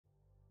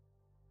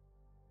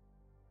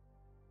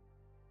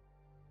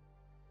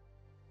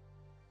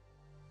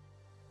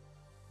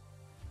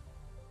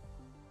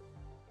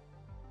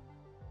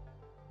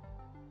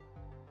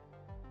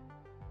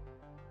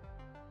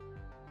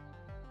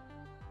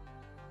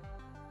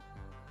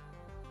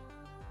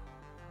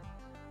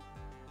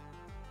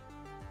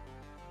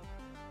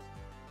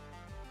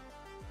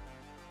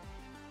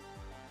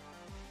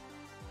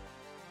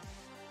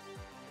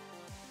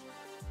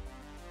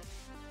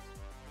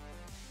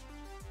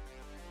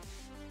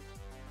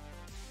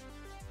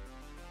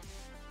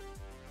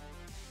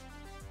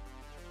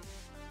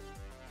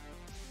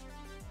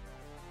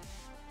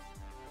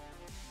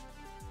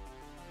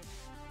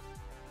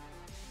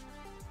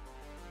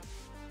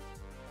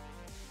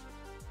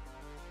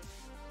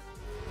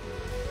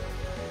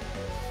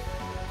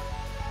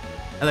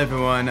Hello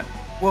everyone,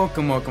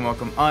 welcome.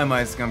 I'm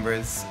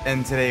Umbras,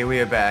 and today we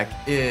are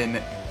back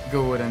in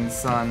Golden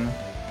Sun.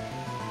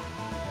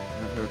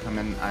 Who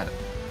coming?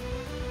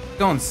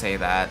 Don't say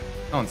that.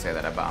 Don't say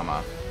that,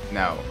 Obama.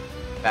 No,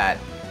 that.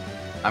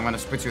 I'm gonna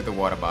spritz you with a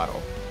water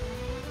bottle.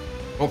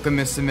 Welcome,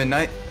 Mr.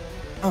 Midnight.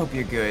 I hope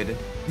you're good.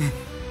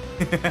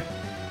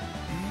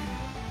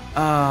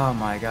 Oh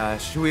my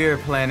gosh, we are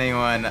planning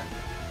on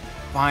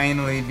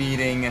finally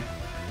beating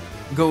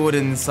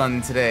Golden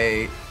Sun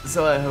today,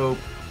 so I hope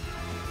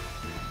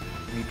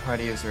we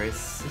party as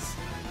racists.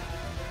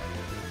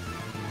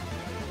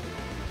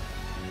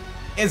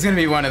 It's gonna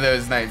be one of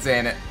those nights,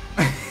 ain't it?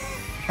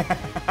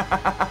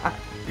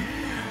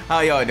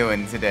 How y'all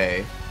doing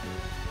today?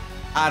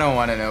 I don't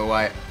want to know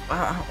why.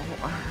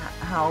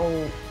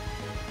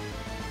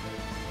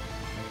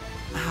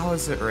 How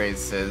is it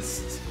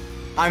racist?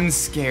 I'm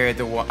scared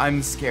to know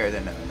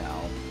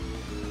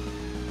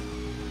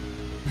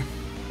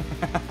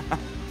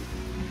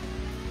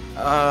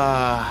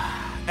now.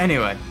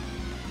 Anyway.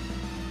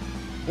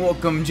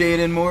 Welcome,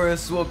 Jaden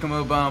Morris. Welcome,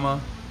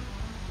 Obama.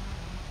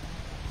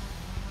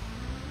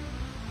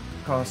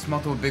 Cross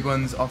multiple big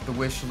ones off the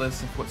wish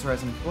list of what's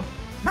Horizon 4.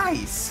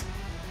 Nice!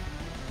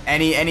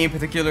 Any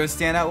particular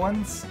standout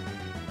ones?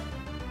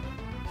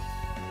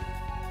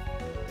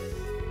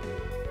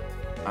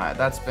 Alright,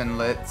 that's been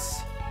lit.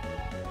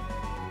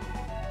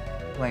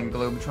 Playing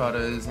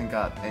Globetrotters and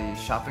got a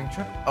shopping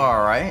trip.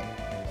 Alright.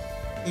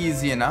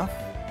 Easy enough.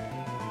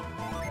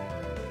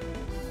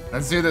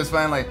 Let's do this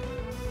finally.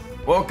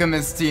 Welcome,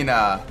 Miss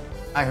Tina.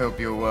 I hope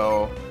you're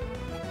well.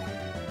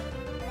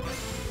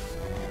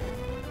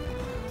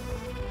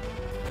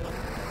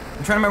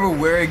 I'm trying to remember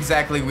where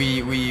exactly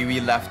we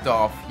left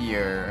off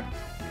here.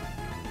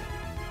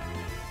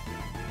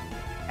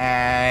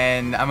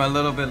 And I'm a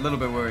little bit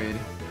worried.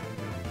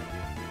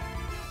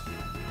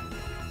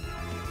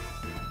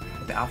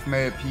 The Alpha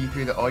Mary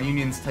P3, the All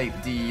Unions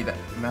Type D, the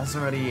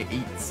Maserati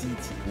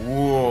 8CT.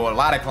 Whoa, a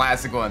lot of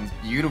classic ones.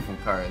 Beautiful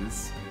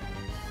cars.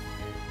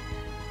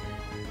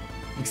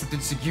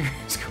 Accepted security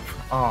scope.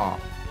 Oh,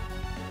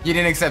 you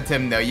didn't accept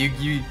him though. You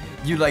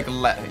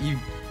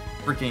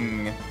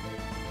freaking.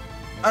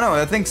 Oh no,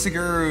 I think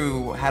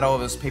Siguru had all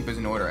of his papers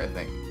in order. I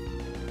think.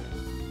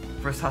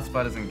 First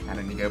hotspot is in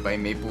Canada. You go buy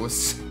maple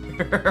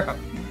syrup.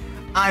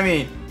 I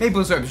mean,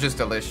 maple syrup is just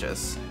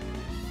delicious.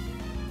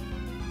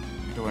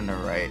 Doing the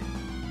right.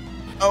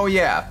 Oh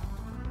yeah.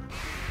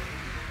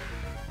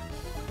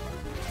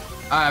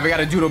 Alright, we got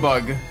a doodle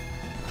bug.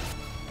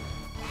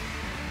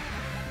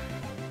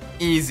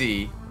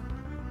 Easy.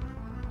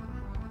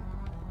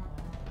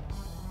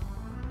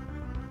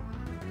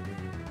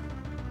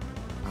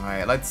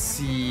 Alright, let's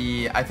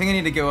see. I think I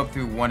need to go up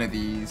through one of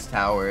these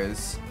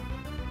towers.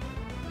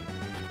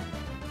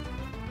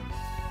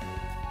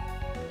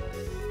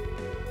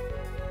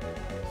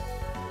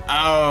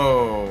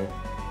 Oh.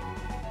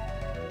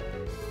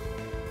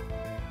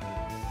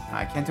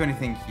 I can't do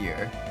anything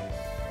here.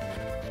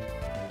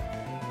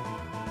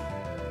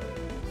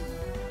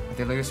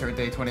 They literally start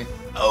day 20.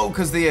 Oh,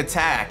 because the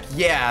attack.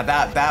 Yeah,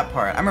 that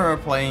part. I remember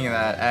playing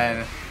that,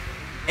 and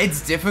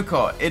it's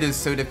difficult. It is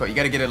so difficult. You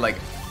gotta get it, like,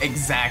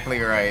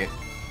 exactly right.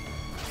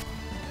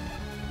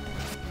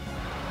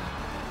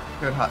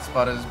 Good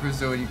hotspot is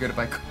Brazil. You gotta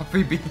buy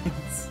coffee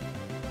beans.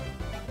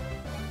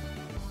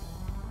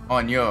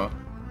 On yo.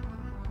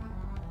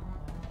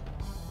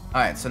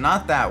 Alright, so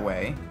not that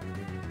way.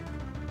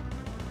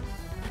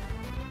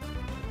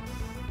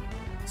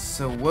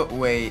 So what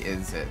way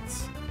is it?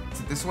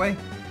 Is it this way?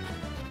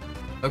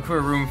 Look for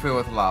a room filled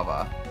with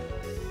lava.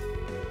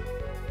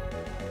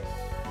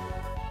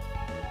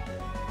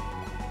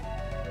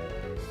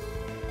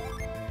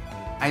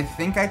 I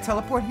think I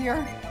teleport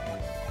here?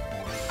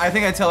 I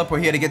think I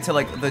teleport here to get to,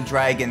 like, the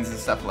dragons and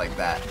stuff like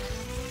that.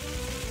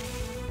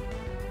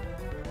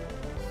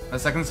 The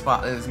second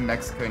spot is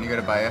Mexico, and you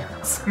gotta buy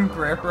a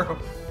sombrero.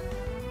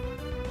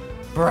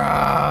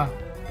 Bruh.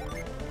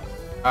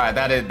 Alright,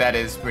 that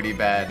is pretty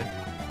bad.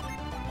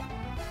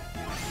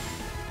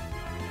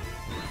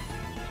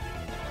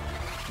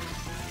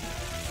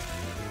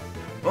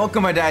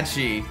 Welcome,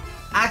 Adachi.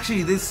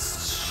 Actually,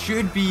 this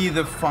should be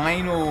the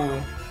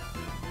final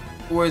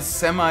or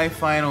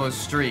semi-final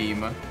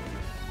stream.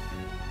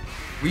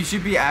 We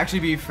should actually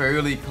be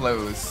fairly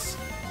close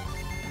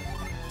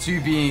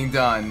to being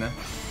done.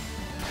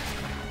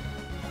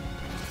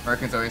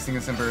 Americans always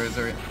singing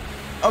sombreros.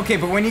 Okay,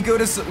 but when you go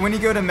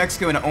to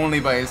Mexico and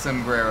only buy a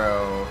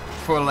sombrero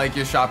for, like,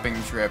 your shopping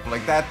trip,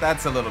 like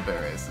that's a little bit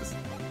racist.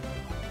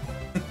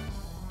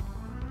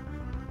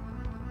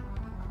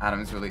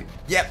 Adam's really.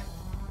 Yep.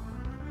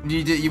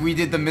 We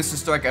did the Mr.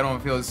 Strike. I don't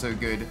feel so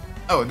good.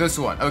 Oh, this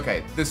one.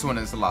 Okay, this one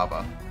is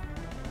lava.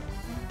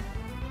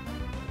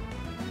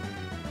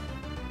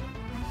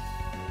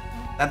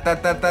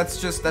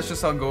 That's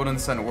just how Golden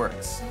Sun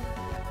works.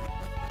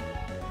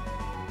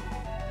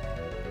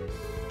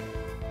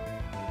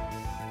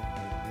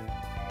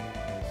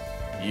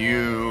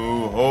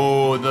 You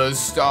hold the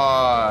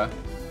star.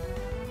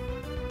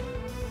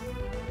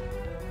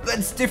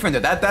 That's different though.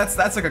 That's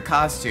like a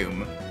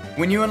costume.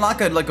 When you unlock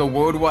like a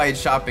worldwide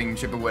shopping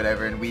trip or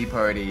whatever in Wii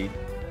Party,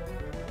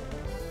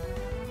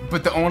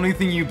 but the only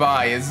thing you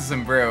buy is a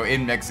sombrero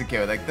in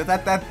Mexico, like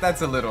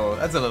that's a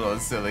little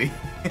silly.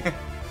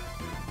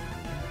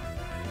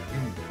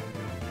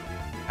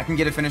 I can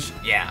get it finished?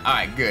 Yeah,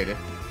 alright, good.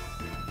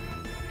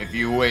 If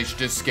you wish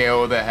to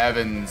scale the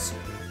heavens,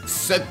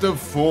 set the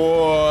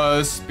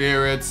 4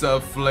 spirits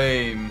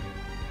aflame.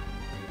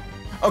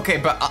 Okay,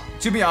 but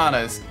to be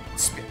honest,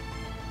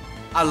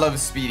 I love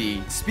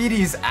Speedy.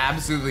 Speedy is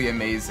absolutely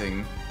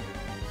amazing.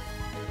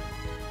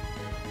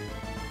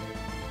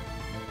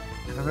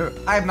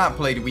 I have not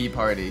played Wii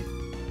Party.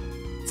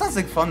 Sounds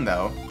like fun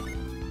though.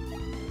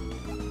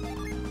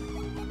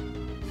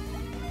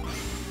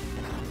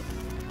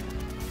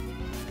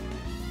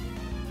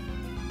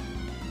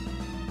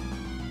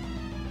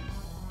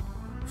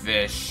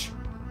 Fish.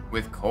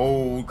 With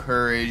cold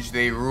courage,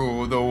 they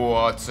rule the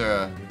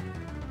water.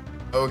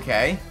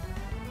 Okay.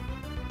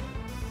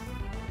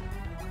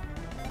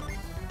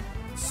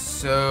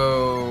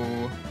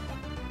 So...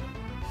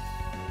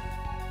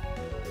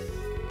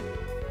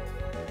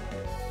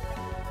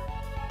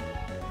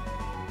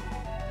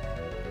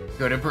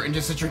 go to Britain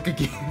just to drink a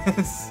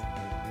Guinness.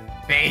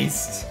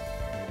 Based.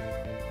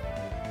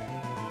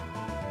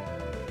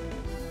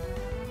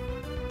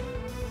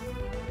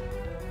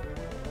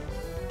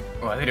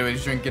 Oh, I think it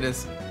was drink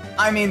Guinness.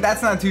 I mean,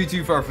 that's not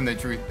too far from the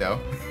truth, though.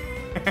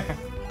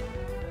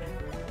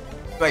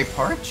 Do I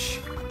parch?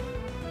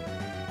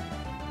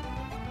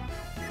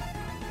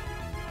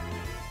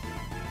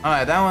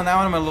 Alright, that one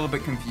I'm a little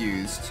bit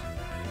confused.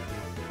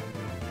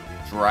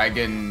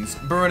 Dragons,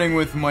 burning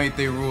with might,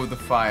 they rule the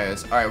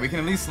fires. Alright, we can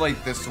at least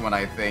light this one,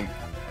 I think.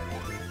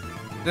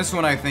 This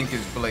one, I think,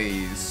 is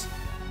Blaze.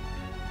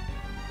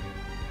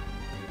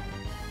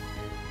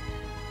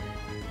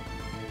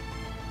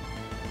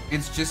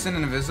 It's just an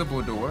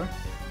invisible door?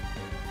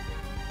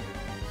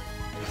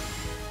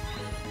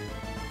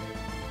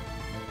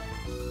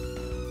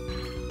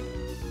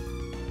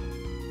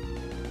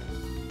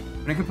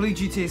 When I complete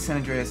GTA San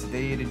Andreas,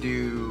 today to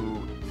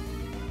do...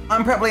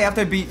 I'm probably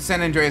after I beat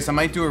San Andreas, I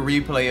might do a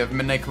replay of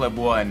Midnight Club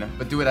 1,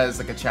 but do it as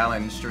like a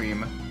challenge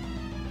stream.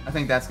 I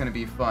think that's gonna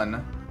be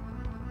fun.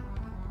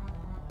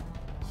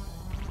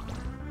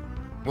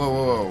 Whoa,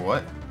 whoa, whoa,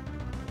 what?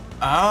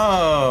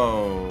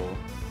 Oh!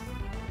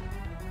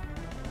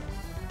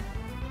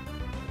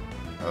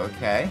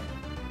 Okay.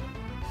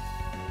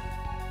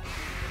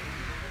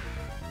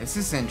 This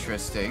is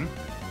interesting.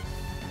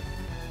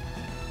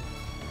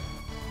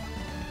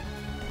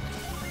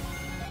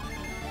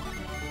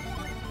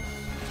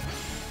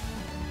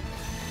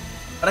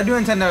 But I do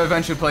intend to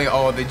eventually play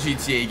all the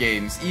GTA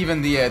games,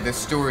 even the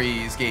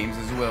stories games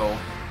as well.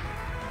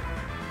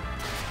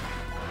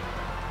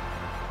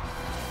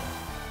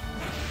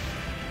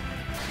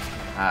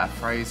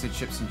 Fries to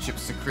chips and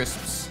chips to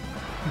crisps.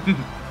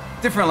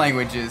 Different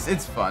languages,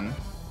 it's fun.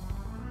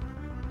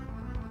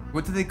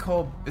 What do they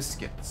call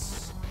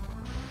biscuits?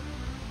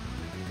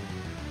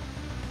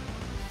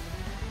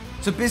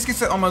 So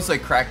biscuits are almost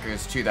like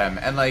crackers to them,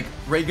 and like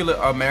regular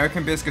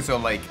American biscuits are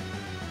like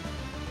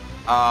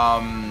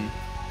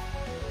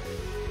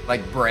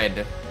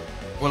bread,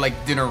 or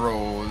like dinner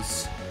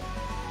rolls.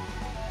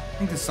 I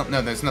think there's something.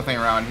 No, there's nothing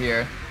around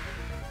here.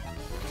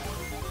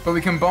 But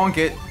we can bonk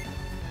it.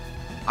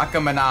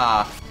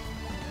 Akamana.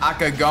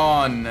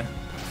 Akagon.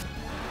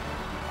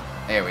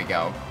 There we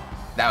go.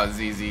 That was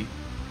easy.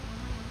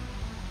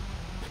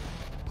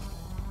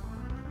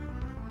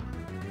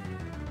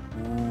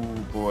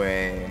 Ooh,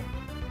 boy.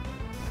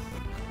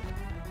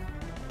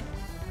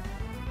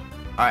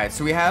 Alright,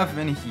 so we have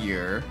in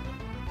here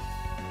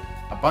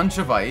a bunch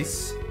of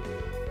ice.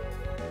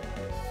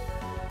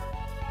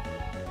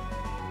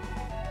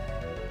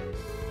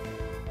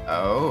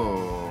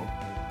 Oh.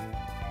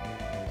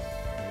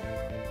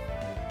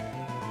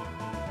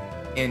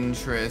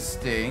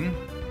 Interesting.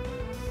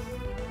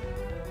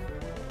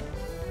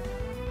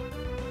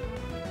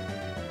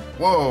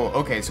 Whoa,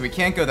 okay, so we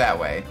can't go that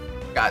way.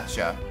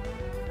 Gotcha.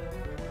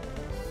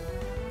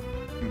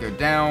 We can go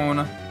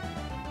down,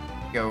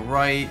 go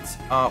right,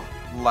 up,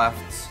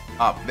 left,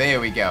 up. There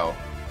we go.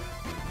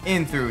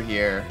 In through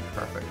here.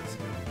 Perfect.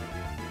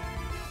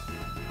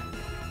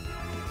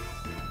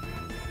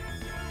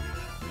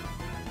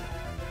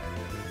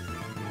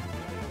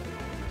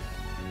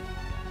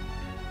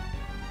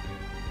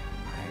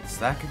 Alright, so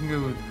that can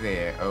go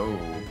there. Oh.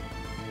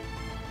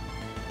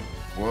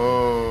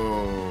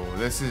 Whoa,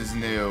 this is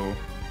new.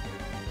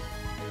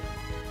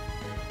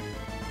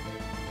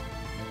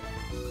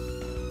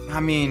 I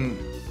mean,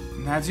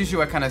 as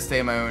usual, I kind of stay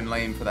in my own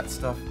lane for that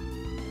stuff.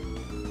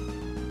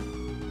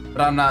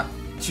 But I'm not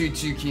too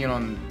keen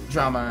on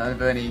drama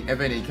of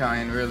any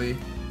kind, really.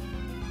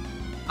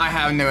 I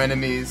have no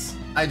enemies.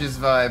 I just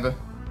vibe.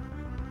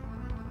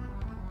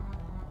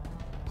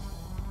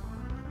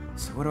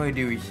 So what do I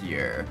do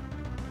here?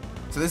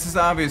 So this is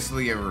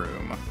obviously a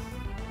room.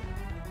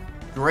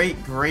 Great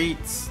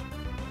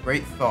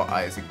thought,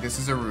 Isaac. This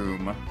is a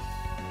room.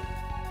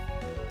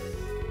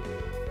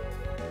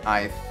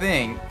 I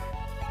think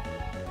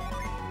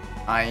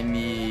I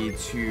need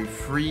to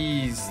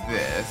freeze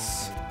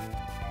this.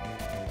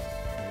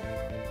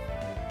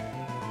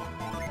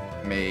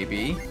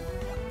 Maybe.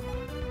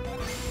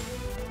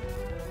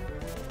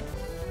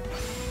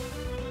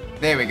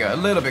 There we go, a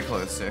little bit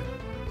closer.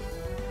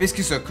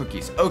 Biscuits or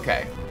cookies?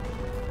 Okay.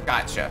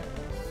 Gotcha.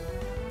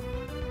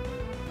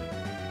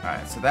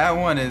 Alright, so that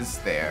one is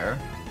there.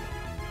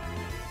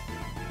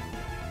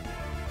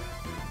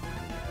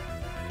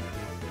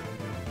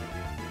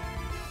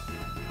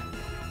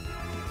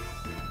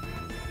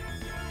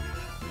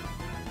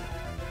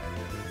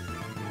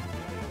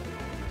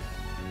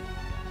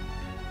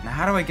 Now,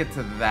 how do I get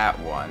to that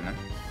one?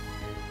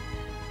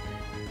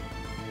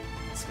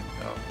 Let's get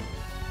though.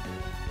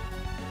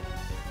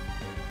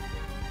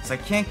 So I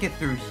can't get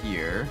through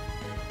here.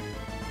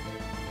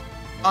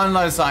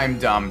 Unless I'm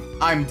dumb.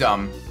 I'm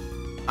dumb.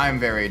 I'm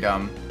very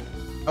dumb.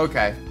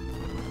 Okay.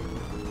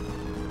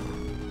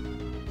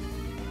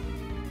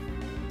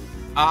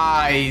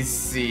 I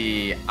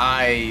see.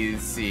 I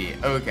see.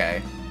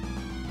 Okay.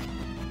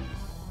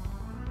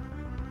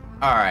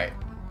 Alright.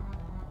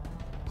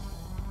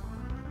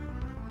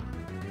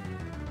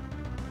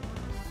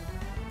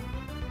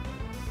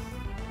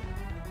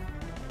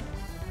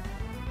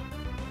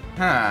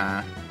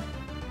 Huh.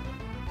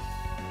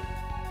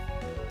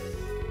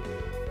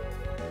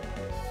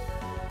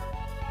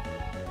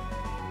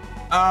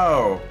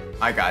 Oh,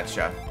 I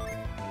gotcha.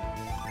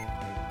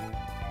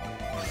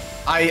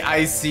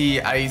 I see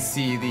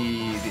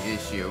the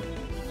issue.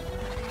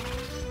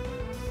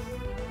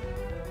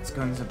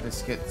 Scones of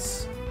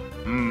biscuits.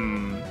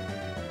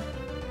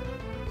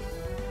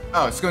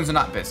 Oh, scones are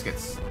not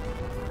biscuits.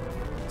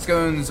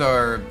 Scones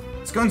are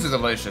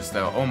delicious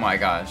though. Oh my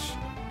gosh.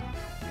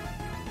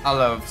 I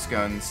love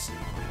scones.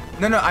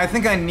 No, I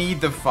think I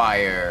need the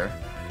fire.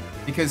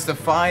 Because the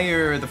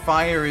fire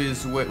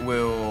is what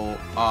will,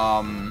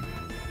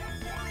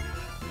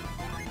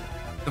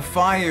 the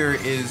fire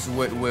is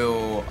what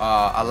will,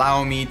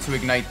 allow me to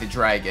ignite the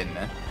dragon.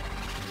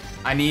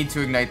 I need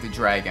to ignite the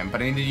dragon,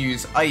 but I need to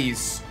use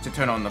ice to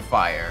turn on the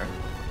fire.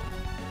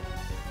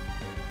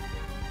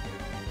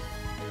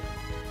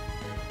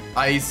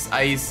 I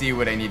see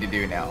what I need to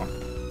do now.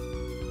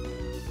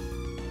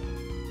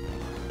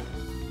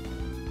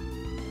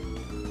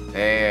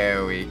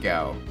 There we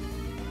go.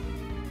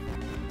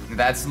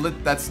 That's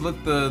lit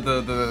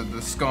the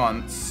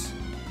sconce.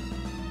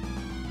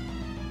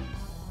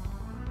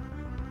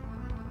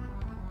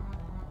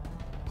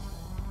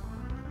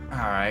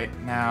 Alright,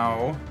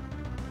 now.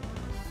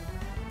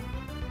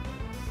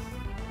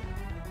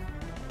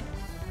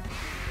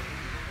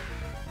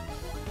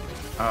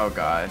 Oh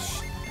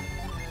gosh.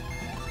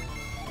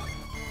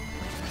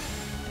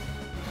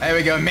 There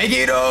we go,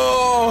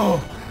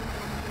 Megiddo!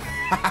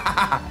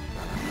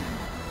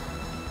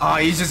 Oh,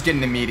 he's just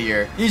getting a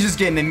meteor. He's just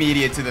getting a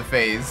meteor to the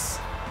face.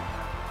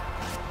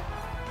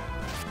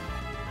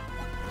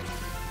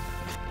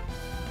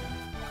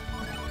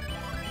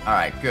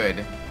 Alright,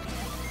 good.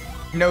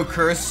 No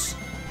curse.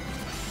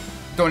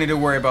 Don't need to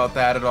worry about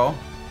that at all.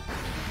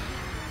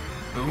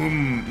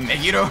 Boom,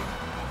 Megiddo.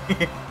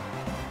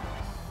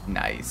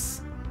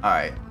 Nice.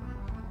 Alright.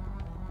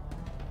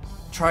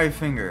 Try a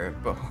finger.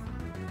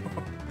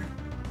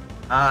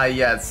 Ah,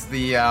 yes,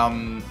 the,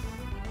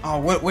 oh,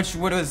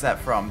 what is that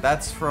from?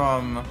 That's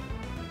from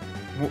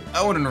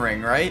Elden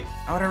Ring, right?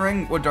 Elden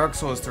Ring or Dark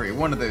Souls 3?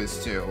 One of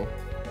those two.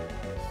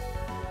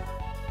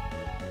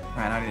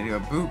 Alright, I need to go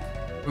boop,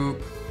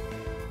 boop,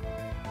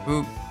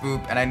 boop,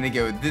 boop, and I need to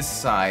go this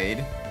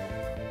side.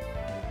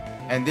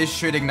 And this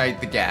should ignite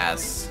the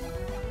gas.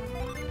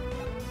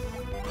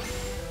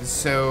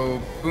 So,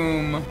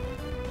 boom.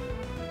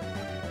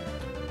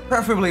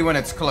 Preferably when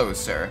it's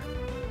closer.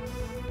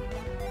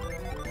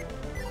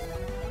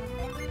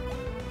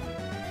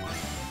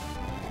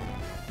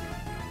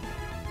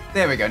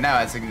 There we go, now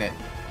it's ignite.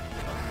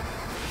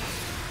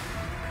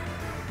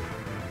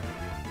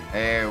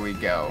 There we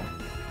go.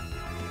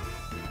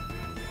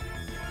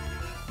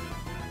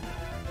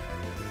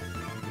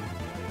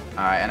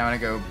 Alright, and I'm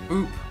gonna go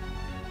boop,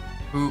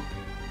 boop.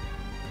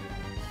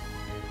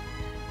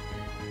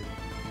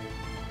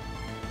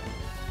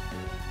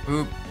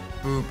 Boop,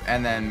 boop,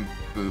 and then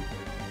boop.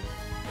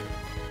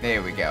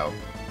 There we go.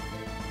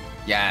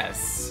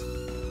 Yes.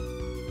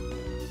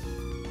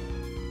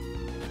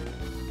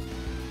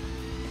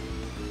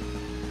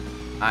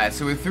 Alright,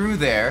 so we're through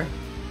there.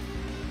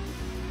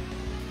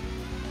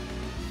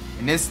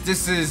 And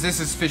this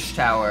is Fish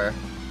Tower.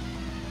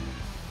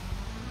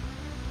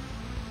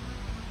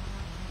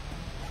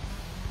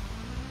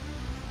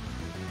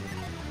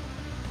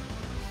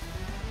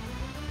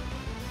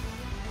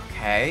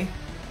 Okay.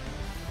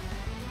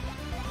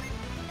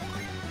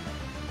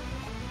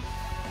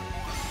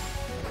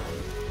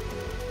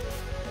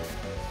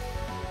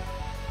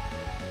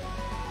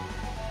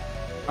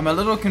 I'm a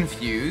little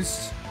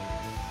confused.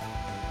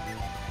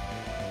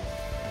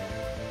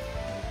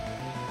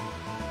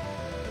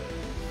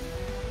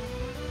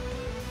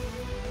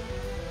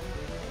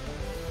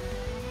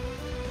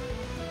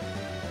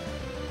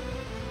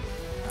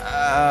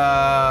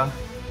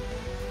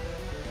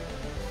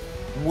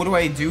 What do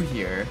I do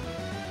here?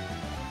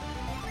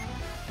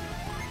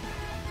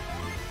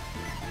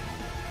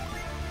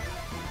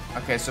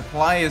 Okay,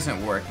 supply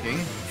isn't working.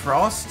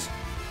 Frost?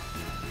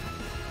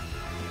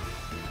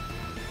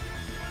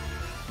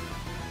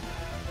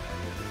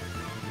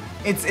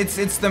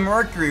 It's the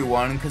mercury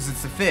one because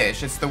it's the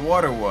fish. It's the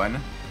water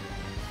one.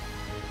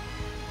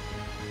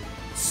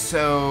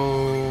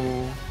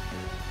 So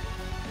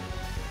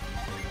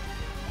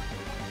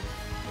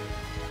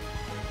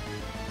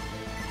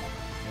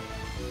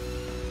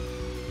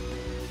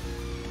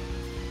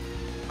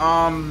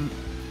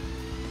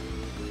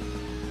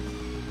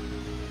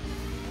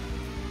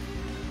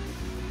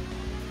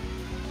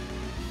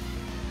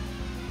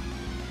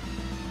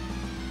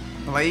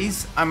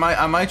Blaze? I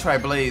might try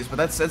Blaze, but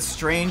that's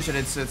strange that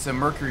it's a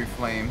mercury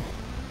flame.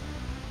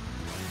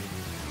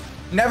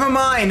 Never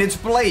mind, it's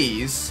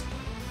Blaze.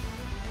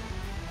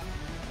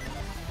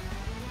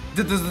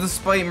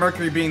 Despite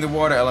mercury being the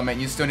water element,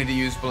 you still need to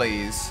use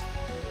Blaze.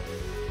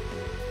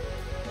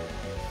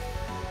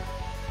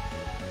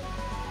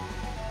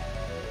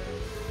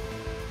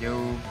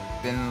 Yo,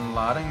 Bin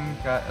Laden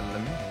got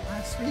eliminated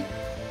last week?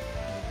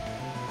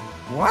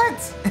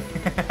 What?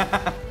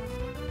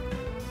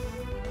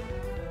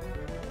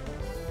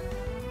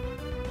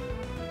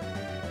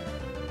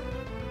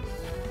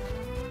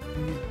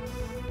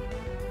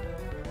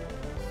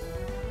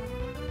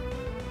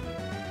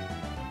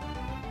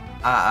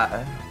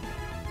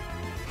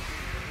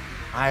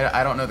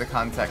 I don't know the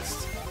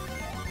context.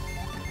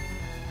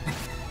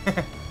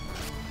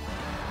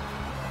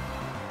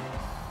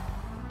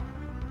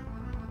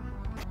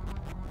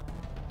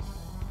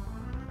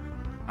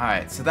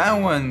 Alright, so that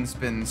one's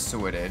been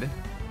sorted.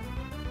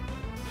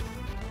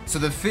 So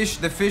the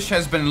fish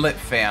has been lit,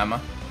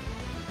 fam.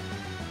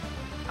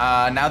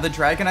 Now the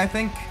dragon, I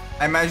think?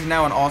 I imagine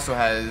that one also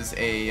has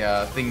a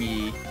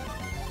thingy.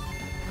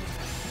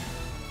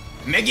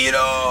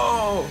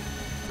 Megiddo!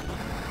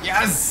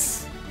 Yes!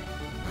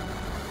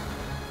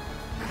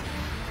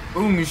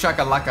 Boom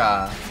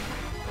shakalaka.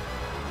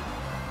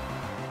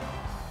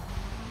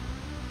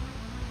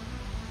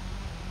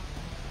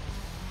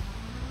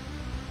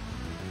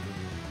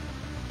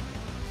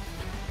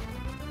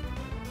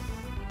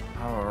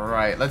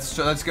 Alright, let's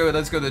go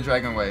the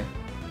dragon way.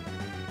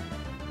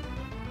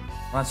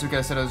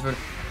 Matsuka said it was very...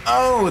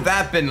 Oh,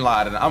 that Bin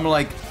Laden. I'm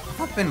like, I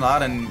thought Bin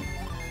Laden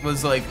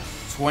was like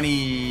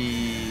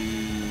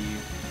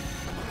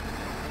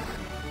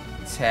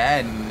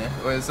 2010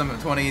 or some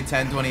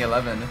 2010,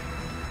 2011.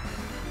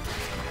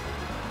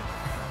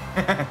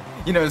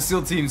 You know,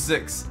 SEAL Team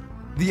 6.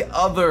 The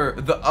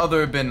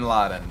other Bin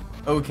Laden.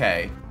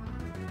 Okay.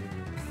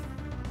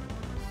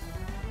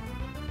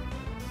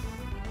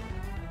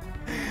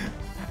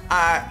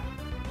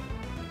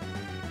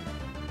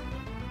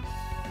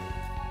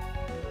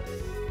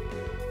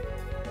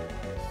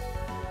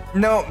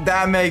 No,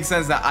 that makes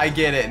sense now. I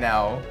get it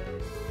now.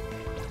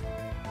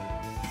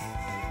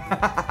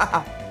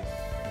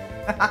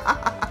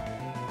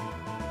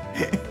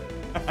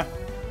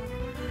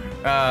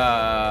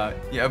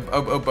 Yeah,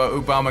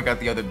 Obama got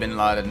the other Bin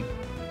Laden.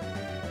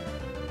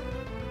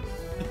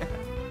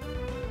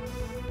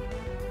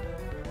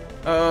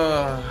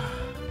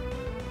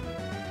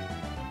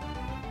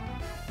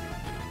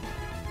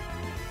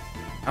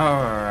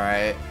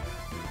 Alright.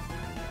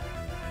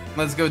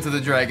 Let's go to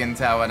the Dragon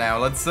Tower now.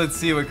 Let's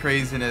see what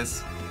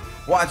craziness.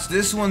 Watch,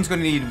 this one's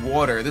gonna need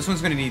water. This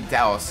one's gonna need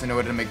douse in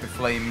order to make the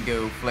flame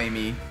go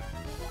flamey.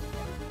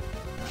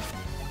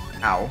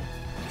 Ow.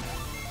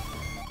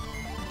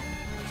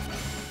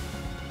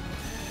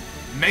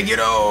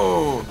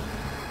 Megiddo!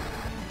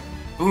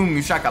 Boom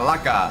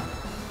shakalaka.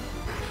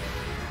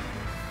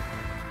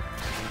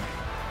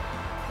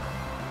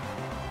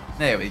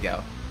 There we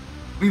go.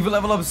 We've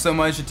leveled up so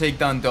much to take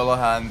down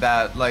Dolahan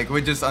that, like,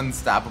 we're just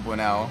unstoppable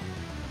now.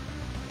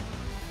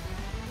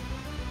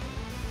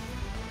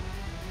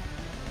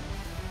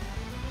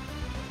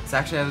 This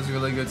actually has a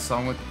really good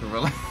song with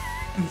gorillas.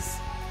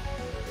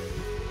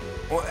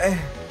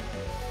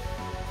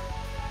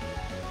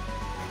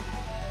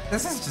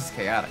 This is just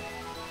chaotic.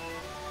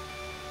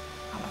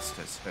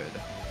 Alistair's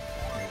hood.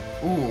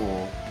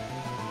 Ooh.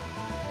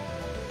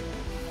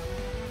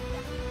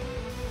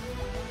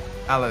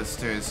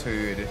 Alistair's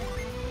hood.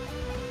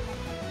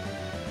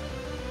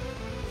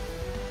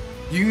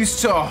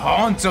 Used to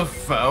haunt a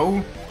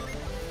foe?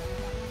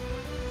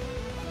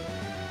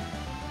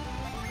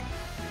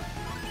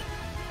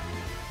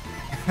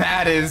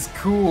 That is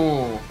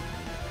cool.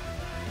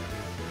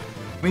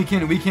 We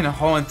can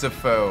haunt a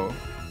foe.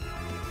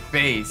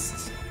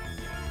 Based.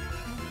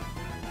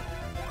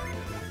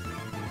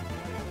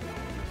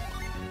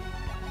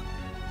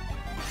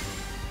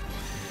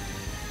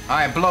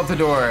 Alright, blow up the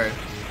door.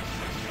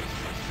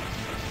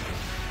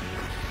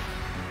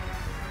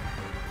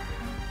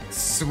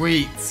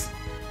 Sweet.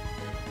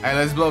 Alright,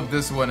 let's blow up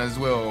this one as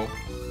well.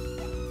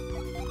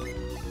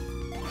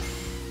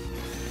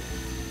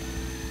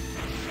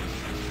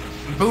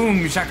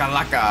 Boom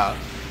shakalaka.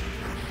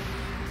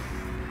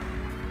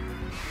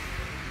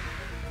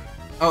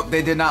 Oh,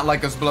 they did not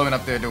like us blowing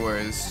up their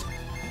doors.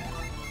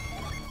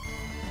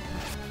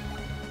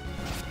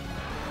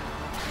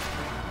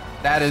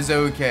 That is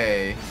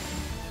okay.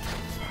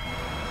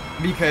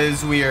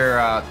 Because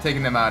we're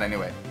taking them out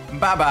anyway.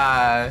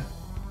 Bye-bye.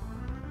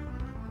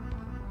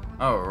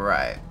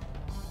 Alright.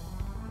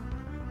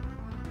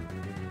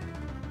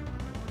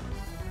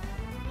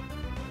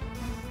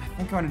 I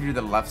think I want to do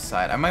the left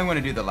side. I might want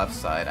to do the left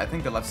side. I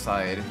think the left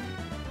side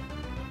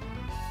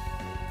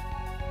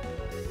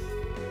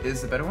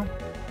is the better one.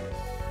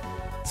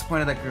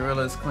 Disappointed that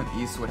Gorilla's Clint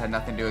Eastwood had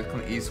nothing to do with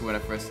Clint Eastwood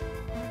at first.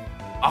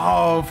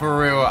 Oh, for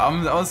real.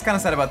 I was kind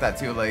of sad about that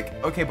too. Like,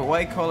 okay, but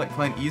why call it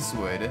Clint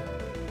Eastwood?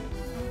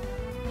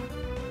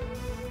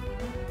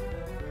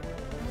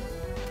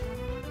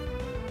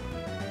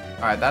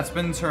 Alright, that's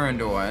been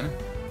turned on.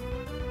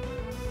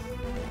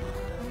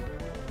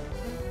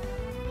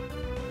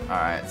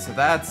 Alright, so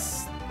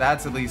that's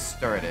at least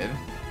started.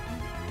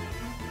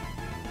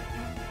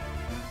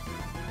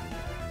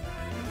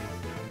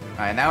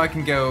 Alright, now I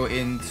can go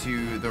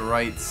into the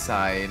right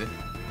side.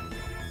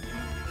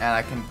 And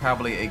I can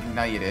probably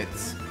ignite it.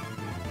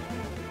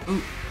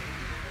 Ooh.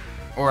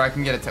 Or I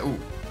can get it to... Ooh.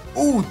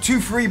 Ooh, 2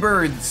 free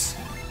birds!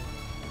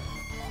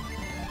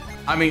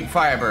 I mean,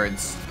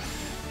 firebirds.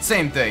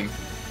 Same thing.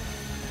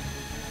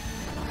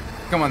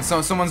 Come on,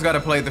 someone's got to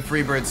play the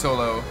Freebird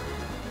solo.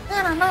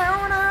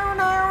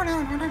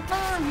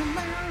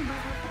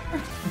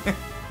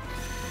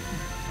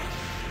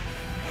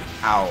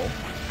 Ow.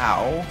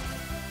 Ow.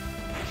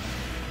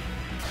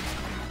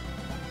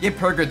 Get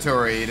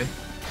purgatoried.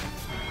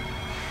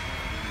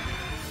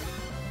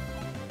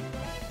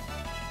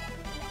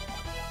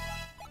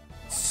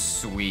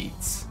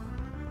 Sweet.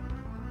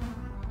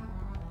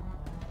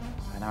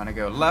 And I want to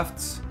go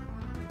left.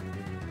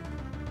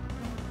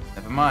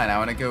 Never mind, I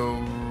want to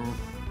go...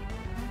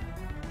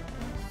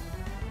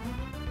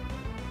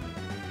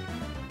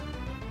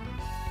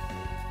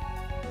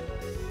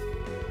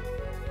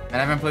 And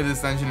I haven't played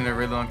this dungeon in a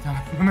really long time. I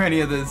don't remember any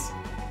of this.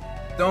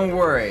 Don't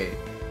worry.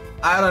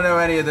 I don't know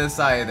any of this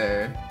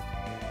either.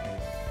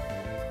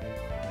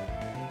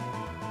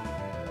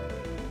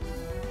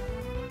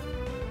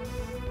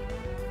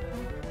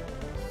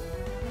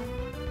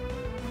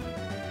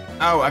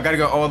 Oh, I gotta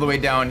go all the way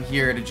down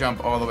here to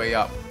jump all the way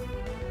up.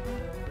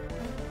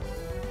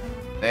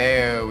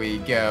 There we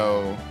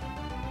go.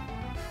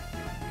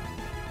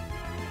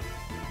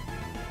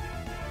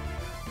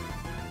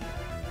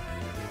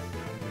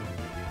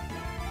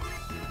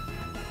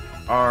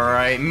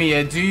 Alright,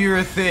 Mia, do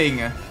your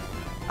thing.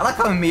 I like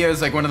how Mia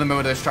is like one of the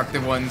more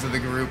destructive ones of the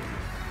group.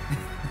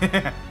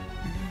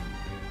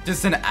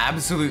 Just an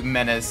absolute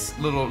menace.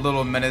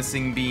 Little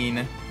menacing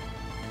bean.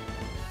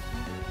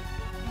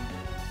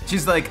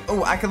 She's like,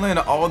 oh, I can learn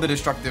all the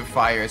destructive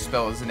fire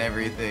spells and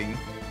everything.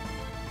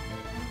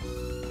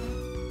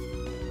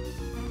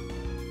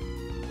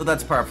 So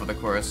that's par for the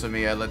course, so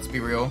Mia, let's be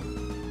real.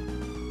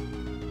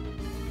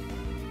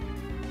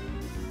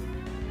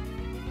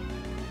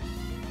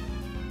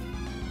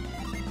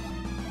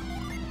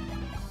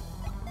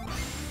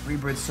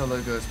 Freebird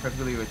solo goes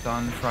perfectly with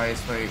Don Fry's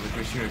fight with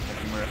Rishio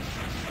Kakimura.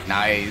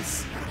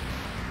 Nice.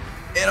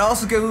 It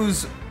also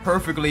goes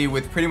perfectly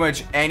with pretty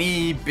much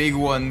any big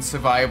one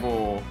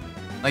survival.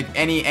 Like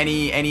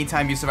any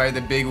time you survive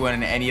the big one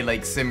in any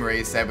like sim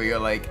race ever, you're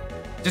like,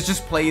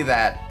 just play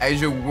that as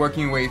you're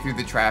working your way through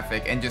the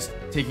traffic and just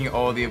taking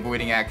all the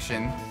avoiding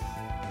action.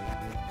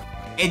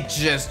 It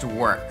just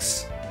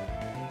works.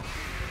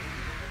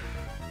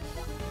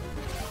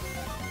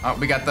 Oh,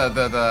 we got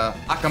the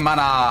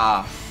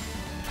Akamana.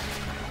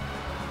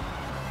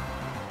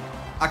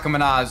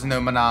 Akamana's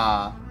no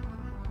mana.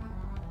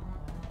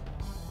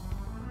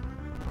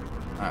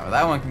 Alright, well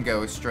that one can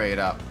go straight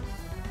up.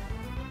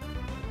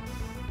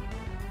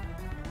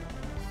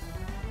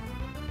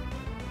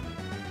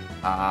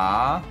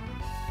 Ah.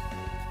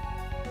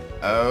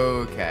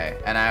 Okay,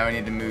 and now I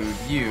need to move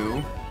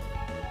you.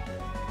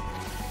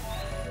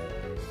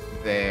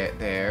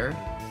 There.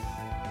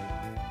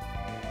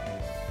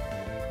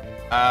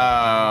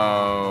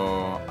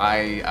 Oh,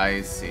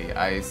 I see.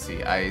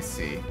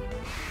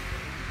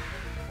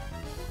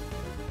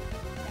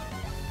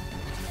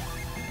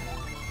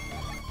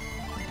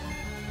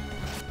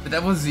 The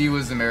Devil Z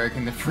was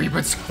American, the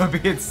Freebird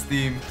Scorpion's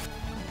theme.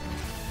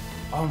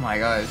 Oh my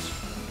gosh.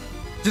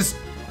 Just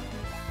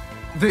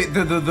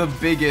the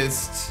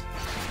biggest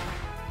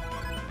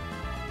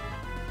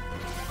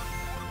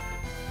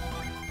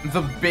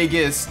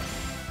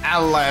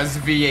LS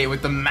V8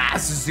 with the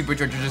massive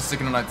supercharger just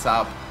sticking on the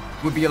top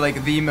would be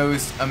like the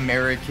most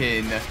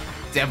American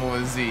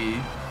Devil Z.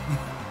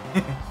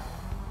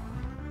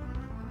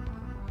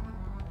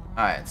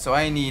 Alright, so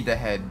I need to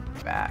head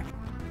back.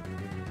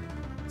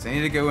 So I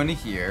need to go into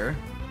here.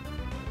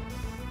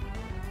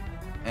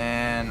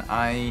 And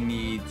I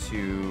need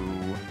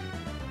to...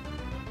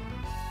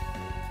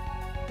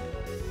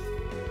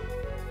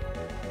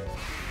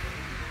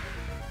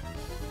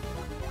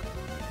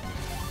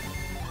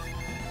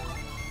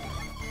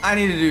 I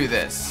need to do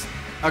this.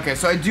 Okay,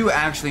 so I do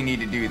actually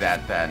need to do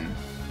that then.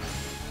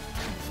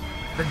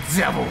 The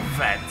devil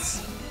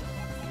vents.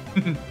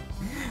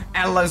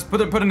 LS,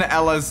 put an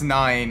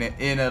LS9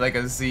 in like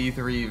a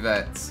Z3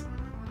 vet.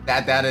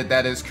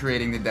 That is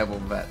creating the devil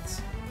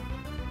vets.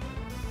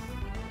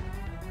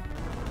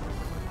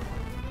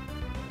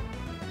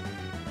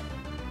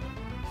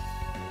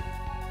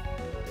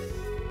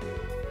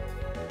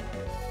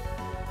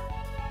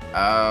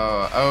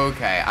 Oh,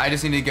 okay. I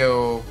just need to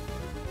go.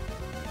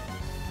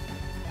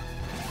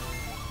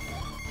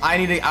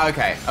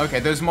 Okay.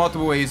 There's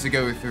multiple ways to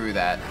go through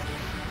that.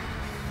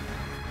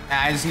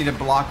 I just need to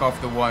block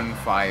off the one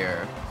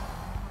fire.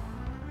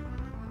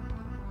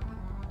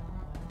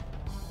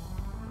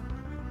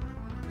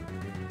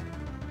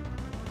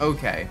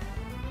 Okay.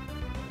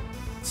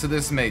 So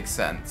this makes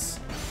sense.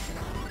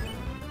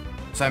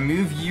 So I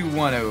move you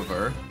one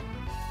over,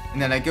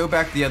 and then I go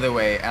back the other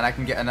way, and I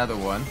can get another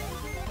one.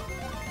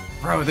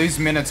 Bro, those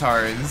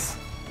minotaurs.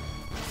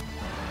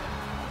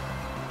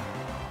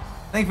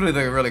 Thankfully,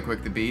 they're really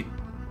quick to beat.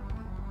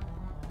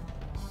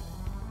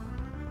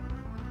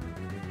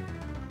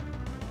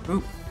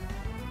 Oop.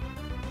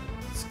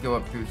 Let's go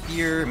up through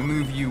here,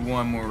 move you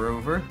one more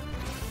over.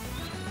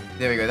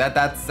 There we go.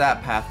 That's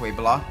that pathway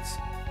blocked.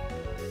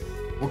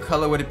 What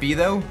color would it be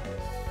though?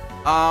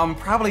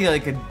 Probably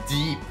like a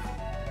deep,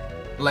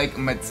 like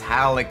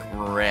metallic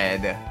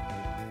red.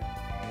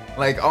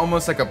 Like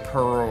almost like a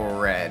pearl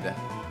red.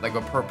 Like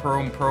a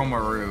pearl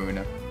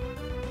maroon.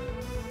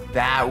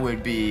 That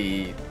would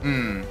be,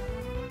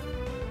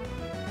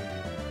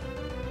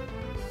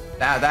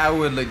 That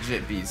would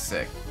legit be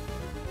sick.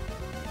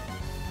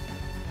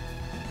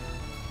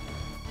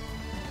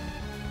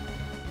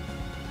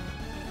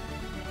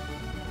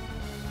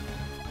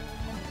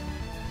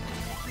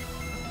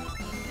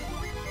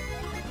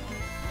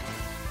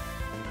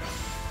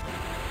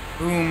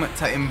 Boom,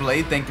 Titan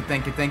Blade. Thank you,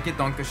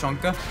 Donka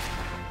Shonka.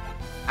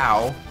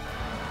 Ow.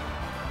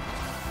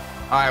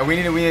 Alright, we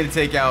need to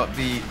take out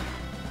the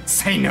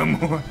say no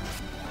more.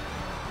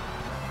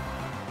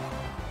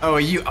 Oh,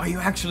 are you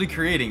actually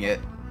creating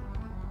it?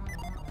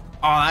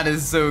 Oh, that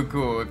is so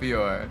cool if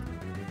you are.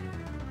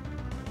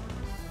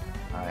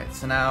 Alright,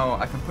 so now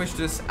I can push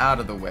this out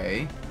of the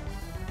way.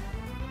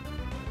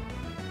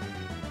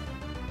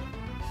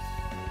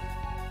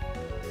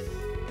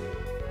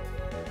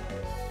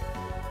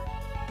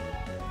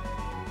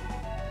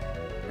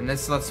 And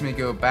this lets me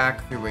go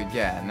back through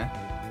again.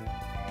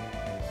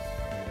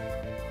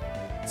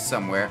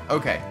 Somewhere.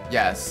 Okay,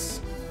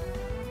 yes.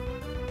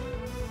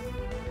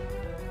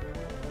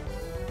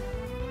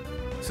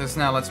 So this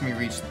now lets me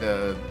reach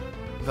the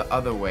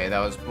other way that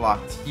was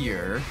blocked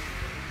here.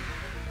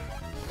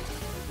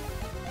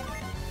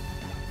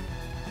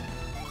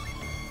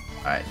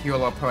 Alright,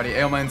 heal up party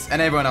ailments,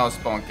 and everyone else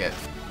bonk it.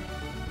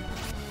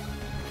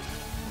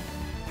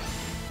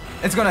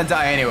 It's gonna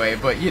die anyway,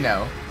 but you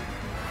know.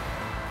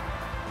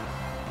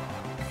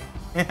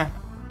 Yeah.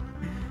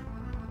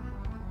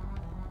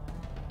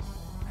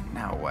 And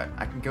now what?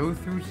 I can go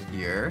through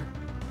here.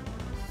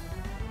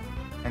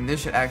 And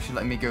this should actually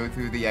let me go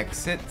through the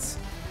exits.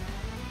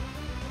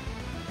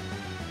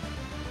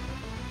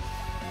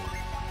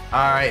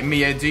 Alright,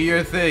 Mia, do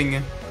your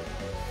thing.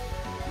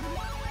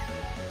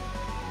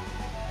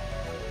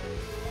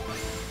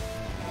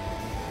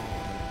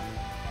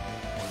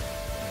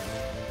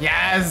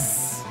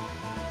 Yes!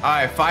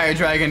 Alright, Fire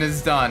Dragon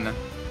is done.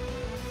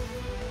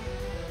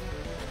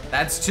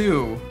 That's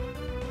 2.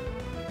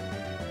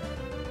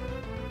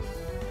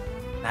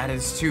 That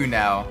is 2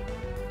 now.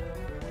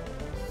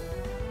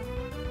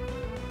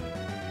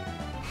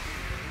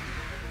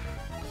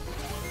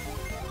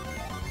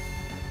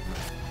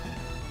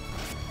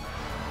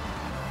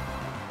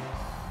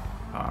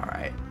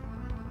 Alright.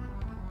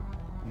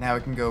 Now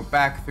we can go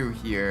back through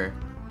here.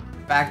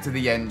 Back to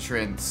the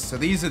entrance. So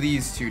these are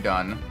these 2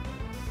 done.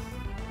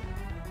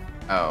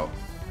 Oh.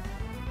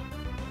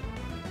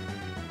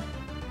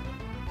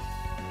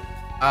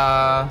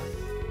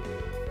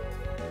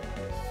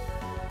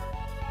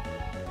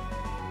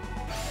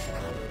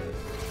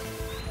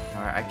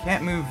 Alright, I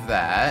can't move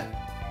that.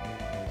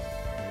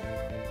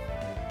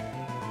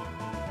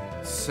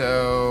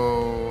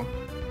 So...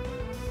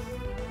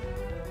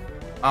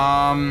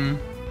 How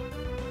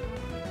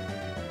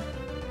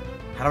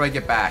do I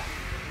get back?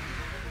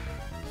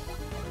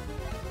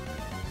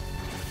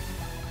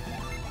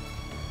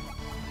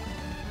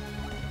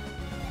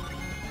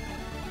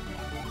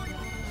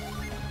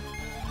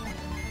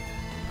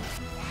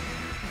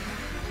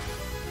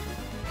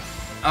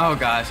 Oh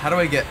gosh, how do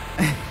I get...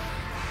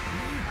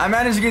 I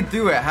managed to get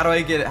through it. How do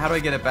I get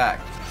it back?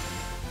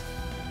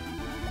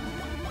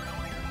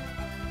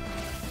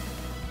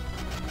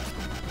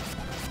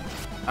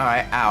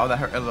 Alright, ow, that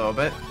hurt a little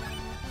bit.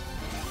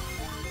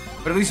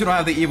 But at least we don't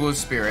have the evil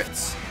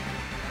spirits.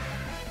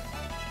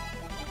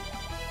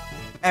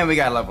 And we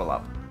gotta level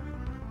up.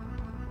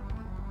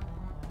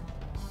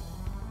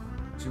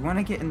 So we want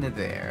to get into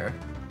there.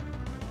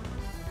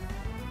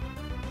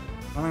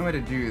 The only way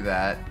to do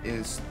that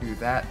is through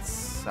that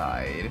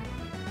side.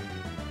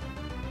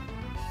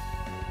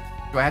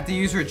 Do I have to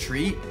use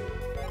retreat?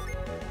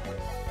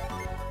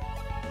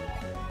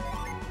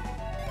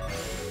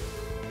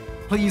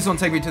 Please don't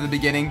take me to the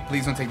beginning.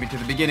 Please don't take me to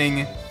the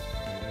beginning.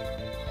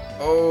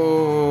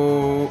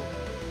 Oh.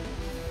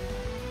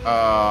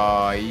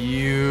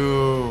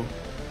 You.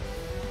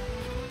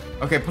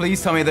 Okay,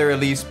 please tell me they're at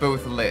least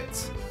both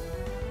lit.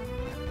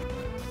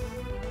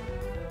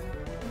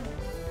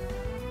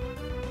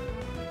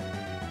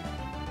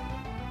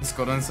 This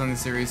Golden Sun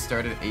series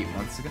started 8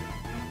 months ago.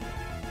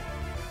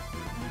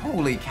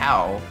 Holy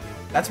cow.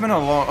 That's been a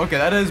long, okay,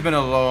 that has been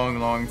a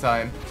long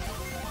time.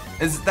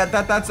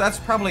 That's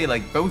probably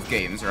like both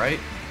games, right?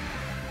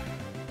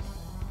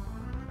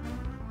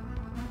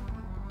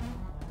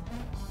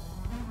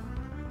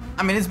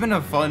 I mean, it's been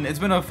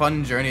a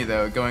fun journey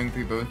though, going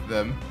through both of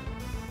them.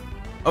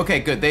 Okay,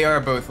 good, they are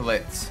both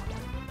lit.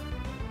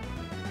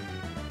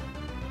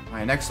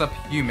 Alright, next up,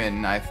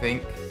 human, I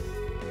think.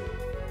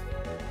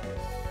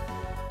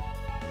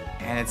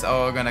 And it's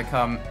all gonna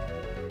come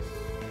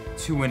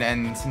to an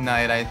end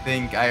tonight, I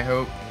think, I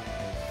hope.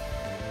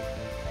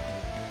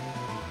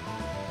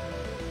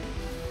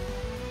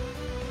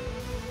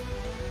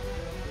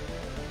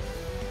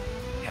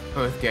 Yeah,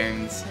 both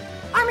games.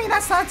 I mean,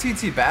 that's not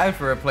too bad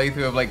for a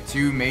playthrough of like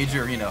 2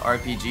 major, you know,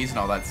 RPGs and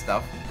all that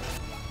stuff.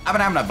 I've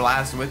been having a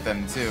blast with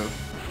them too.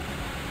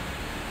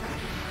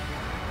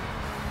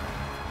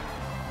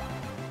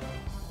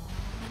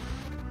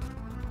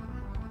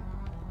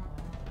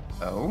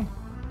 Oh?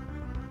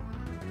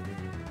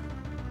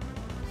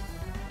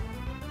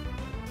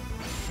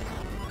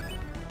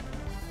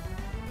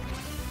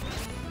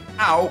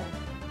 Ow!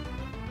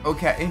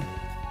 Okay.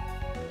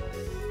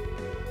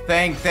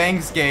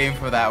 Thanks game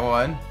for that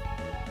one.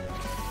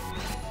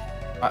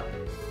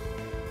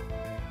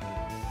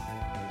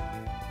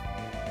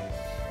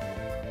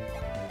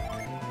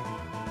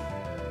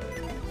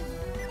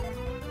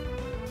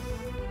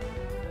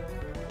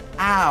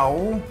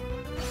 Ow!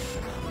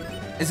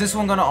 Is this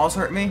one gonna also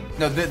hurt me?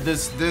 No,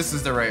 this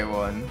is the right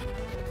one.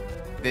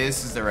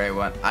 This is the right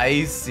one.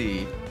 I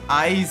see.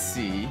 I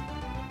see.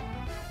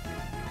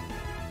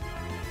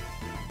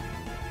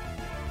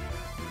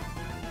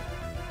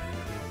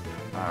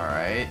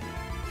 Alright.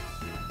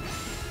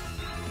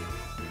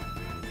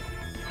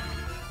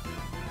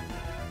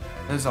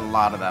 There's a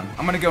lot of them.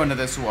 I'm gonna go into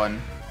this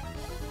one.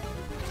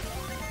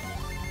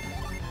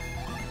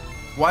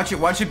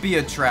 Watch it be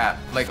a trap.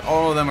 Like,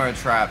 all of them are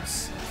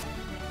traps.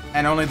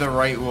 And only the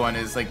right one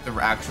is, like, the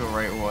actual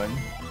right one.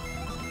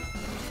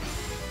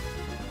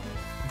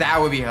 That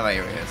would be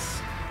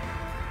hilarious.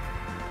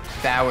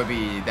 That would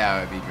be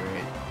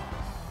great.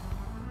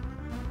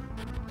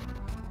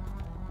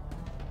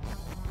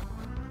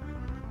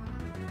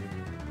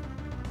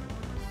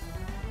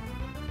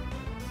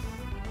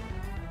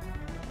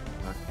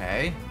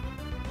 Okay.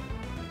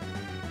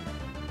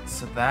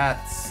 So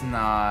that's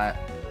not...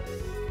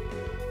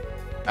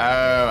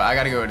 Oh, I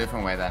gotta go a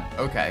different way then.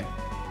 Okay.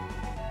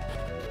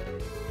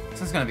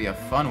 This is gonna be a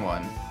fun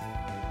one.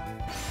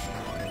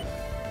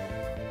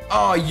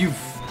 Oh, you...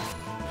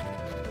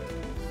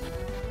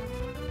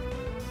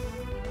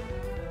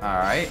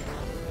 Alright.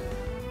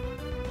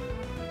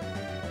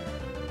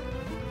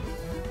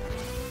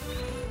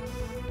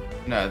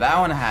 No, that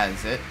one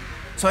has it.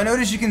 So I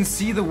noticed you can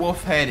see the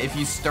wolf head if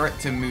you start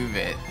to move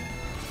it.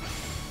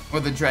 Or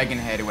the dragon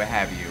head, what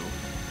have you.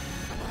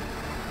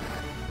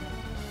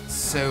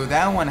 So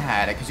that one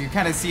had it, because you can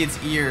kind of see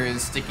its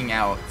ears sticking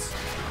out.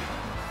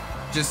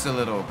 Just a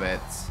little bit.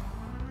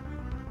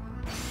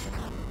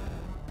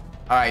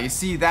 Alright, you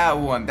see that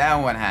one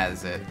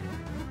has it.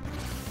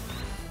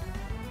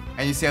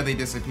 And you see how they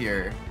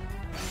disappear.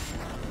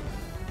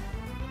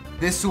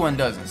 This one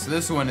doesn't, so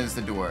this one is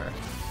the door.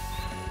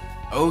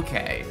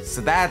 Okay,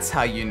 so that's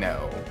how you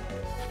know.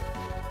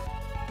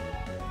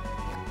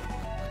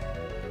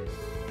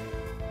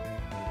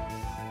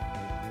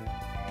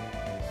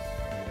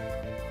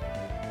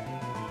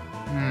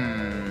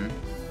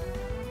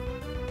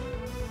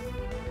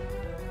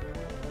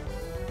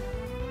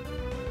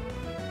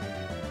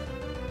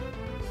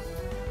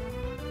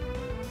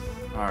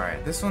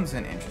 Alright, this one's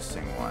an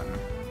interesting one.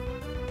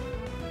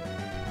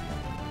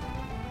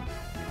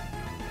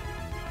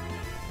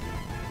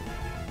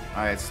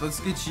 Alright, so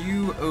let's get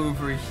you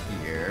over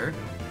here.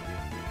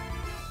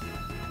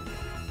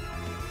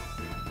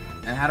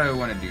 And how do I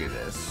want to do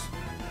this?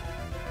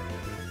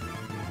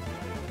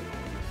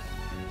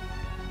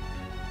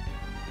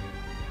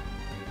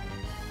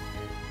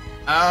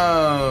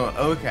 Oh,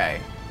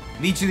 okay.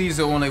 Each of these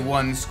are only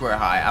 1 square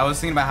high. I was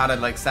thinking about how to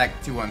like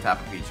stack 2 on top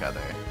of each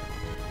other.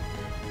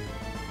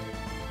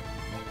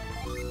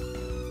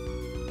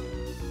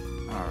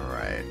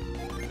 Alright.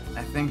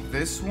 I think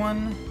this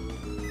one...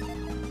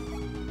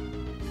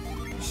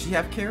 Does she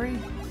have carry?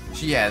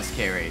 She has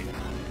carry.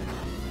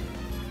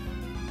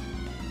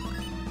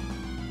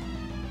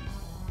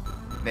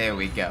 There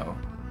we go.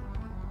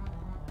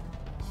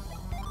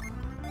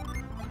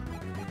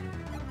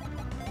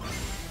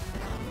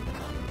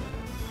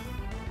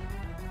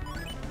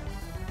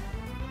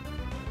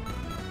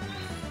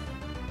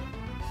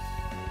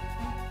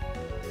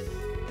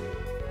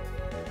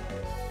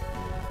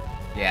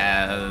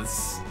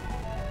 Yes.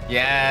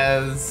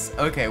 Yes.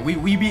 Okay,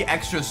 we be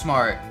extra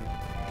smart.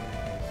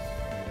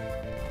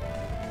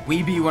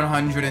 We be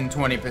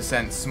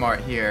 120%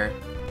 smart here.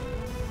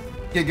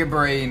 Giga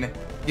Brain,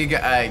 Giga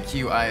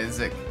IQ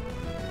Isaac.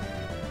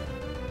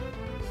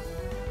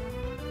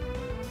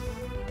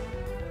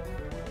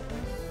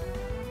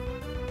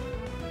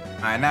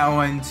 Alright, now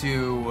on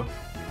to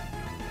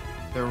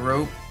the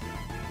rope.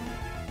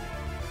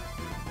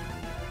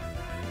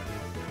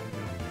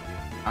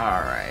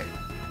 Alright.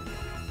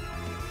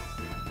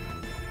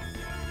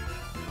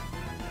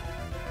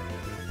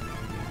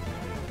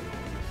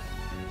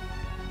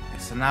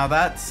 So now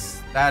that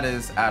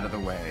is out of the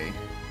way.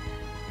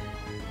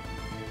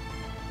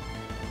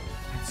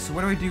 So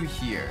what do we do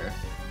here?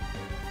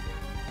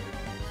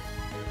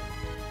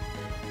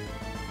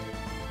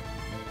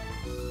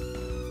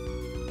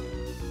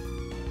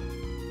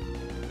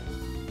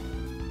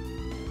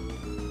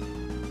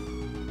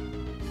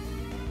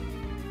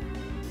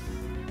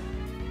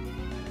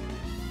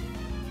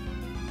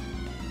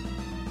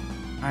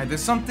 Alright,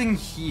 there's something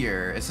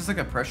here. Is this like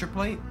a pressure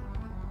plate?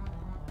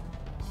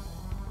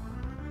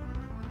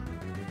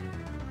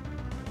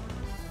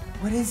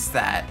 What is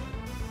that?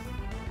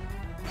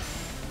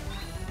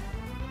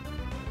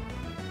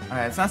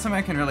 Alright, it's not something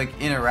I can really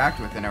like, interact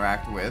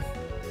with.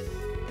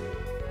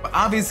 But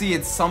obviously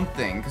it's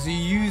something, because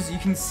you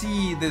can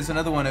see there's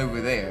another one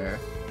over there.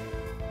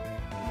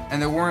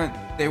 And they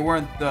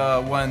weren't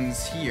the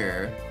ones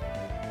here.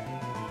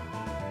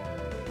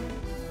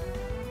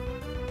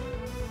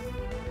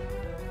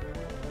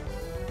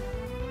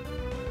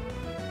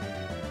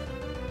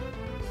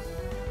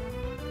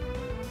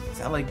 Is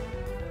that like...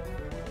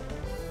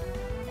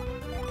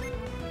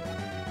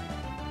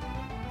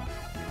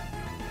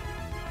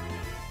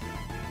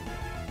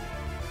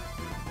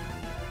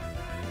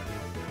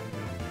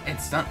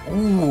 It's done.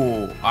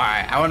 Ooh.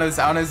 Alright, I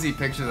wanna see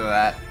pictures of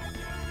that.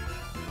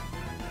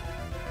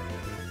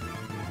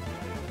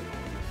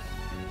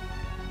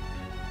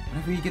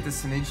 Whenever you get the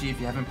synergy if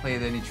you haven't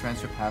played any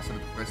transfer pass of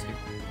the first game.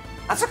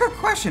 That's a good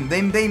question.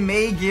 They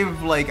may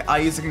give like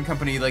Isaac and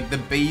company like the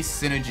base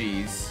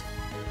synergies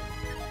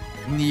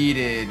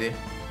needed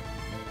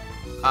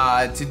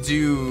to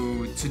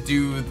do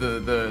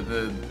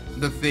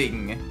the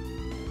thing.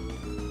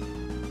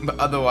 But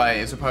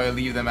otherwise, we'll probably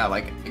leave them at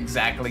like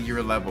exactly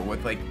your level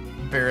with like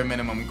bare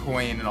minimum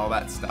coin and all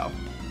that stuff.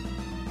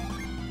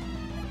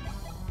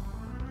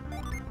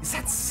 Is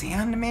that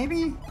sand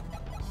maybe?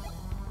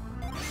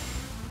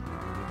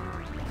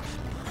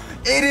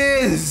 It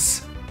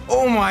is!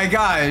 Oh my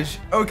gosh.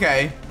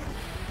 Okay.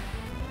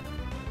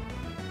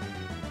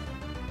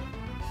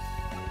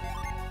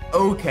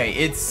 Okay,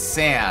 it's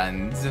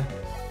sand.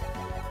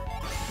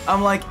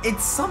 I'm like,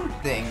 it's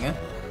something.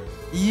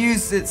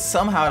 Use it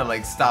somehow to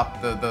like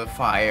stop the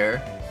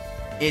fire.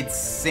 It's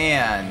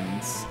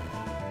sand.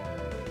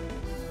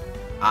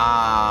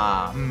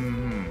 Ah.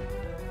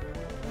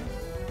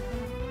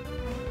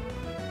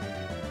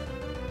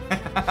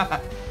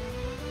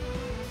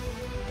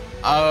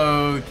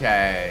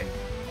 Okay.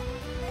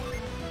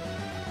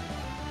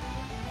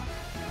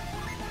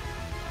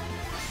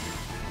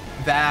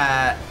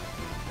 That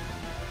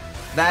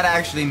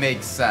actually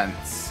makes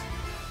sense.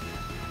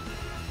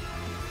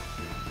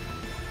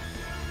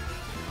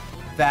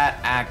 That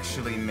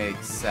actually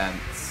makes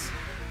sense.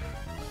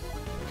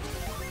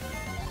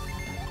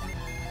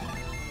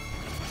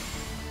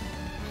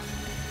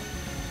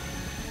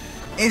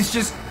 It's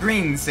just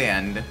green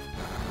sand.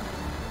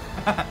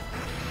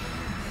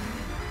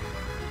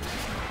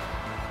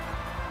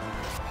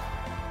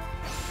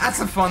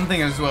 That's a fun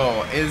thing as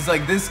well, is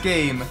like this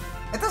game,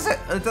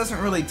 it doesn't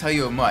really tell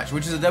you much,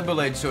 which is a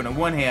double-edged sword. On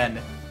one hand,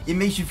 it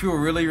makes you feel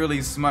really,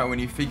 really smart when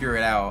you figure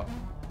it out.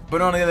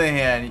 But on the other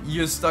hand,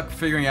 you're stuck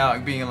figuring out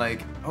and being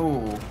like,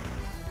 oh.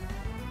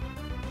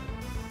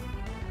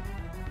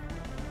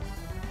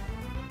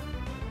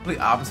 The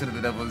opposite of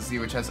the Devil Z,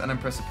 which has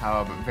unimpressive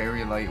power but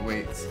very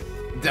lightweight.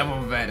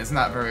 Devil Vet is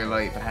not very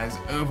light but has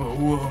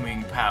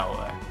overwhelming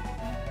power.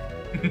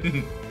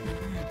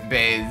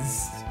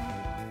 Bez.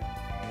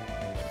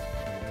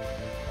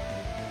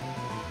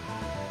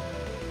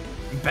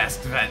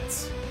 Best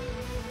vets.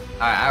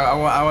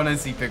 I want to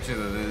see pictures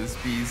of this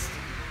beast.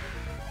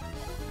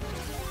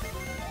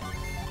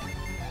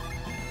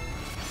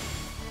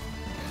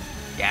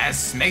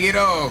 Yes, make it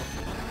up.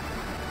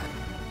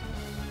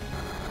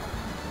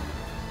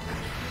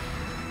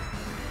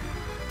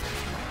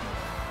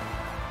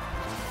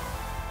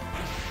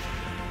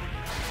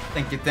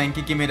 Thank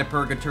you, give me the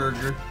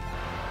Purgaturger.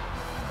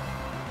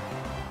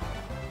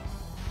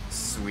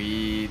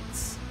 Sweet.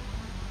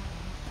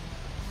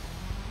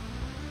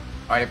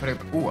 Alright, I put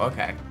it. Ooh,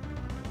 okay.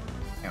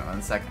 Hang on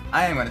a sec.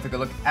 I am gonna take a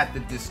look at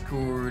the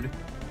Discord.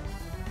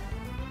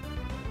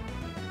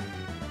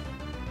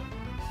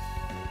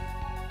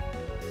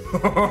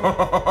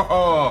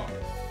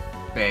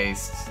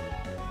 Based.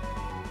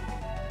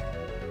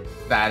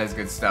 That is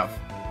good stuff.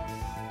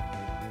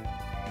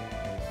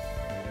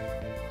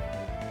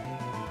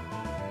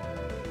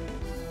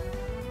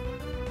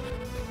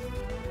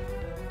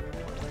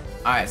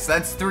 Alright, so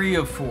that's 3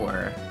 of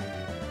 4.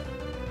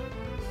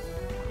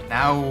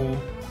 Now,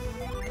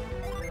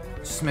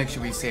 just make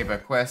sure we save our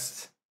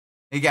quest.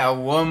 We got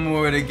one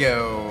more to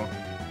go.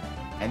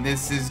 And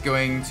this is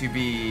going to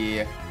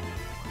be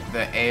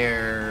the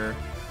air.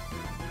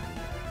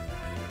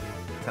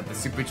 Is that the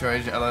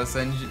supercharged LS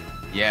engine?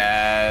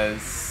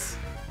 Yes.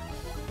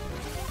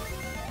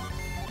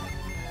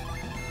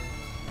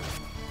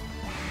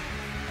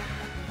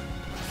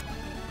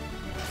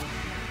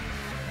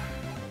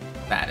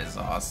 That is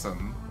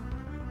awesome.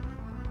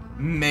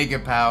 Mega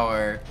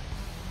power.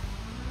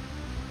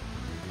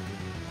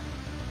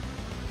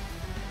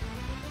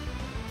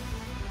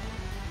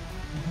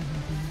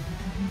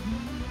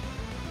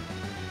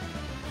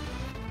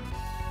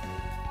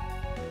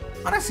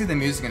 Honestly, the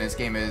music in this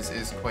game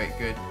is quite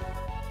good.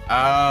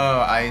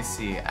 Oh, I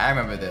see. I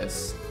remember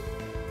this.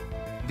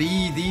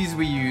 These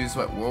we use,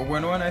 what, World War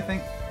I, I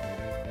think?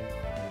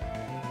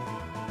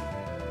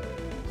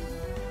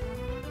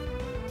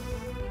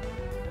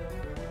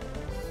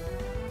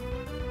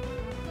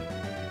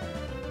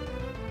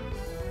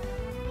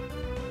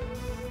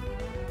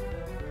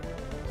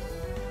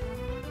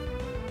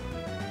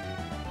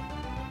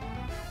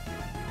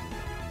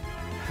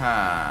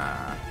 Huh.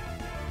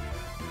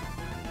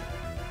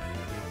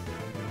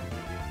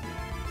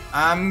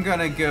 I'm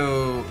gonna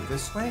go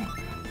this way.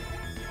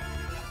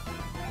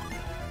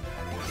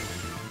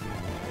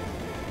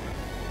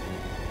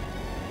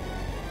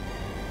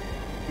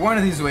 One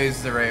of these ways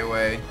is the right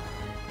way.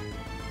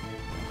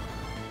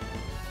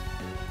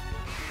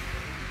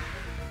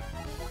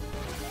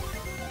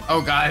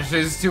 Oh gosh,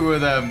 there's two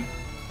of them.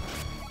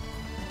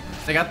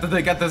 They got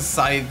the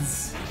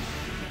sides.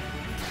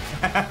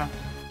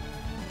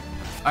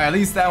 Alright, at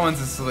least that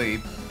one's asleep.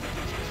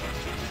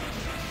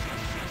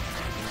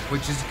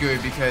 Which is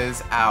good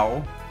because,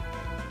 ow.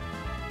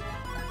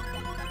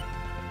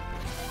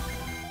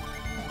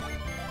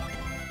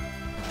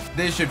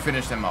 This should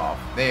finish them off.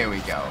 There we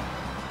go.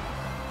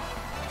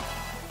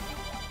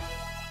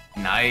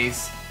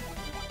 Nice.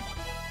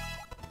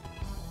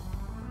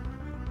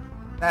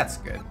 That's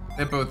good.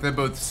 They're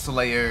both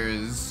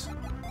slayers.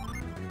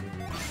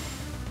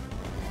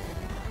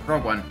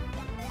 Wrong one.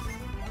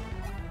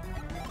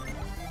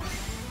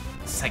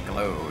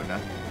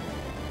 Cyclone.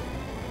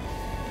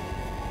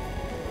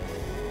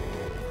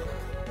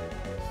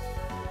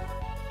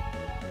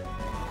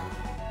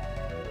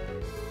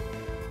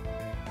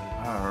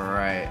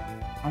 Alright.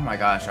 Oh my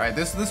gosh. Alright,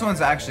 this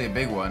one's actually a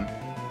big one.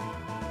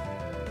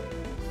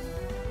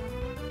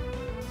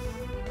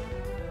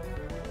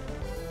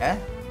 Eh?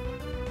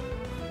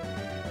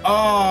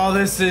 Oh,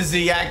 this is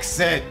the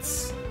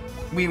exits.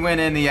 We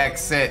went in the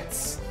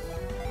exits.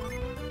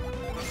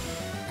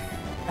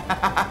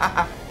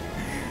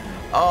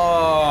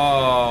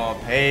 Oh,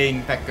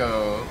 pain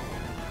Pecco.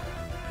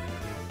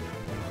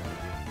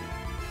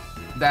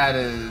 That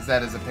is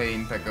a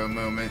pain Pecco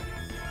moment.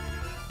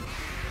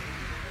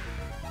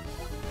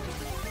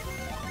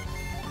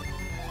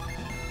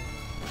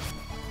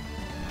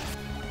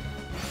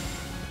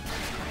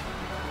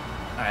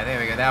 Alright, there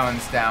we go. That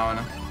one's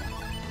down.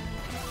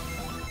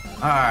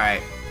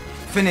 Alright.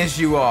 Finish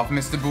you off,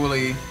 Mr.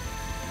 Bully.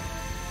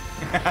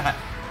 A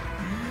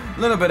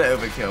little bit of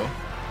overkill.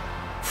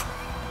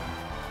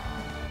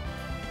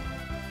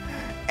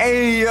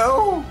 Hey,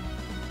 yo!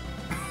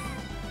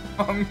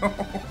 Oh, no.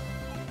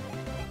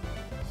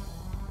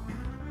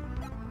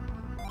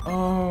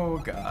 Oh,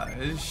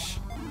 gosh.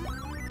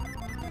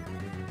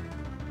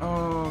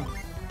 Oh.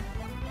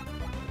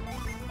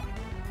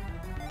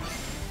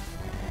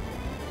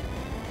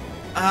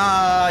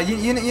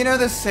 You know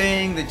the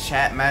saying, the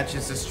chat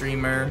matches the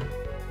streamer?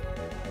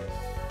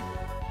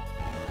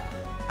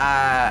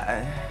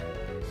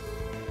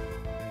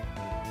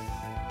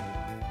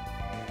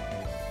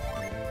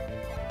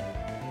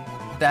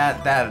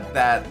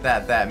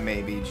 That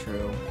may be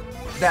true.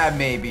 That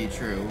may be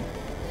true.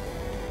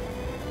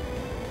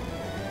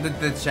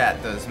 The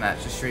chat does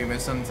match the streamer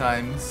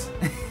sometimes.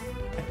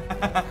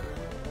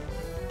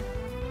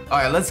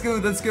 Alright, let's go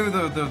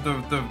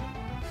the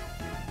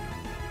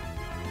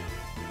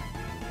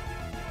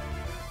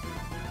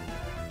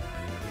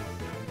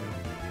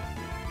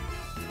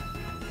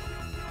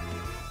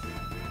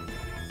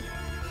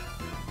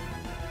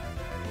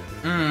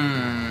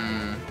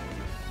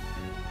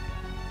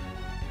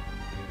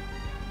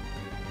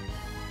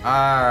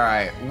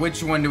Alright,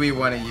 which one do we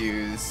want to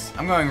use?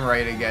 I'm going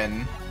right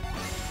again.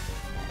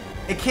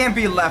 It can't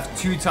be left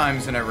 2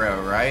 times in a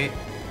row, right?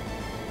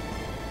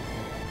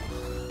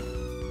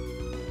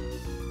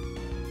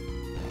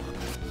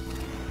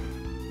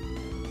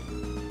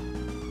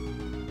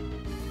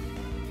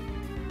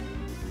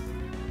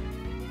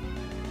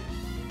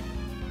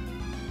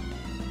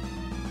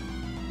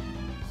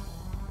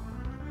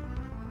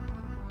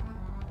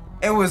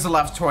 It was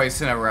left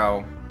twice in a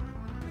row.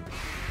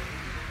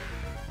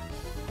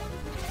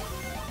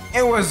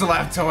 It was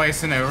left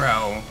twice in a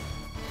row.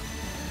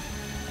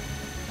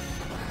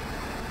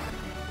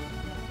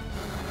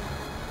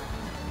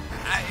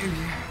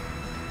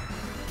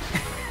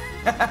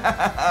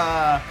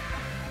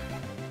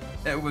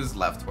 It was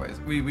left twice.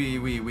 We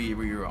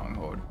wrong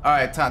hold.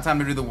 Alright, time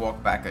to do the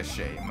walk back of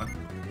shame.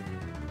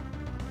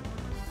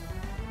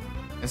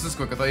 This is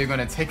quick. I thought you were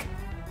gonna take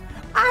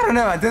I don't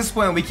know, at this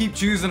point we keep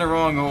choosing the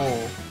wrong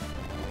hole.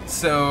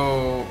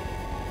 So,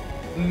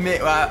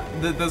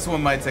 this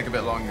one might take a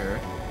bit longer.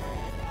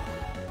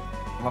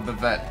 Love the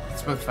vet.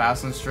 It's both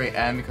fast and straight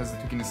and because it's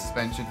tweaking the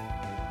suspension.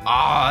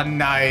 Ah,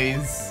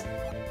 nice.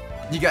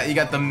 You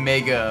got the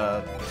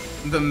mega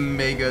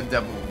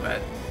devil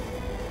vet.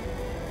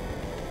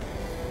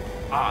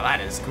 Oh,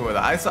 that is cool.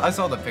 I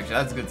saw the picture.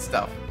 That's good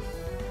stuff.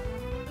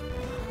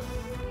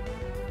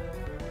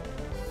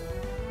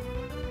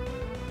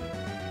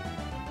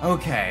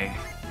 Okay.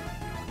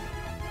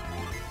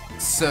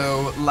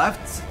 So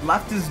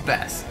left is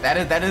best.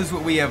 That is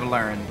what we have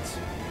learned.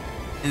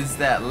 Is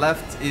that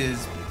left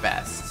is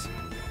best.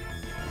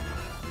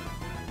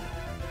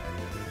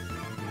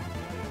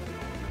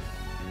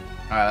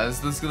 All right,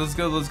 let's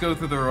go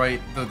through the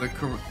right,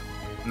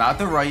 not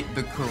the right,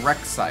 the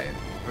correct side.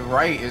 The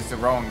right is the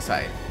wrong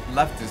side.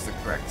 Left is the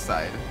correct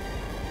side.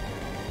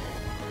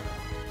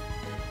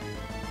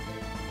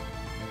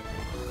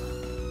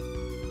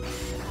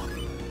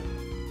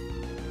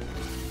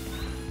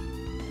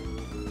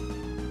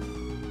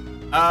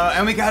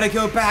 And we gotta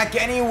go back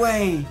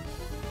anyway.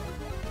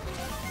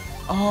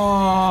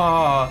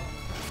 Oh,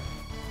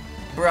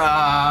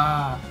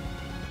 bruh,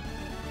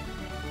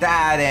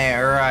 that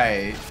ain't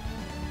right.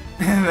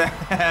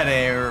 That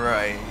ain't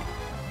right.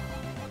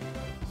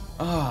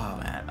 Oh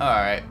man. All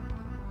right.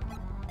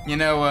 You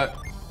know what?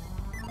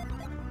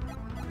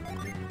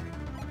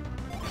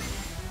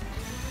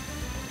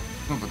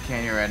 Move a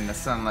canyon red in the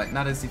sunlight.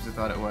 Not as deep as I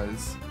thought it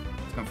was.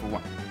 It's going for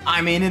one.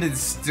 I mean, it is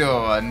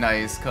still a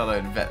nice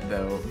colored vet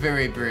though.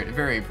 Very pretty.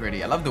 Very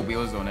pretty. I love the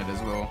wheels on it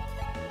as well.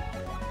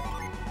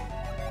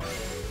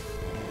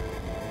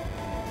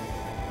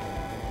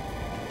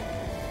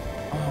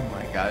 Oh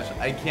my gosh!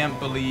 I can't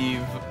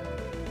believe.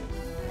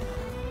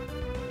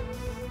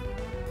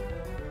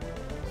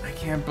 I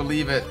can't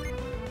believe it.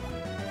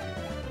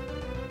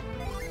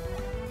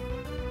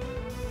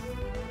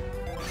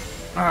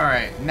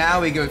 Alright,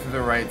 now we go to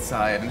the right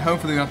side, and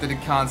hopefully we don't have to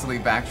constantly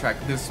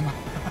backtrack this much.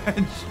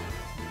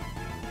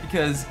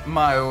 Because,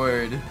 my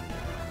word.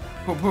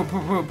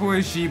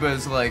 Poor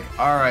Shiba's like,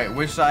 alright,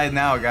 which side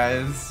now,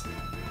 guys?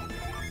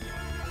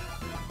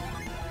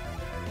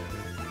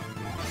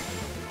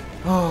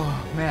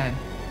 Oh, man.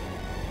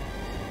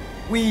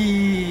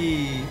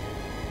 Whee!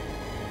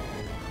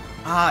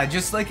 Ah,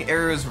 just like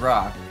Era's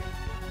Rock.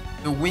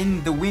 The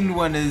wind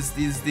one is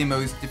the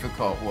most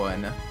difficult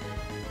one.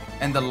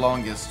 And the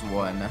longest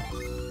one.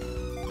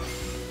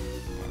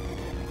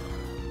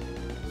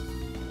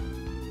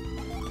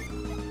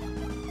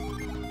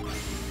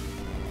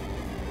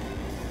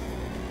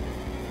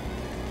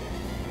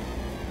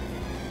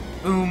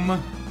 Boom.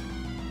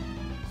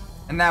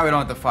 And now we don't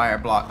have the fire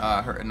block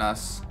hurting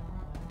us.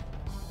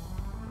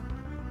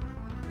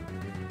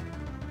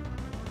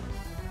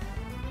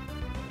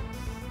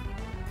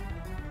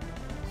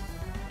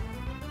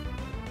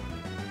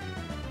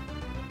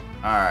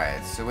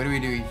 Alright, so what do we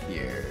do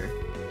here?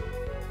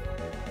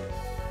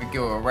 We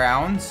go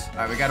around.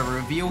 Alright, we got a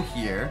reveal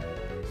here.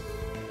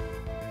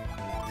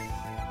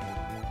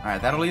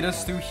 Alright, that'll lead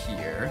us through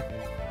here.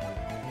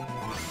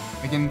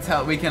 We can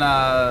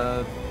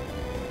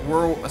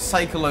whirl a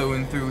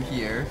cyclone through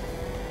here.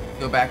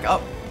 Go back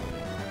up.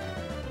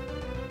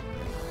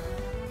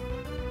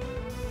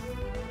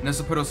 And this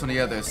will put us on the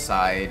other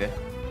side.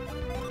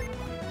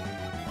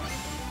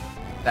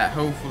 That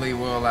hopefully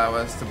will allow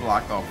us to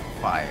block off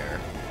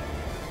fire.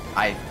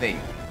 I think.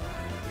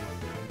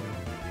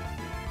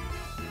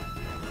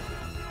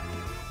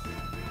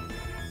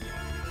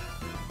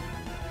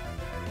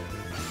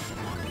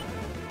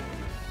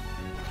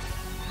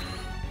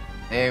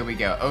 There we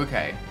go.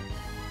 Okay.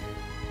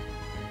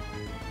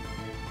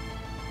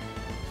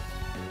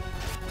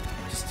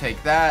 Just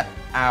take that.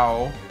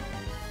 Ow.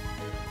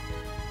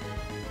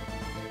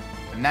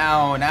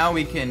 Now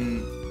we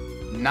can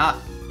not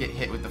get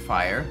hit with the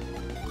fire.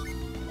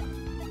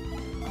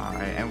 All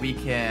right, and we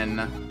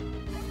can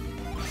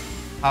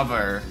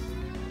hover.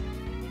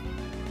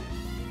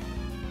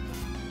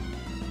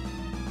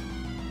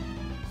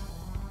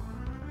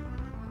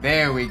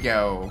 There we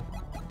go.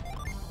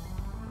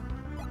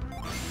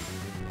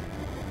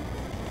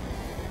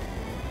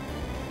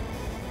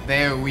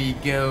 There we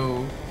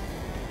go.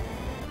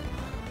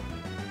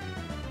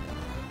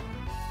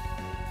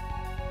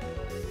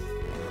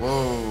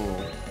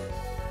 Whoa.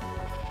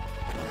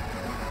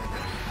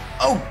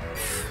 Oh!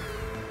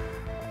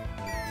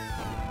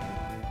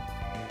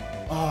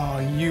 Oh,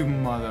 you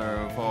mother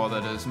of all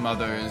that is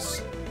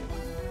mothers.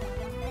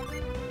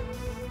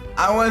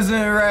 I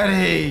wasn't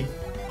ready!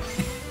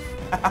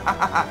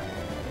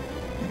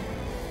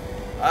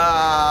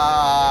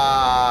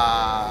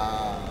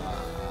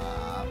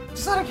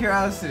 Just out of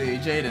curiosity,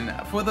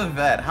 Jaden, for the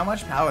vet, how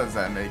much power is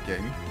that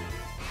making?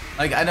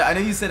 Like, I know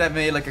you said that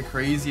made like a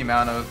crazy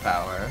amount of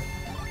power.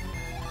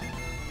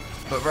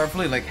 But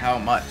roughly, like, how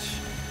much?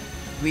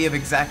 Do we have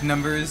exact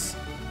numbers?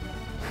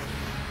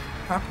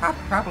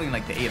 Probably in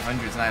like the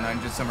 800s,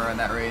 900s, somewhere in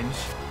that range.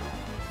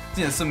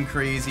 You know, some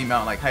crazy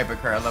amount like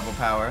hypercar level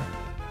power.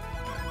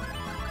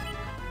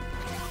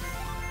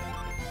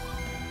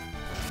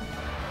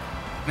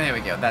 There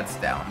we go, that's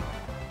down.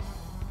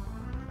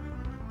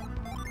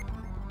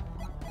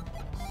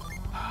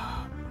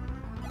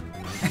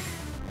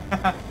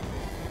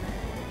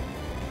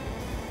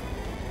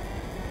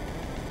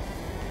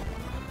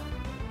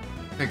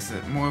 Fix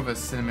it, more of a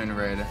cinnamon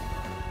red.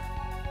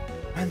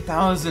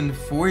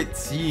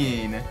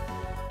 1014.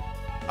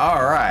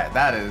 Alright,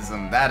 that is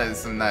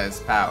some nice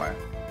power.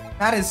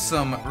 That is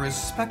some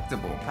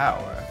respectable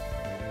power.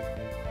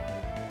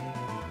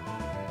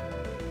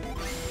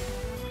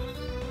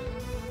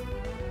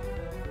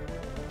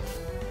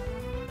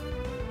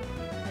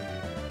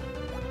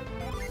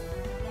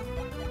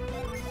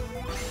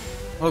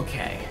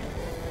 Okay.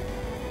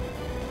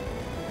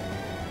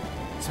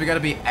 So we gotta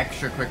be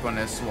extra quick on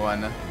this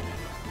one.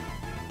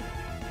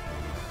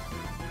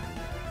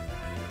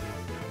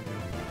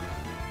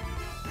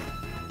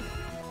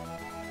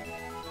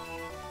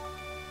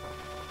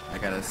 I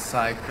got a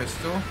side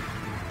crystal.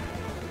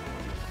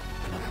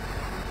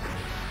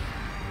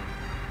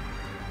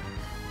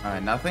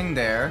 Alright, nothing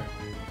there.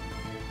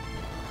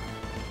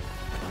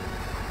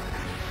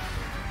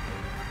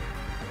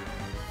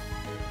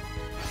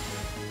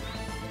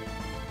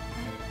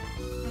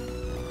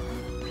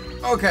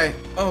 Okay.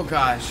 Oh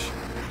gosh.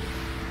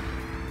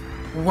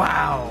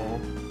 Wow.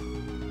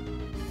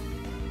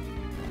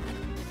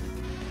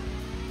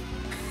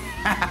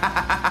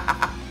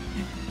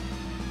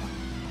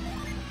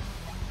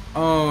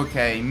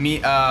 Okay,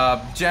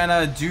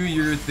 Jenna, do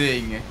your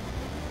thing.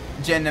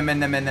 Jenna,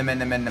 menna.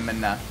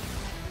 Menna.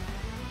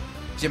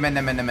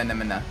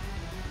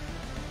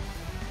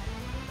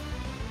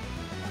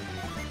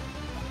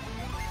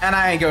 And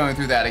I ain't going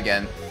through that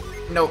again.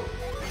 Nope.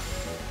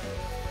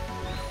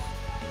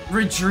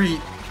 Retreat.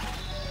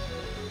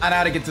 I know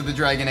how to get to the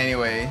dragon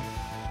anyway.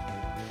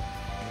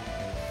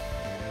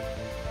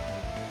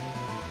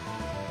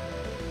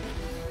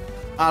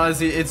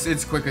 Honestly,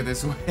 it's quicker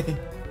this way.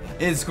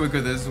 It's quicker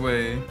this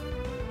way.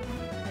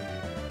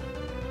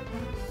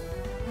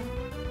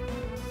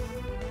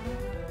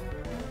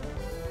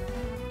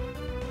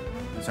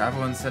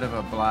 Travel instead of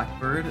a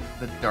blackbird,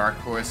 the dark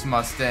horse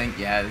Mustang,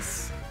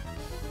 yes.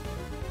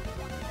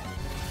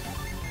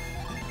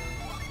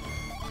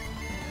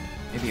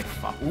 Maybe a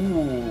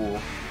ooh.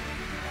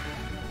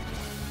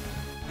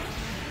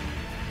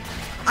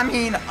 I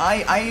mean,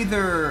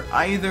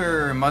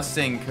 either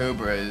Mustang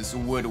Cobras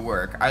would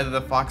work. Either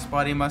the Fox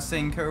Body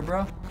Mustang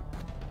Cobra,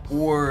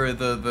 or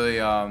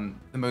the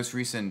most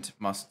recent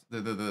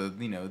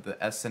the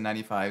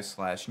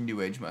SN95 /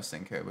 New Age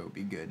Mustang Cobra would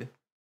be good.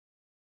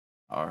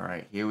 All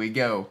right, here we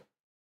go.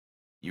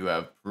 You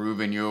have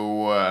proven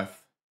your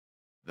worth.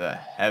 The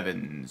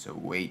heavens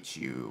await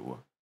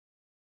you.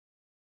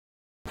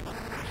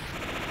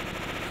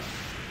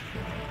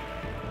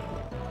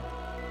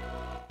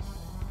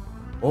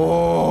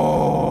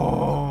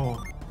 Oh!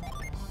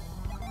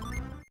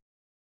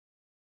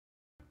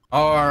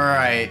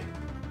 Alright.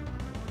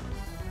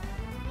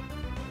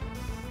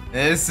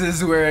 This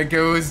is where it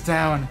goes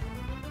down.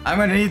 I'm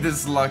gonna need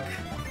this luck.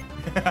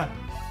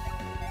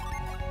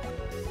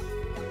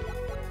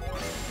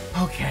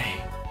 Okay.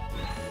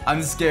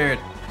 I'm scared.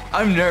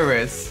 I'm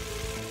nervous.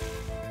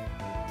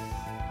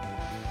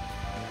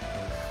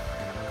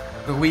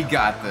 But we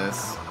got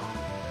this.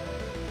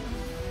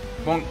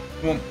 Wonk,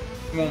 wonk,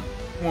 wonk,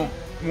 wonk.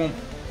 Womp,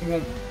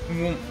 womp,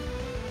 womp.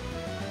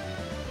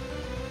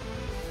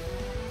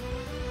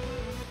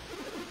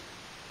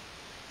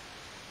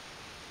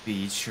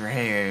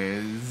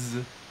 Betrayers,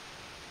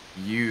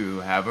 you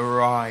have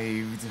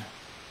arrived.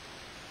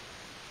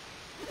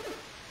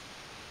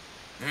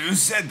 Who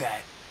said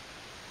that?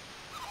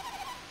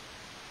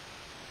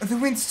 The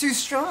wind's too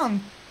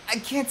strong. I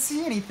can't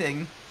see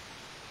anything.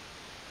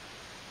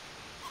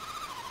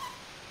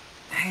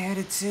 I heard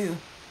it too,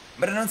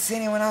 but I don't see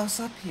anyone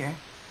else up here.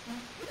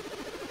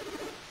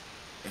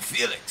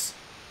 Felix,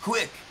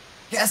 quick,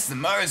 cast the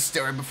Mars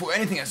story before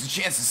anything has a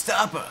chance to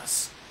stop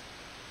us.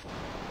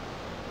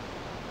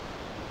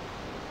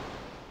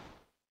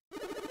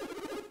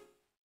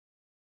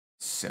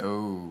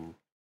 So,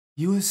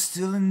 you are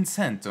still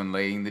intent on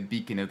laying the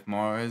beacon at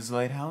Mars,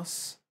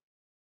 Lighthouse?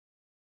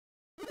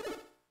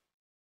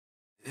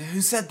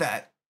 Who said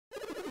that?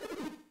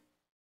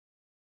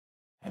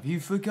 Have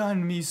you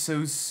forgotten me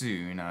so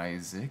soon,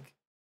 Isaac?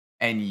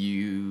 And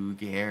you,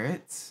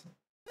 Garrett?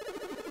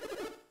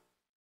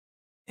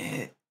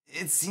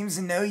 It seems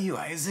to know you,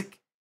 Isaac.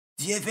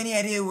 Do you have any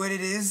idea what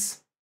it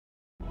is?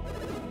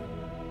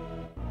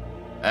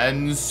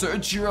 And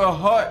search your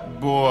heart,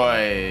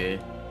 boy.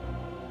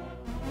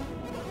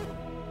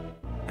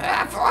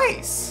 That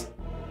voice.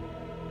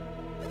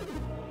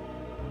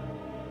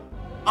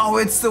 Oh,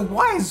 it's the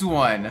wise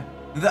one.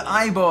 The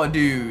eyeball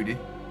dude.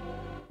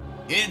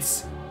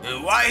 It's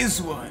the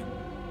wise one.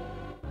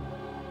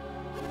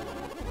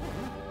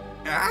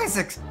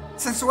 Isaac,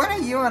 since when are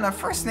you on a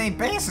first-name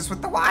basis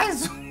with the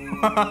wise one?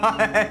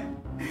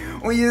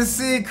 Well, you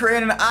see,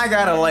 Crane and I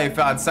got a life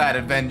outside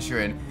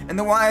adventuring, and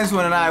the wise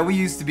one and I, we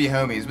used to be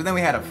homies, but then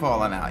we had a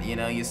falling out, you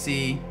know? You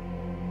see,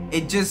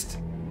 it just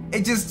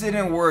it just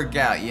didn't work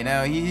out, you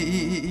know?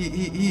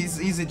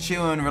 He's a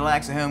chillin',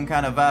 relax at home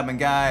kind of vibing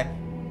guy,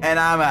 and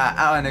I'm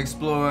out and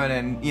exploring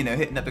and, you know,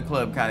 hitting up the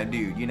club kind of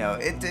dude, you know?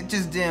 It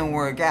just didn't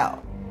work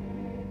out.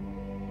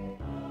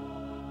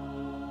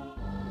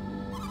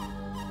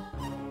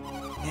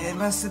 It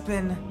must have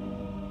been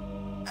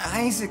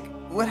Isaac.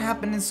 What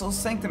happened in Soul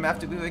Sanctum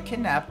after we were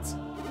kidnapped?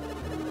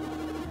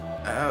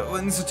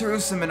 When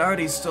Satoru and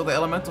Artie stole the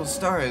elemental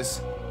stars,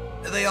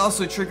 they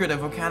also triggered a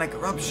volcanic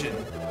eruption.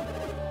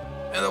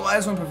 And the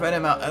Wise One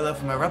prevented Mount Ela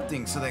from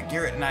erupting so that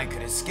Garrett and I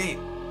could escape.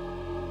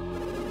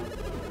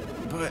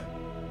 But,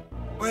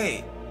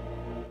 wait,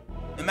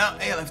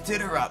 Mount Aleph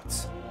did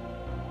erupt.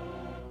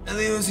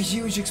 There was a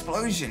huge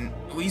explosion.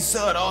 We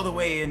saw it all the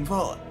way in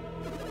Vault.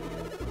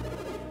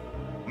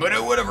 But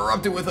it would have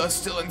erupted with us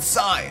still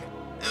inside.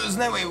 There was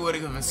no way we would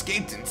have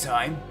escaped in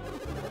time.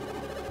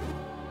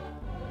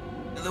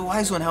 The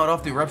Wise One held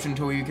off the eruption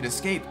until we could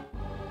escape.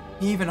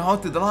 He even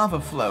halted the lava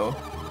flow.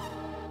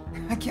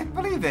 I can't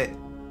believe it.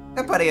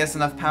 Nobody has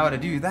enough power to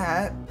do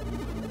that.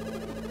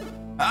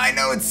 I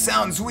know it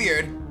sounds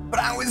weird, but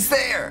I was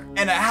there,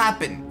 and it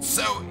happened,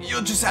 so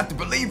you'll just have to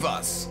believe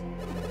us.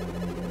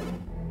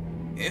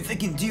 If it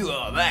can do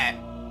all that,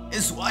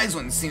 this Wise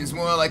One seems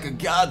more like a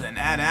god than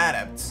an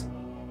adept.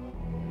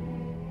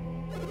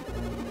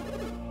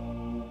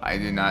 I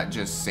did not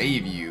just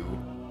save you.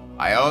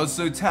 I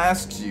also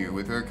tasked you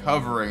with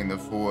recovering the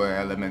 4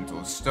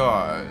 elemental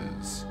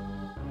stars.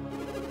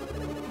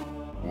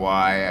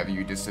 Why have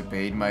you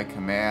disobeyed my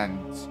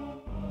command?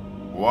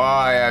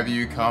 Why have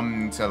you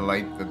come to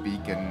light the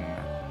beacon?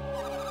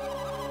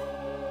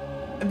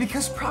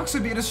 Because Prox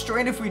would be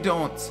destroyed if we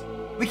don't.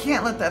 We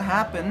can't let that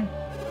happen.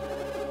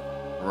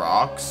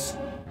 Prox?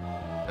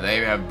 They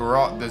have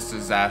brought this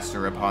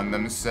disaster upon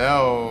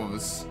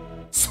themselves.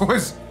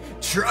 Source,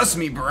 trust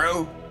me,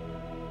 bro.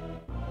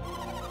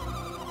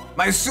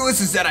 My source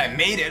is that I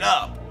made it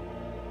up.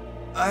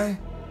 Are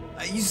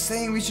you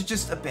saying we should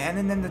just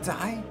abandon them to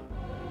die?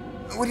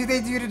 What did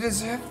they do to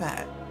deserve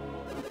that?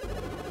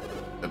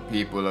 The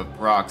people of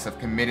Prox have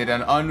committed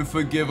an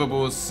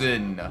unforgivable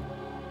sin.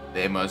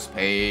 They must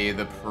pay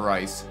the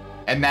price.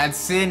 And that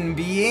sin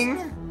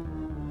being?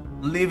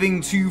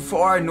 Living too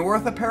far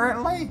north,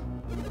 apparently?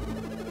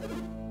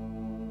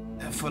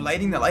 For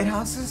lighting the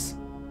lighthouses?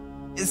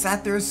 Is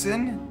that their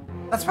sin?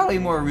 That's probably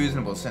a more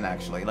reasonable sin,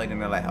 actually, lighting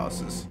the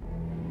lighthouses.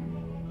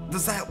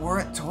 Does that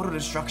warrant total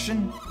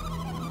destruction?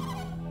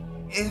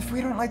 If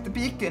we don't light the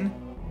beacon,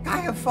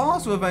 Gaia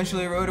Falls will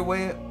eventually erode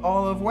away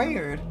all of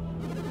Wayard.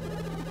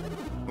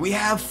 We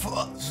have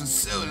fought for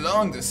so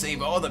long to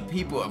save all the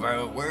people of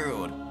our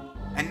world,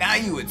 and now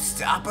you would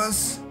stop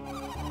us?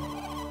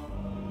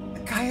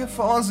 Gaia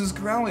Falls is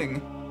growing.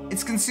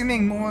 It's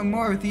consuming more and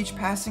more with each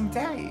passing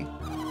day.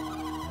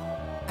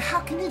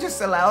 How can you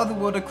just allow the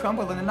world to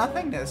crumble into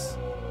nothingness?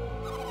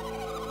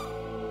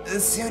 The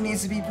seal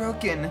needs to be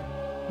broken.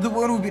 The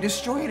world will be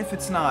destroyed if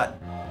it's not.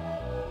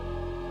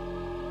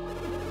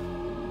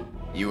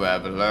 You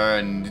have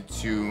learned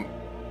to...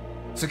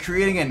 So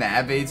creating a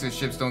navigate so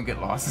ships don't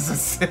get lost is a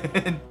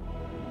sin.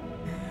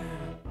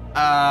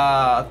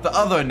 The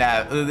other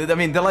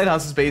the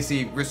lighthouse is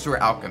basically restore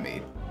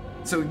alchemy.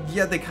 So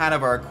yeah, they kind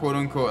of are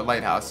quote-unquote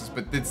lighthouses,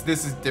 but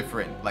this is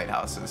different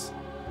lighthouses.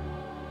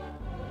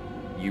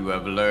 You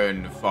have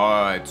learned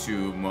far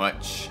too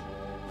much.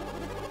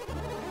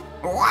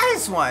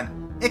 Wise One!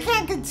 You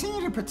can't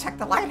continue to protect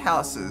the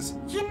lighthouses.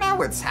 You know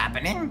what's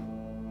happening.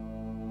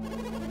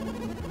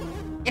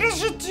 It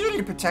is your duty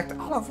to protect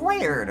all of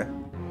Wayard.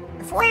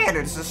 If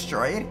Wayard is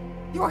destroyed,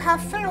 you will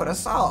have failed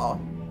us all.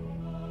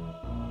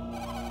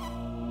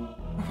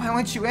 Why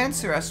won't you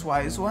answer us,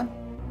 Wise One?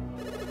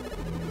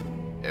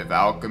 If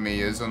alchemy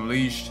is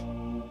unleashed,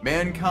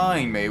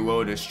 mankind may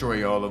well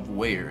destroy all of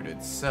Wayard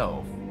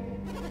itself.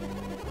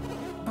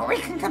 But we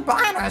can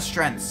combine our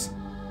strengths,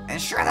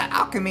 ensure that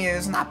alchemy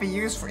does not be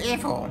used for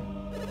evil.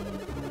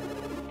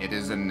 It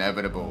is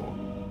inevitable.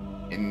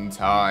 In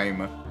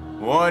time,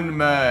 one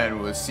man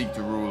will seek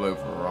to rule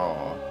over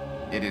all.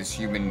 It is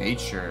human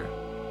nature.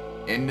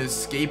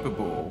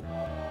 Inescapable.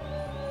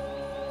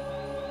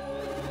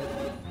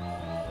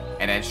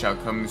 And it shall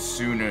come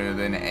sooner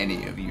than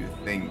any of you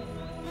think.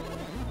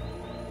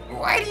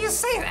 Why do you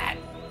say that?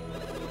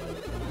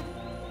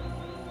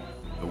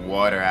 The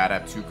water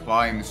adept who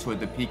climbs toward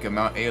the peak of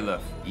Mount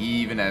Aleph,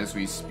 even as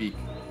we speak.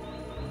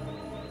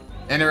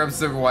 Interrupts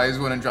the Wise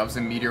One and drops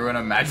a meteor on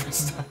a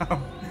mattress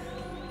down.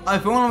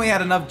 If only we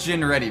had enough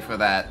gin ready for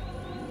that.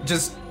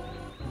 Just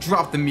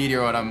drop the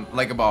meteor on him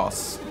like a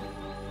boss.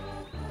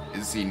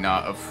 Is he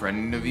not a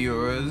friend of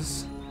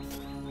yours?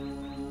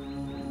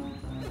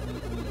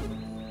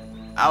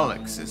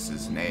 Alex is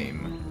his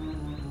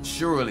name.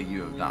 Surely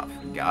you have not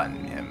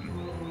forgotten him.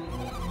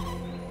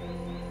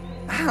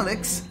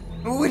 Alex?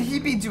 What would he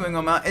be doing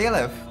on Mount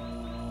Aleph?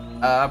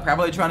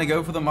 Probably trying to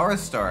go for the Mars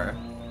star.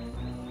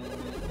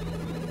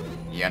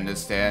 He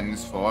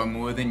understands far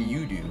more than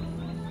you do.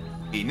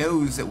 He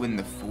knows that when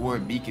the 4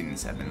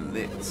 beacons have been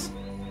lit,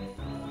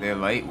 their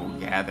light will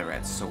gather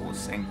at Soul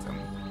Sanctum.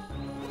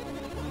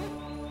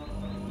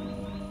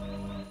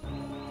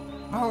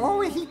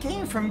 Oh, he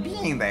came from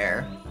being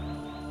there.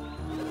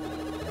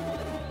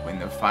 When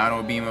the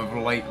final beam of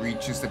light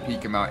reaches the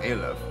peak of Mount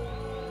Aleph,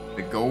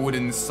 the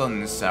golden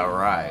sun shall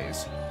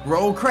rise.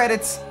 Roll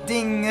credits!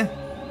 Ding!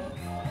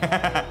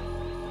 The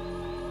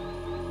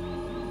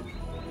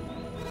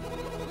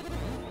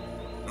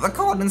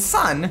golden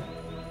sun?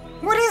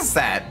 What is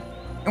that?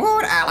 And what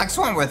would Alex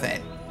want with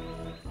it?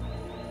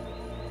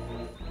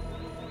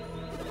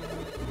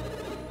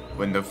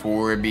 When the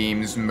four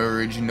beams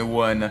merge into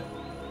one,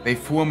 they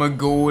form a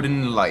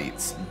golden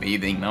light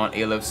bathing Mount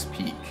Aleph's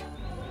peak.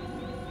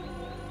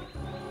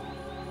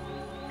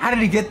 How did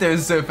he get there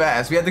so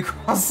fast? We had to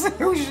cross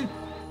the ocean.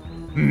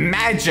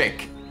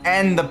 Magic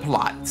and the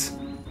plot.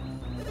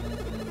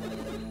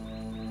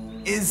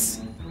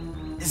 Is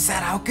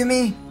that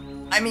alchemy?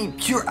 I mean,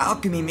 pure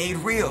alchemy made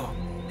real.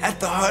 At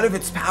the heart of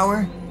its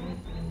power.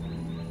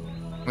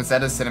 Was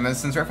that a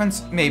CinemaSins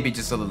reference? Maybe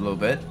just a little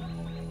bit.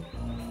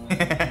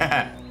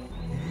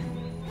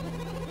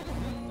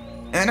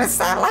 And it's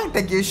that light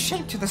that gives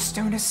shape to the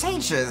Stone of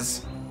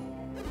Sages.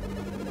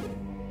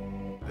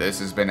 This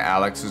has been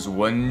Alex's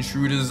one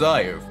true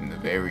desire from the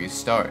very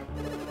start.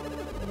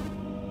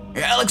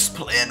 Alex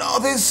planned all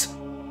this?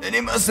 Then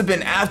he must have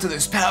been after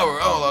this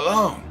power all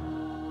along.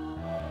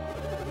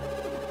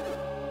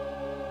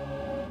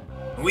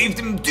 We've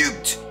been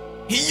duped.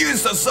 He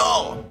used us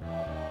all.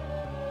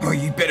 Oh,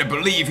 you better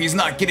believe he's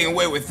not getting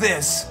away with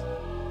this.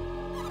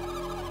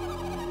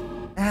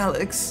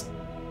 Alex,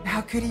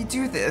 how could he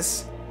do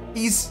this?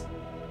 He's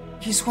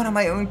one of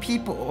my own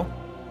people.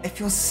 I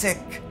feel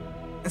sick,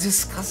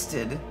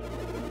 disgusted.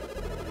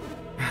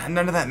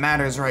 None of that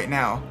matters right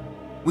now.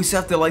 We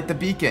still have to light the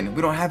beacon.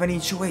 We don't have any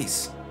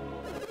choice.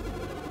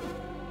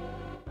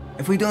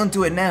 If we don't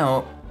do it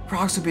now,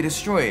 Prox will be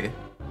destroyed.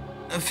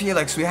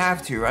 Felix, we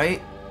have to,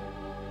 right?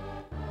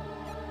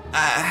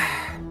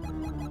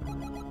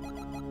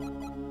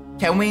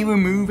 Can we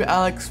remove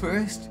Alex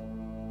first?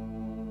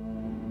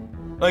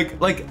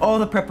 Like all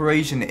the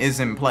preparation is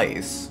in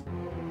place.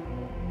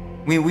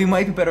 We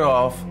might be better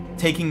off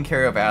taking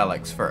care of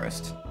Alex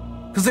first.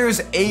 Cause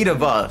there's 8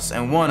 of us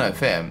and 1 of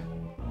him.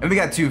 And we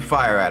got 2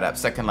 fire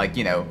adepts that can, like,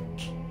 you know,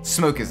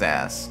 smoke his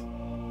ass.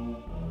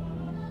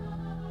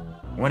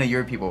 One of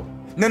your people.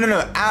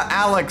 No.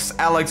 Alex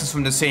is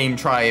from the same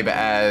tribe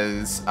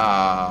as,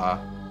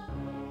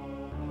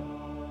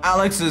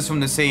 Alex is from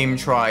the same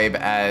tribe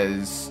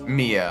as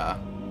Mia.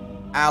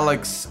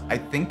 Alex, I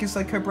think, is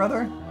like her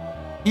brother?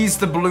 He's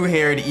the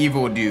blue-haired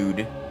evil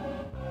dude.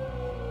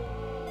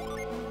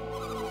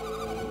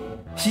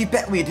 You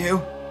bet we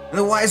do.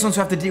 The wise ones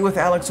have to deal with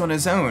Alex on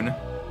his own.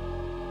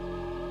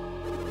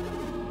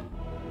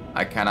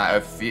 I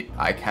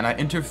cannot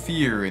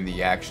interfere in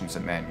the actions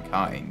of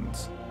mankind.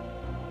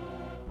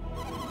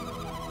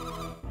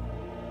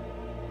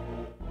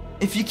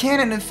 If you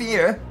can't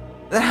interfere,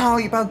 then how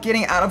about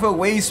getting out of her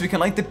way so we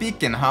can light the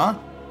beacon, huh?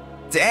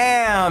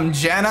 Damn,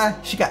 Jenna!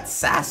 She got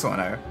sass on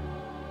her.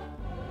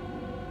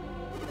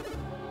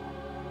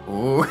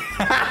 Ooh.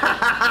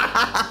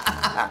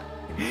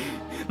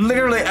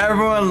 Literally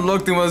everyone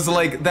looked and was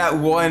like that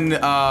one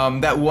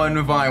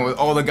vine with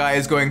all the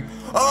guys going,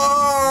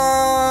 oh!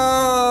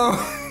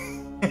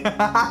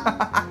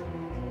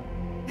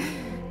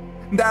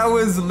 That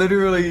was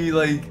literally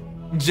like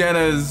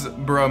Jenna's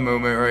bruh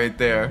moment right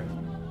there.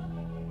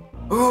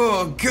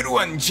 Oh, good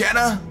one,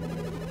 Jenna.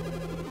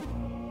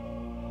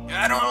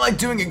 I don't like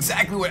doing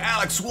exactly what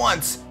Alex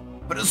wants,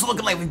 but it's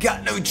looking like we've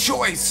got no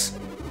choice.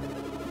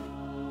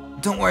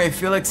 Don't worry,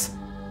 Felix.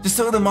 Just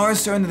throw the Mars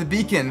star into the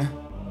beacon.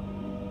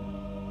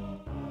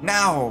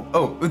 Now.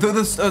 Oh,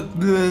 just throw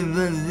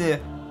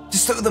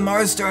the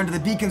Mars star into the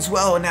beacon's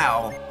well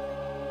now.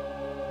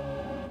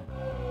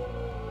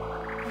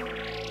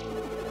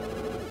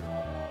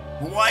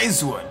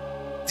 Wise one.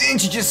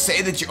 Didn't you just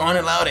say that you aren't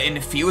allowed to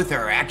interfere with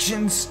our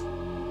actions?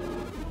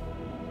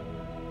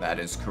 That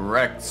is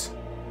correct.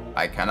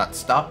 I cannot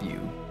stop you.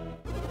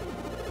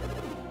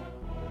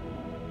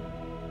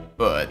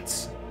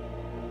 But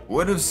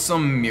what if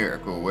some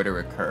miracle were to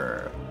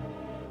occur?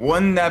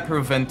 One that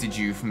prevented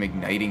you from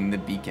igniting the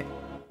beacon.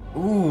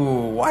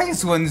 Ooh,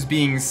 wise one's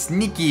being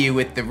sneaky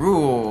with the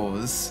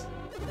rules.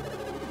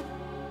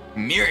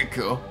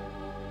 Miracle?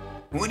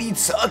 What are you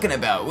talking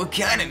about? What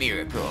kind of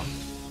miracle?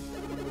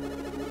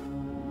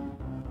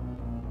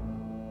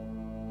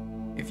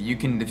 If you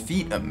can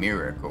defeat a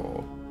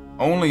miracle,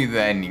 only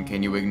then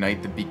can you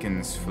ignite the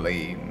beacon's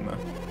flame.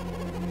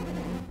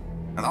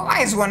 The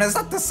wise one is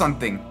up to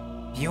something.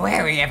 Be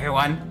wary,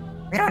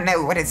 everyone. We don't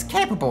know what it's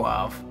capable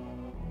of.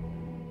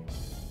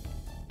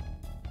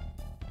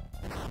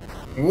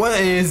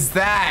 What is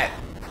that?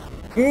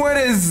 What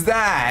is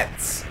that?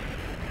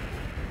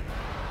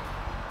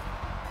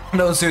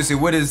 No, seriously,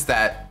 what is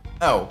that?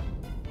 Oh.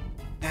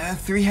 A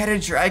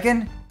 3-headed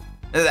dragon?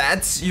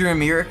 That's your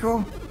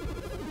miracle?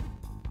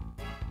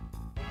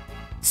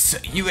 So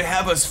you would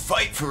have us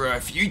fight for our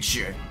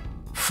future?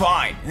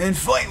 Fine, then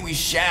fight we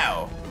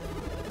shall.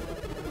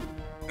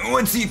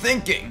 What's he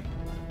thinking?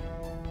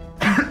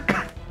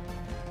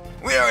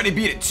 We already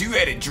beat a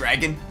 2-headed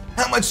dragon.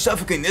 How much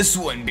tougher can this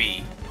one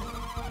be?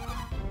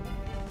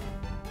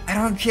 I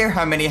don't care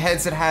how many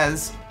heads it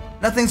has.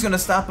 Nothing's gonna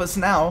stop us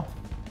now.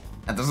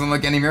 That doesn't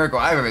look any miracle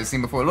I've ever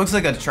seen before. It looks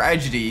like a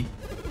tragedy.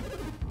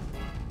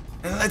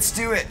 Let's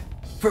do it.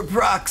 For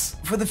Brox,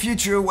 for the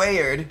future of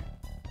Wayard.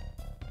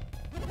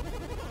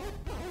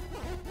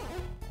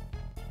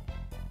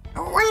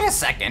 Wait a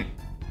second.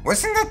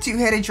 Wasn't that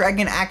two-headed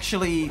dragon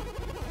actually...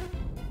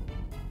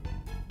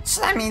 So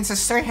that means the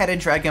third-headed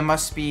dragon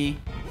must be...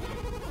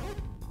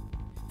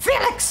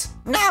 Felix!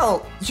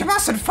 No! You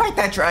mustn't fight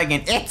that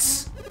dragon.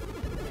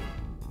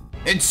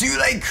 It's too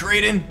late,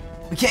 Kraden.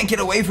 We can't get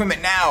away from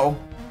it now.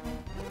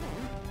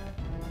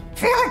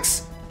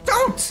 Felix!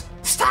 Don't!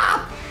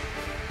 Stop!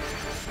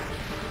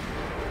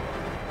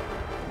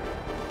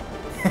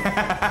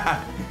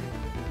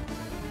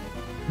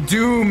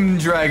 Doom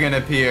Dragon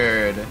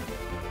appeared.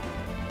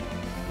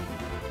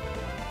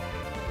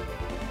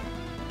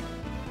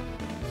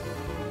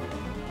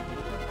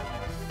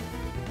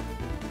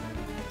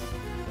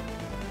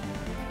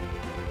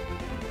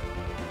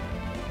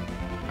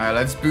 Alright,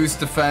 let's boost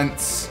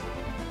defense.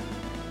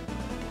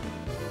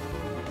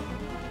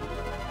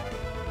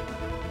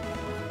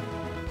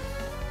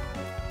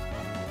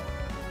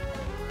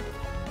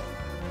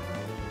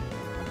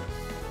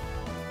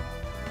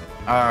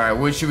 Alright,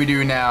 what should we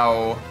do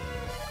now?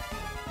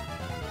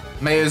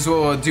 May as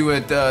well do a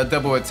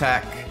double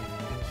attack.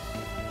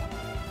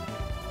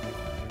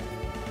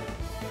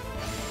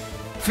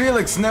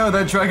 Felix, no,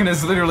 that dragon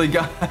is literally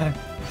gone.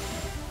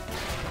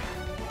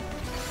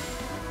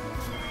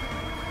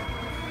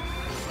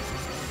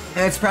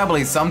 It's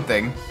probably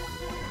something.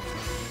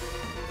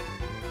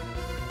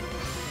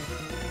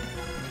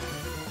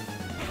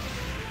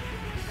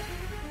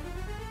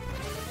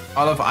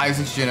 All of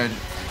Isaac's Jin are...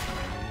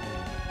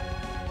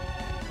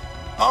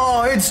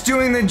 Oh, it's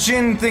doing the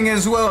Jin thing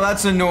as well.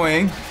 That's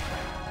annoying.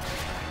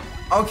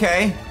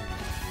 Okay.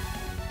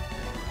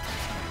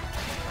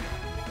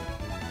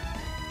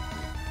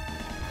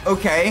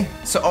 Okay,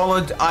 so all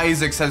of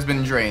Isaac's has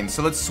been drained.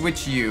 So let's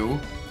switch you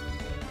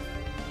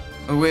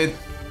with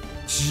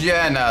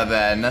Jenna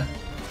then.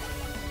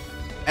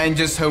 And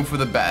just hope for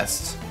the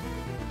best.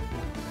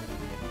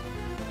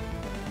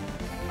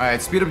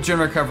 Alright, speed up Jin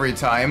recovery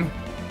time.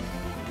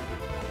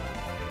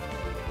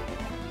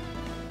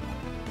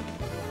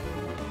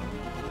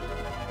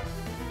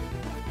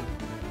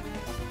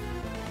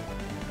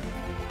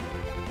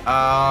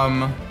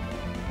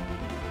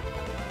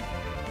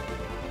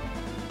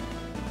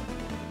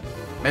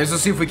 May as well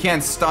see if we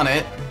can't stun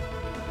it.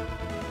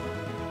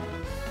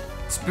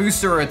 Let's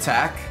boost her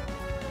attack.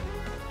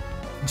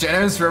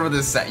 Jenna is forever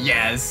this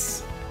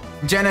yes.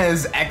 Jenna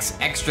is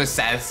extra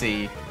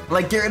sassy.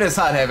 Like Garrett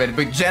hot heaven,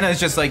 but Jenna is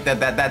just like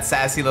that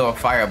sassy little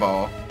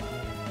fireball.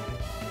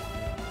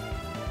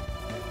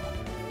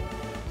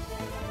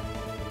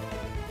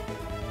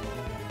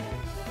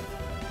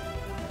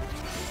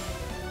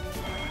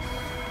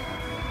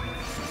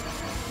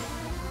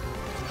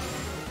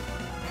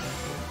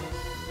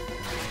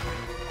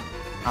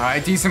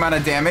 Alright, decent amount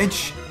of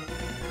damage.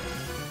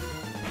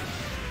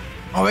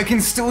 Oh, it can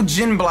still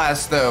Jin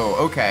Blast though.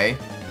 Okay.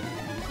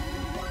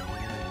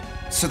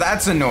 So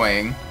that's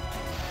annoying.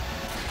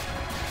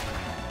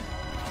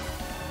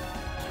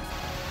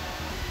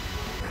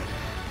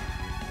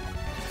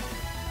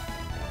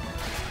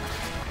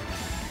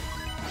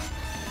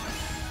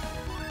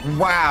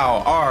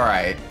 Wow,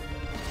 alright.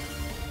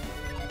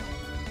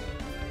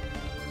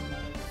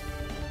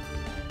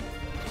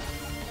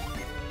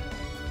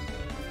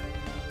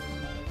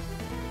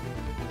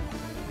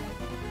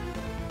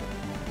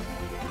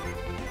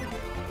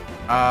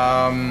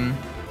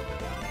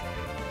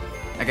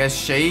 I guess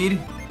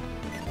Shade?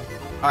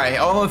 Alright,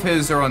 all of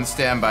his are on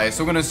standby,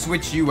 so we're gonna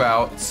switch you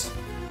out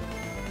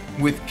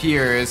with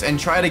Piers and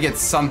try to get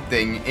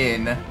something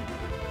in.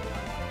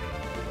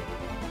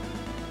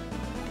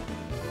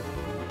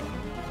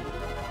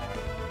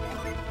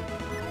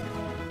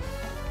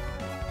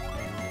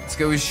 Let's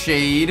go with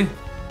Shade.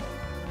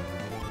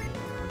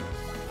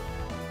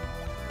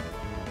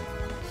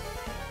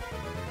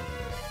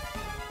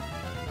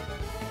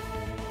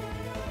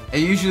 It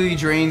usually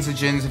drains the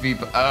Jins if you...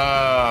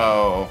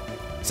 Oh.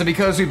 So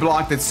because we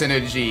blocked the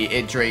synergy,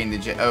 it drained the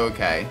Jin...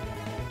 Okay.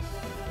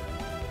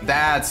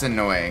 That's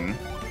annoying.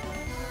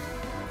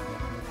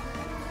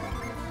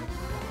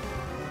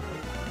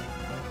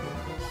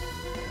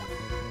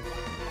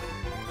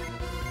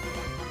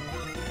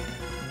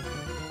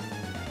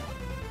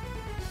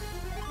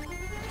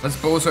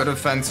 Let's bolster our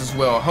defense as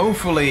well.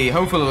 Hopefully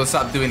we'll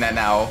stop doing that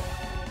now.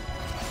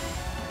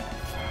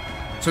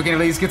 So we can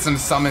at least get some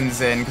summons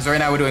in, because right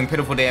now we're doing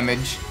pitiful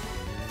damage.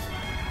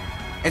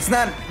 It's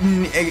not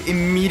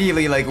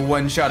immediately like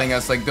one-shotting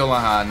us like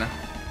Dullahan.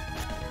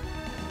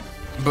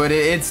 But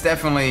it's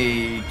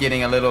definitely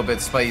getting a little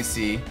bit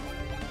spicy.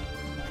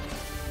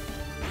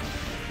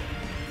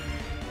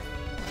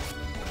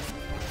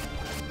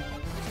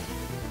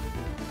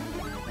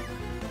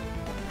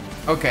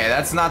 Okay,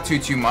 that's not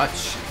too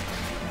much.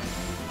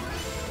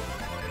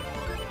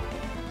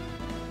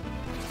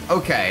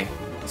 Okay,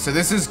 so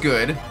this is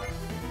good.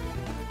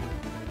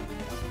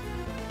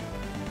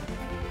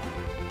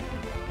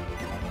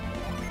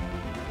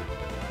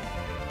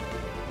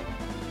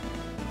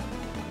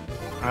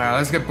 Alright,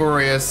 let's get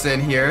Boreas in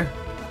here.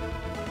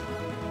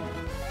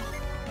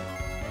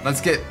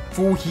 Let's get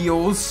full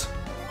heals.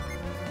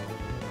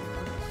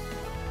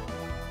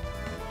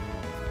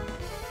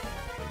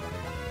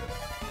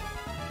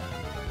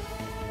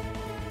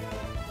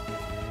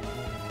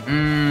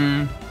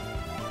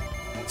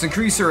 Let's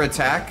increase her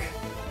attack.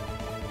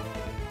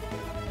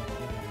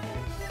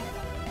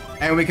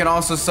 And we can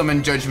also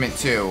summon Judgment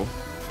too.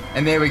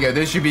 And there we go.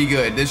 This should be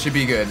good. This should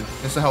be good.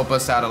 This will help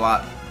us out a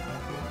lot.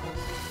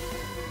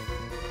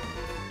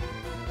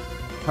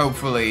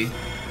 Hopefully.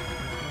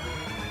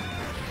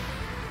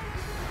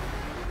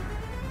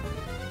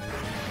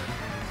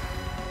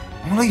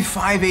 Only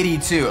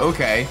 582.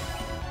 Okay.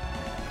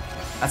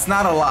 That's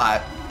not a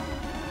lot.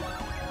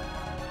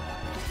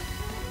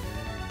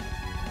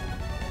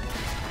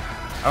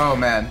 Oh,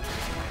 man.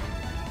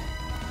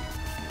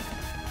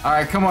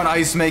 Alright, come on,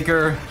 Ice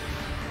Maker.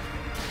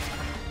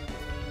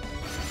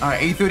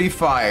 Alright,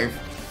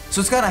 835.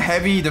 So it's got a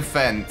heavy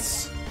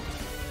defense.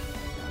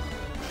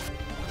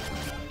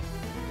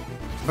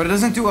 But it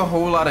doesn't do a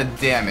whole lot of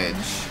damage.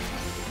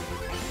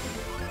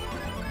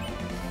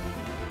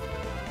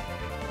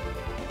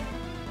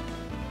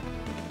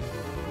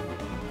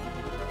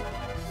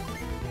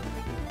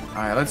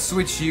 Alright, let's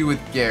switch you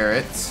with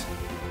Garrett.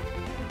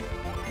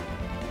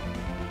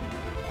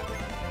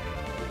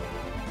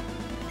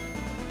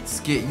 Let's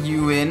get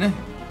you in.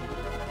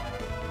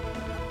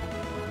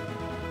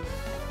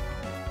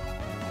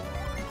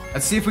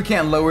 Let's see if we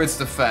can't lower its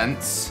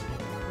defense.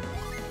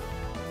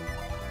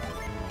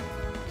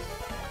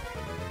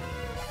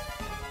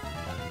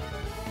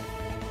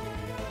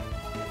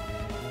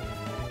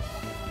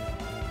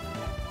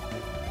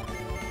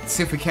 Let's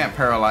see if we can't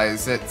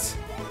paralyze it.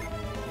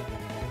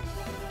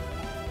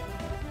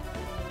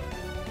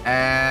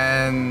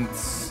 And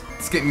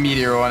let's get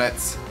Meteor on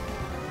it.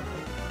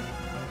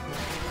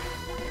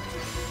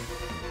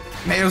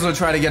 May as well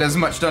try to get as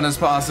much done as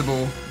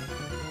possible.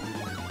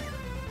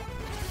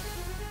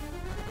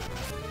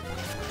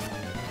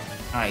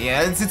 Alright,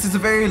 yeah, it's a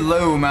very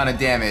low amount of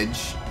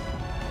damage.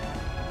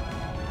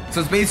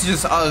 So it's basically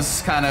just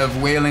us kind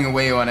of wailing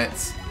away on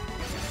it.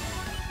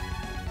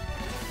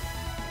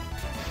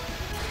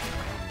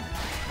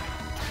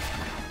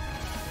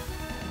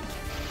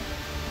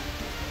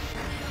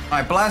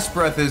 Alright, Blast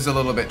Breath is a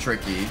little bit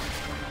tricky.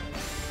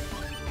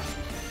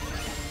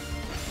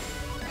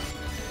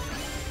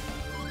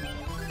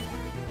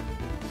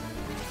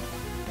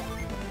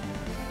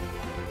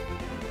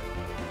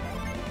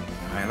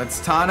 Alright, let's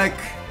Tonic.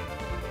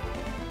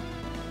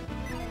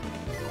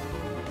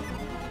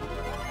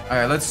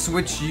 Alright, let's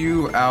switch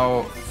you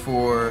out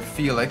for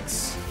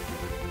Felix.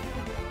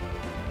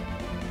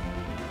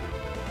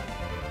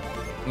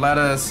 Let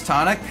us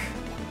Tonic.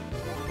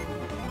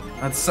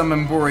 Let's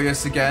summon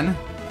Boreas again.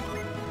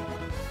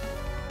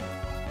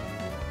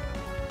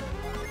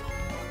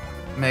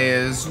 May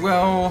as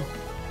well.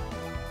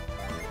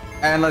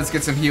 And let's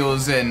get some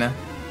heals in.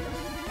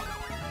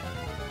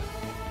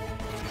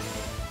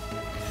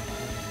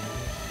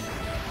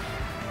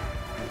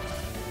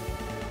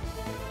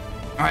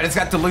 Alright, it's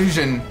got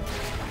Delusion.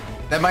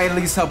 That might at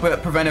least help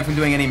it prevent it from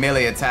doing any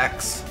melee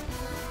attacks.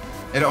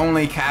 It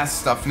only casts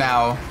stuff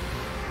now.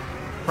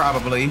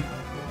 Probably.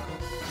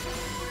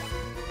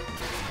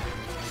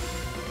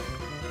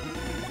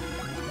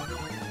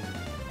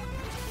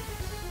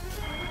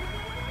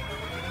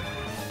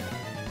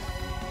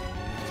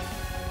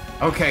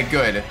 Okay,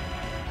 good.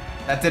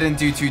 That didn't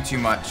do too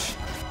much.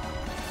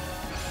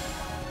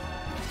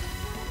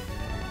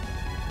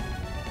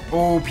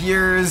 Oh,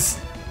 Piers.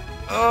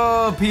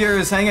 Oh,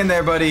 Piers, hang in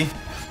there, buddy.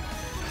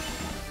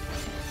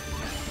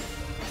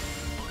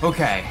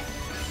 Okay.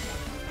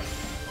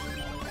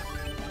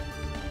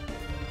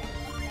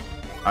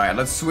 Alright,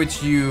 let's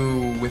switch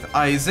you with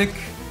Isaac.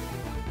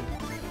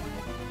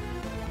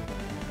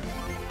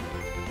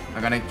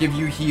 I'm gonna give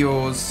you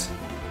heals.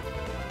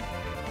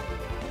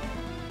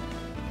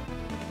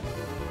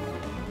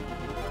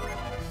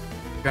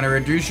 Gonna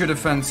reduce your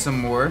defense some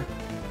more.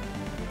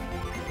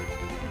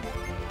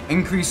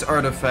 Increase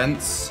our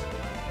defense.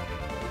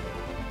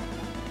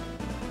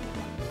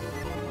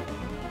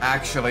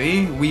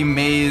 Actually, we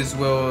may as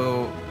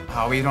well...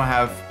 Oh, we don't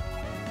have...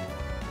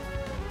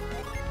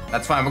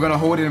 That's fine, we're gonna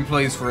hold it in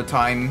place for a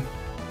time.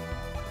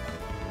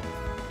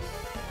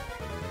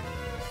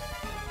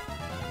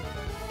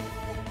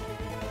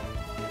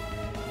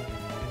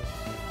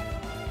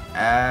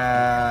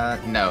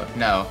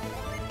 No.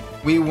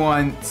 We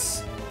want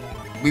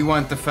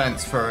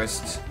defense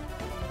first.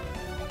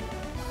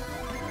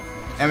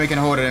 And we can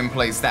hold it in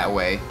place that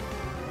way.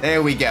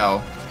 There we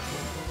go.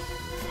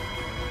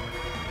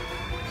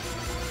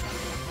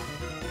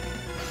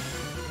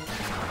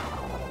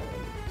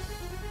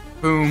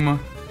 Boom.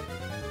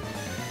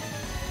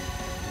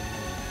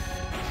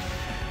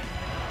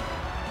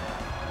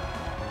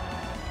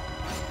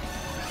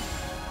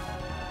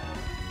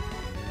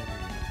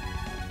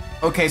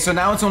 Okay, so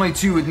now it's only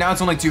two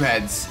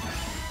heads.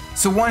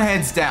 So one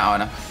head's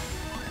down.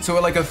 So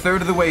we're like a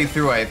third of the way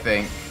through, I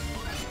think.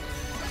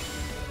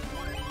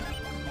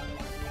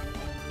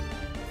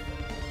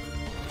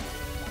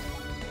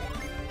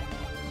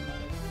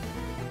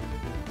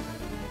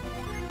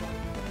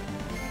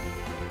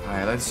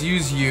 let's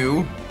use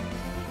you.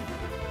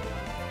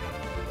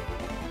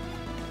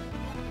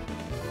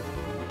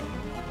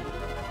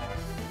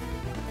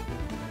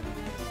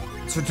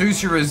 Let's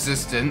reduce your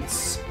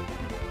resistance.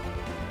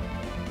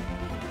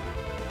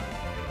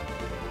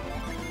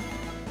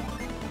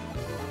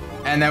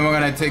 And then we're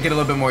gonna get a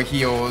little bit more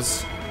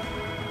heals.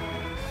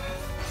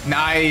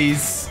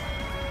 Nice.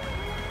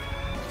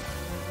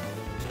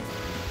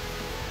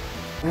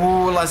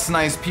 Ooh, that's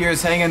nice.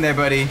 Piers, hang in there,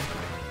 buddy.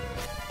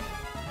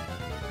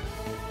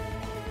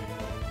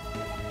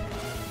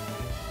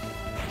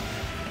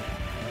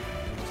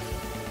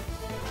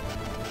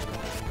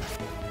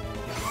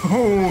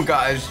 Oh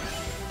gosh.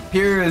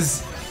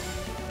 Piers.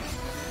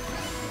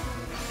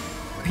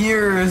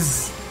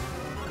 Piers.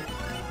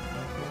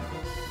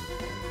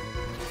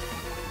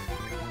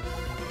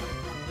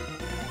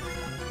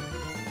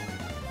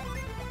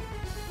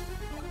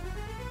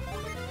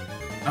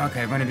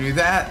 Okay, I'm gonna do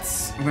that.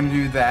 I'm gonna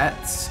do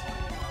that.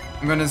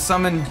 I'm gonna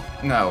summon...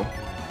 No.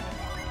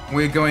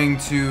 We're going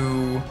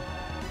to...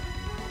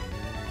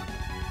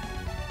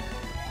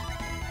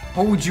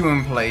 hold you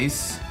in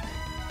place.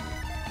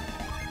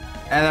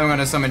 And then I'm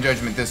gonna summon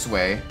Judgment this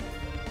way.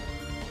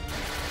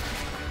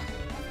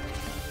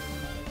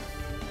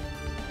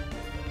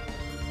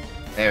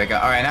 There we go.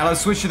 Alright, now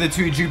let's switch to the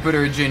two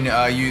Jupiter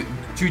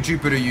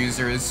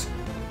users.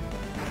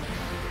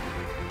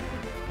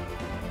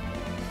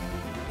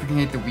 Freaking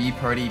hate the Wii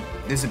party.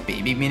 There's a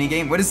baby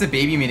minigame? What does the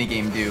baby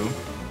minigame do?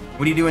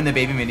 What do you do in the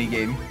baby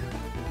minigame?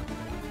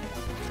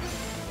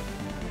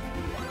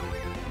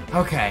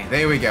 Okay,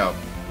 there we go.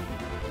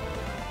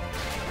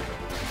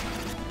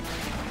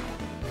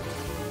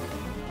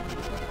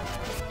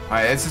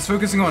 Alright, it's just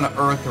focusing on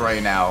Earth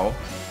right now.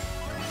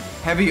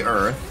 Heavy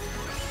Earth.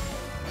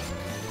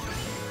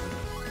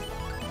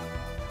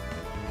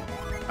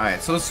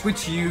 Alright, so let's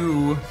switch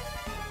you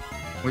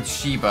with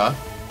Shiba.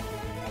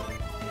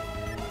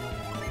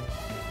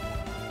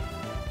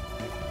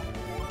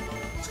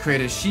 Let's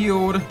create a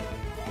shield.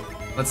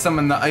 Let's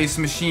summon the ice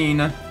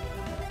machine.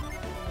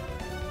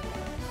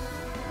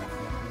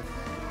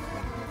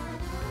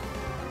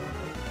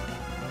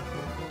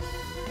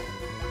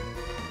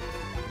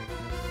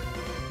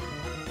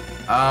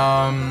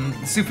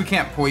 Let's see if we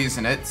can't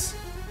poison it.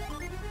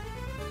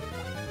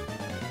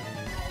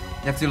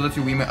 You have to lift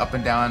your Wiimote up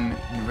and down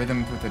in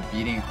rhythm with a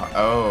beating heart.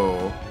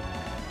 Oh.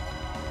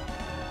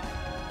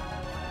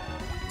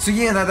 So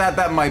yeah,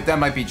 that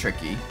might be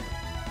tricky.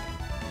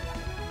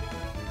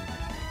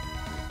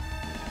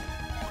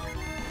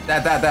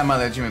 That might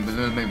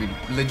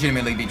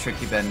legitimately be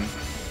tricky then.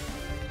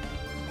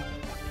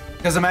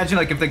 Because imagine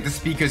like if like the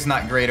speaker's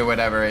not great or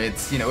whatever,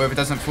 it's, you know, if it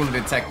doesn't fully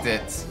detect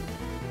it,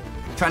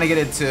 trying to get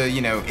it to,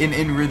 you know,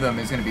 in rhythm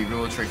is gonna be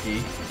real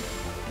tricky.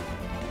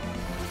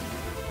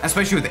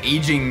 Especially with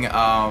aging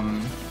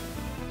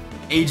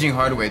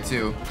hardware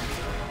too.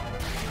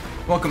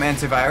 Welcome,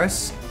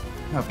 Antivirus.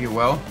 Hope you're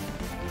well.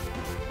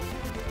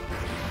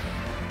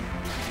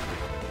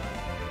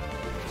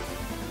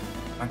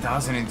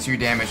 $1,002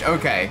 damage.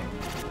 Okay.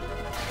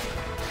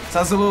 So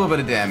that's a little bit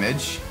of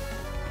damage.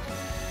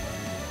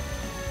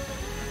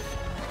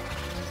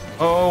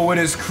 Oh, what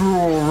is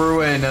Cruel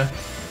Ruin?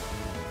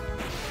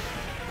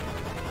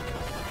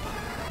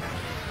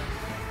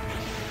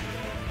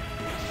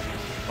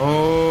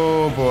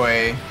 Oh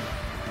boy.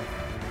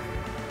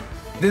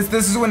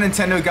 This is when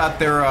Nintendo got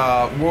their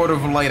World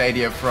of Light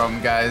idea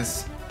from,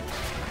 guys.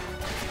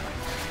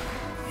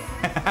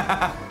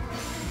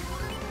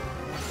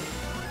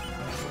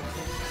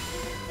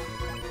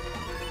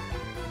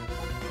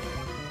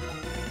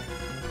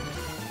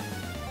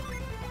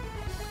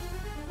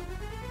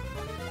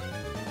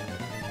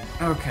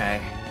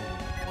 Okay.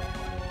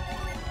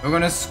 We're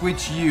gonna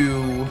switch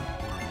you.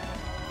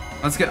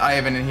 Let's get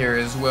Ivan in here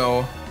as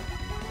well.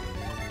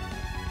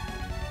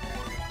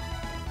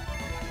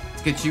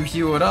 Get you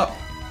healed up.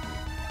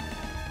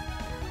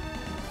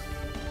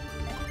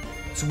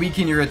 Let's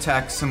weaken your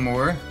attack some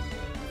more.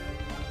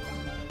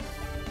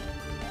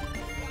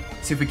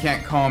 See if we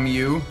can't calm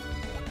you.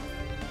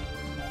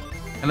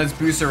 And let's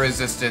boost our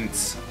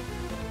resistance.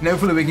 And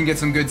hopefully we can get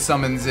some good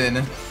summons in.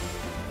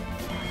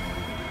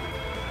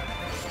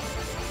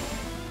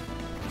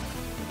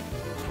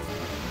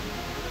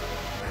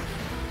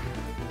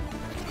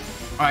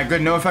 Alright,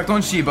 good. No effect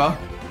on Shiba.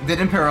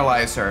 Didn't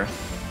paralyze her.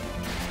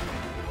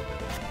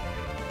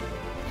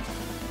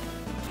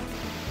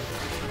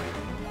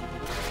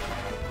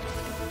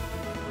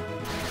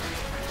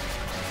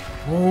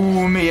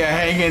 Oh, Mia,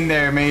 hang in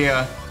there,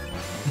 Mia.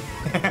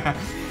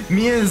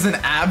 Mia is an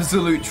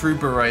absolute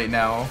trooper right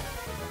now.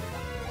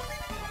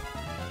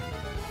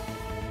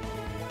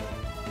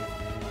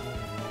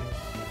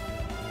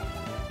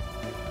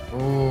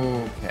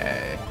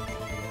 Okay.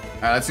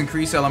 Alright, let's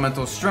increase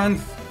elemental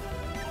strength.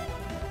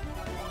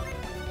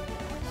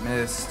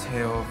 Mist,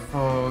 hail,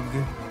 fog.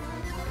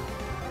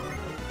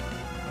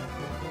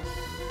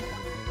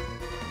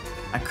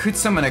 I could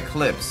summon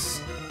Eclipse.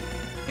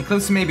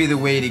 Eclipse may be the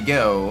way to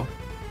go.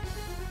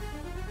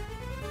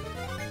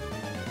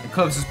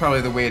 Eclipse is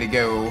probably the way to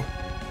go.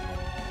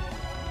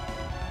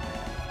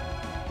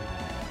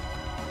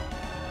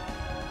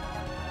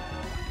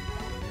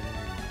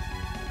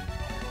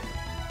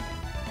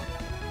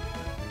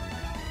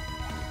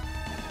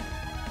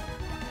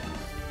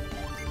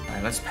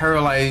 Alright, let's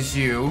paralyze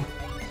you.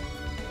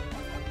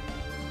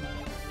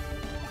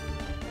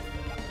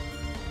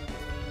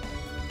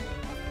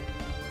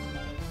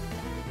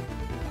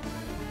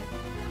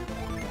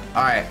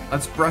 Alright,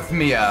 let's breath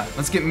Mia.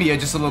 Let's get Mia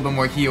just a little bit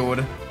more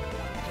healed.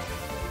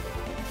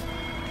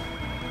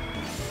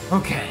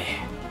 Okay.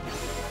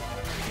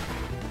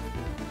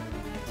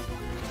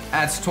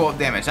 That's 12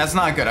 damage. That's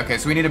not good. Okay,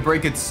 so we need to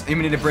break its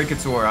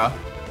aura.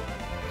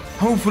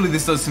 Hopefully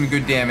this does some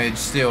good damage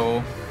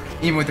still,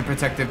 even with the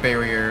protective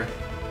barrier.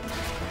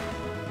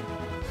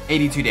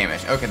 82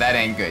 damage. Okay, that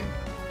ain't good.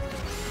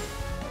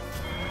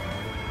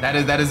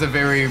 That is a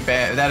very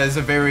bad. That is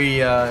a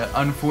very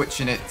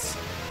unfortunate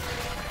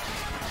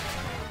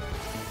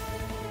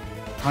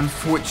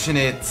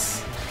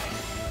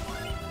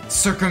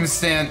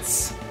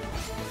circumstance.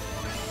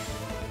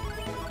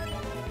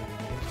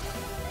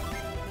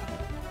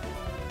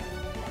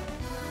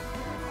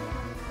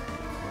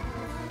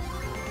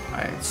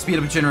 Alright, speed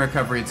up gen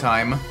recovery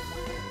time.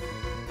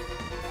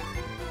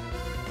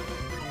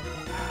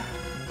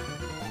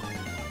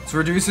 So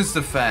reduce its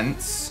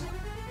defense.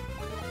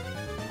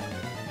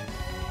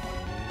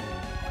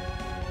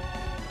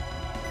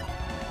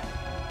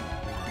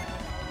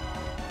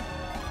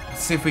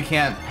 Let's see if we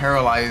can't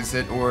paralyze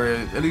it, or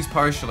at least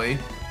partially.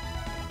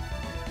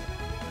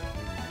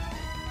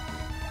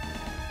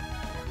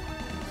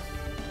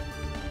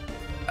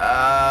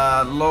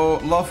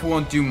 Luff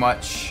won't do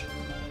much.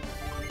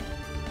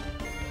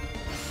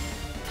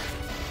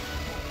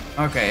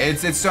 Okay,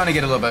 it's starting to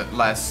get a little bit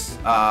less.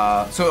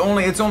 So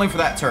it's only for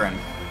that turn.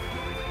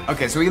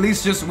 Okay, so at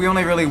least we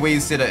only really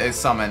wasted a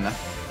summon.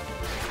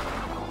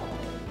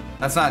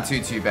 That's not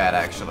too bad,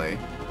 actually.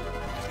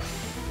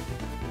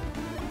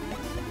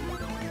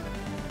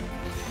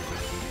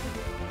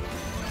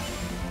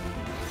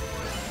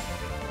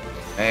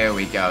 There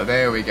we go,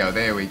 there we go,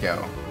 there we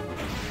go.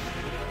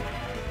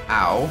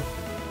 Ow.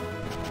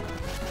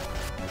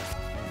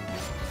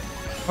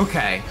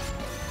 Okay.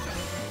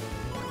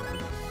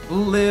 A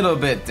little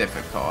bit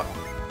difficult.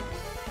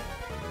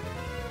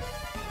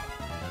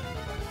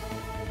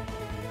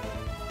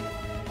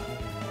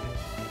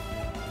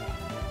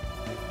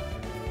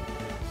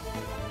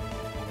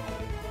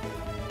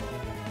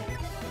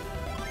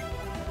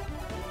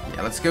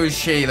 Yeah, let's go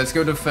shade, let's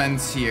go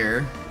defense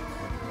here.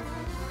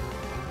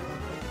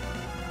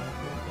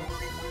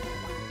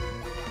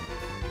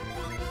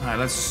 Alright,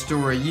 let's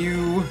store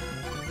you.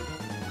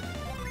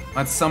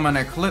 Let's summon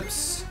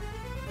Eclipse.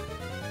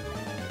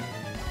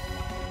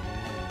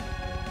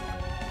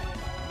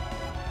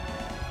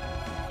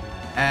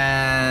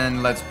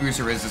 And let's boost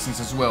her resistance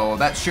as well.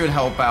 That should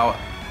help out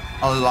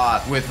a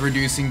lot with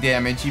reducing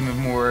damage even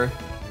more.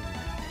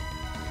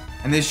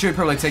 And this should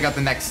probably take out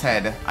the next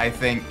head, I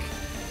think.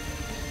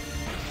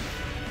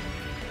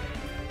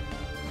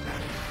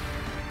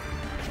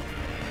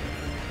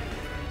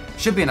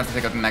 Should be enough to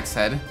take out the next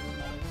head.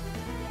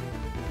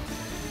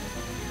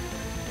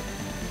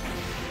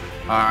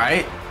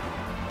 Alright.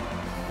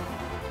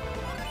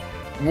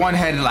 One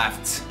head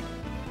left.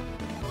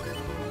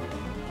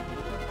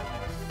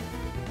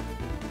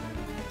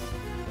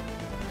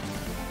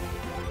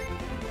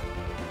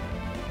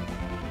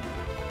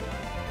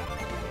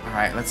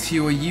 Alright, let's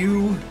heal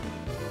you.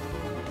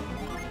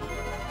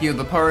 Heal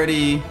the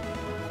party.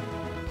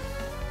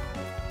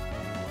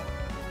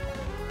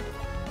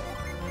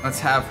 Let's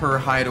have her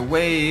hide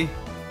away.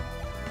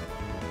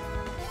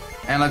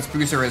 And let's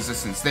boost her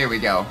resistance. There we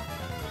go.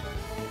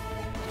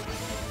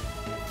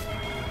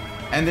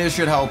 And this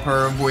should help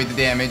her avoid the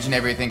damage and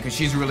everything, because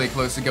she's really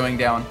close to going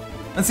down.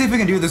 Let's see if we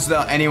can do this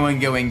without anyone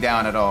going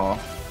down at all.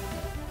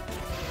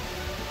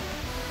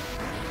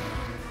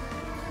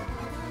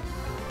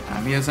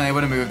 Mia's not able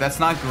to move. That's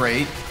not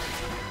great.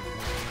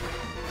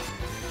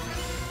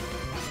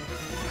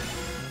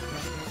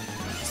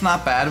 It's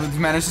not bad. We've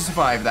managed to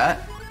survive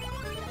that.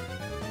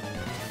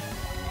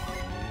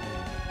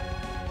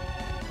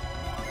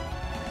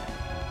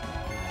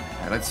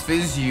 Alright, let's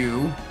fizz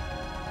you.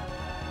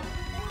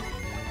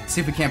 See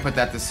if we can't put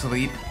that to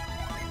sleep.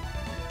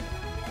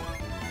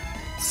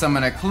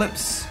 Summon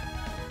Eclipse.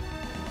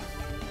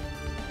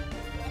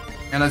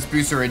 And let's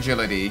boost her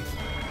agility.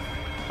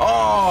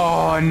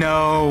 Oh,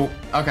 no.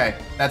 Okay,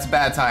 that's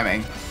bad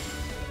timing.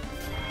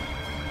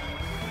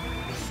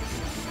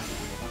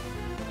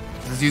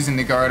 He's using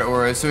the guard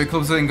aura, so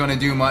Eclipse isn't going to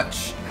do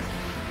much.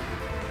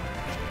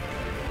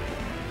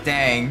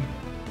 Dang.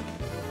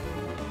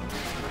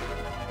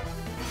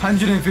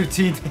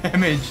 115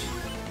 damage.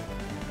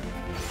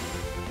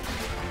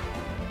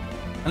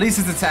 At least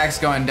its attack's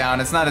going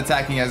down. It's not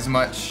attacking as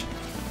much.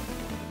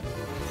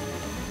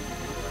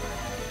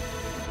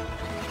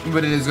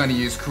 But it is going to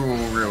use Cruel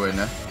Ruin.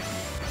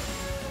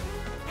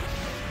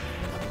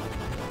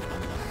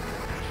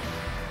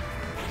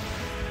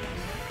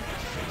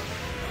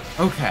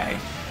 Okay.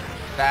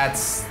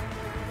 That's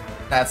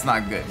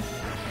not good.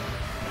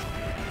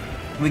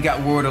 We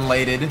got Ward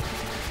elated.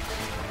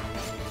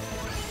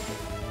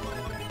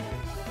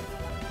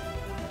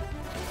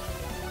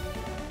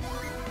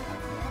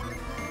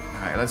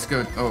 Alright, let's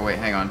go. Oh, wait,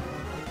 hang on.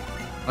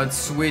 Let's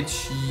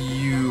switch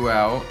you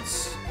out.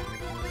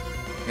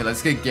 Okay,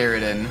 let's get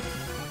Garrett in.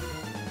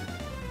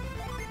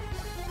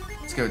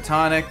 Let's go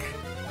Tonic.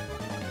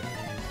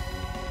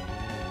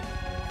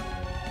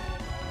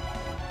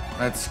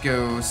 Let's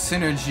go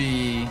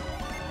Synergy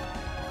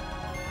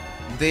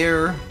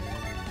there.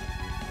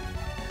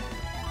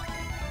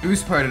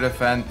 Boost part of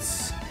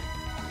defense.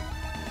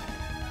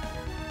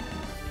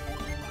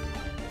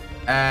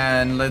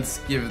 And let's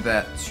give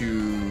that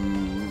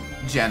to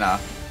Jenna.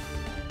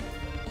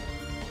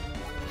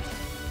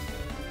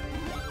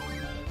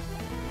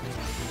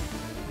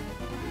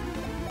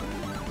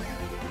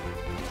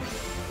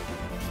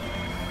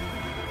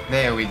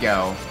 There we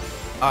go.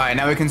 Alright,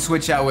 now we can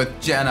switch out with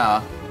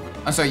Jenna.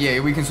 I'm sorry, yeah,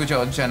 we can switch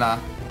out with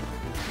Jenna.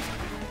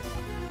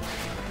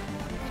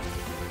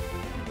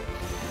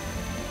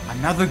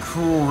 Another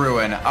Cruel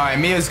Ruin. Alright,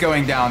 Mia's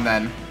going down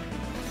then.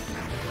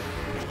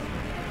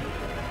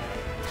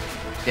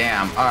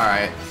 Damn,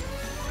 alright.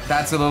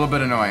 That's a little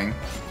bit annoying.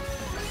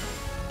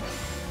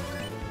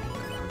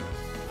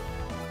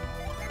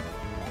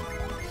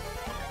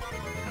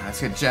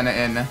 Let's get Jenna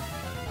in.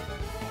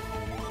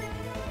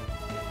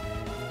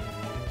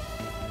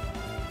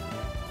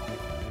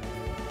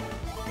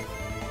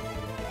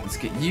 Let's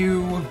get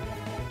you.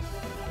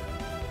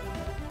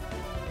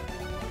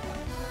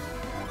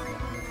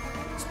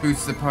 Let's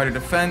boost the party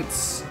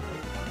defense.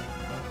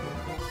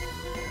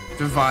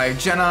 Revive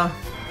Jenna.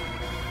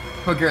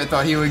 Hooker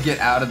thought he would get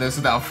out of this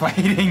without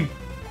fighting.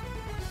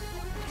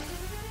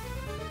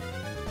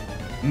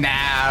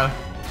 Nah,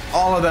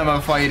 all of them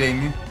are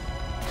fighting.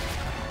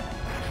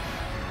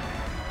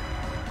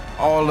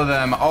 All of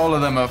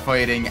them are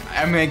fighting.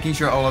 I'm making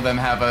sure all of them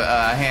have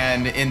a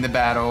hand in the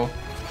battle.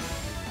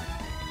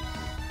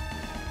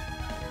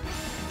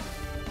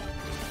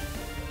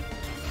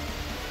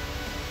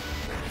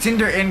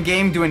 Tinder in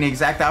game doing the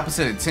exact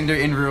opposite of Tinder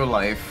in real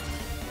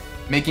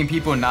life. Making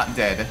people not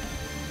dead.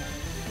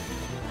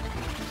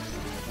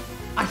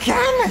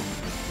 Again?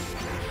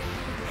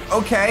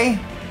 Okay.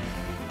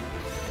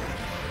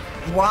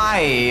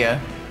 Why?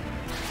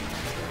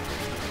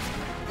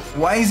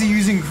 Why is he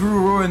using Cruel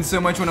Ruin so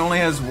much when it only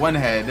has one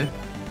head?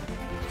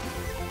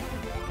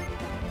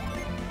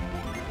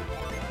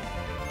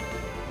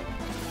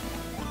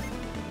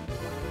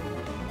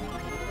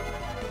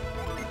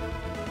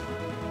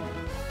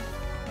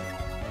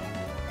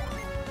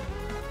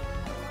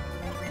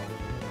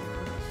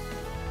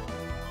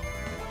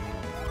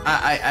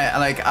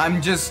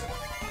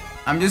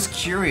 I'm just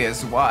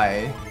curious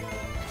why.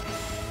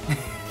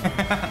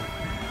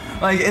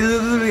 Like, it's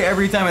literally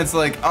every time it's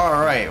like,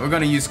 alright, we're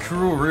gonna use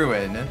Cruel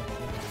Ruin.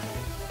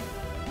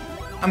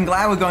 I'm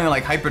glad we're going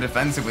like hyper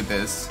defensive with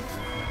this.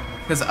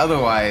 Because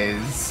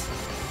otherwise,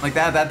 like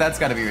that's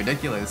gotta be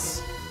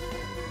ridiculous.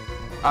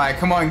 Alright,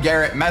 come on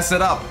Garrett, mess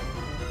it up.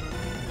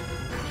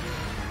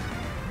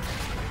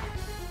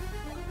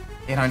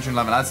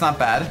 811, that's not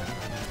bad.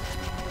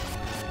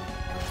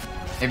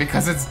 Maybe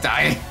because it's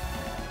dying.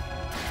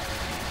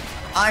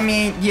 I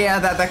mean, yeah,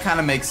 that kind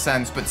of makes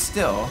sense, but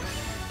still.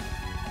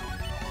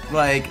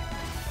 Like,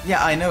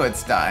 yeah, I know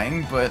it's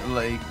dying, but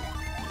like,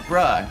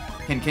 bruh,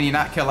 can you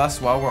not kill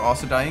us while we're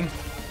also dying?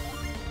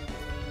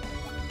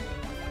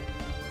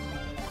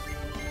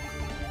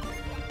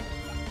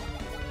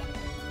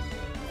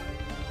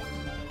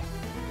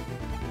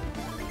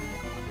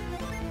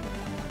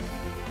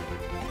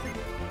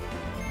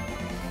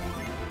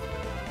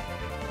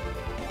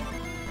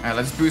 Alright,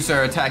 let's boost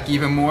our attack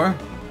even more.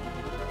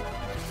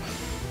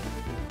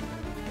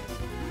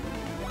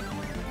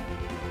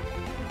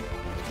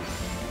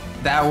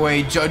 That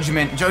way,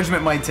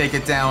 Judgment might take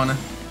it down.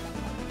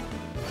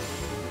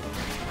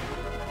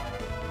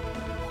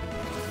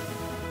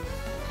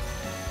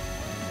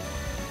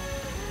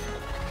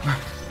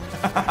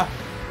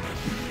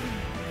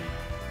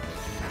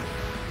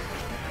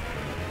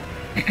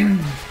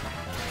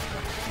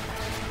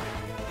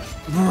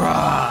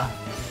 Bruh.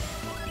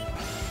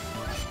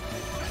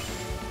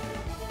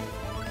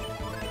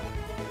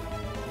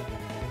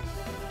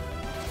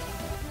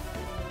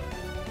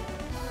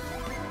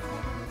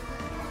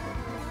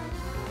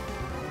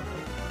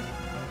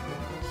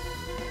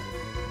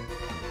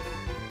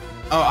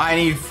 Oh, I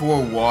need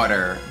 4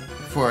 water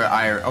for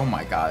iron. Oh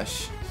my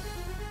gosh.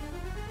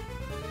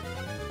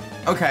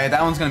 Okay,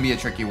 that one's gonna be a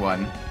tricky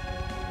one.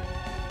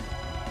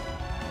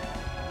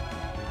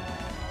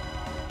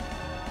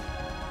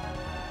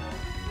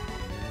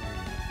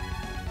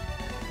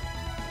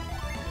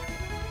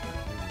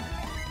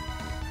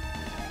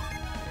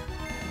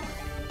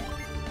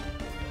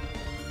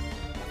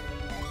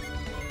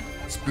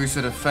 Let's boost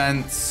the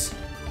defense.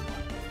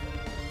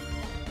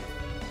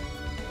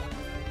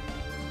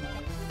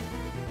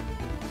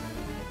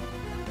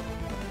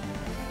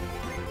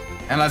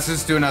 And let's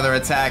just do another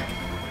attack.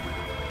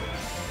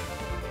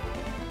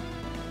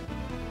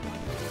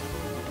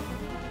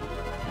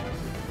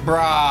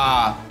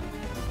 Brah.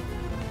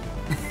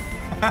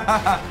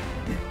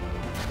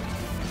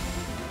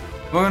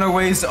 We're gonna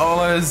waste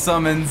all our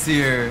summons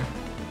here.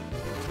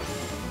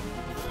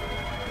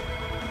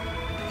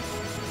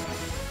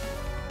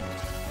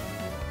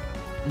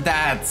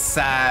 That's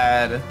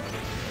sad.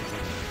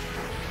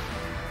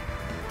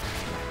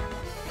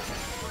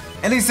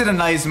 At least it did a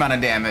nice amount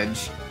of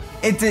damage.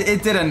 It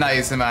did a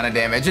nice amount of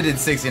damage. It did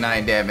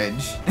 69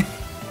 damage.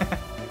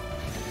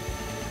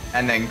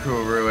 And then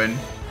Cruel Ruin.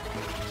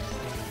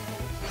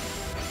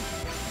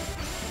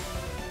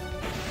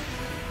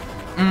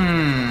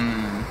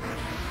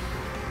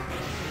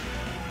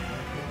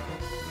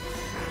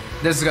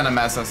 This is gonna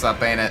mess us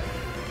up, ain't it?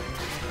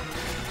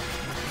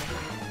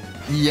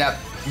 Yep.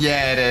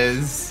 Yeah, it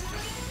is.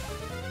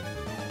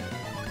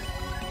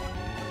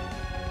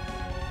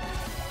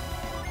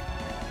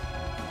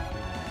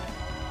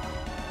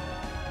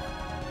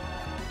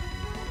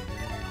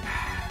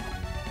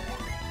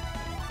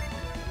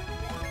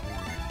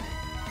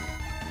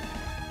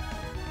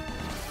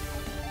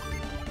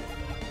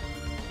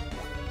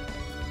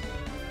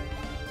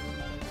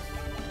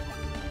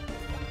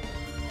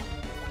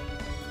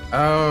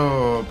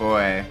 Oh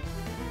boy.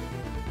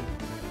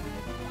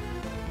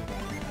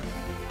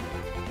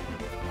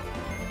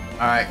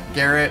 Alright,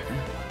 Garrett.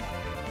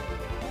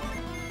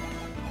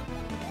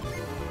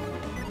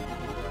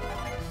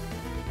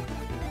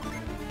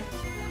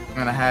 I'm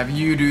gonna have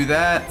you do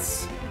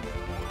that.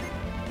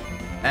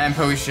 And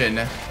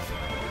potion.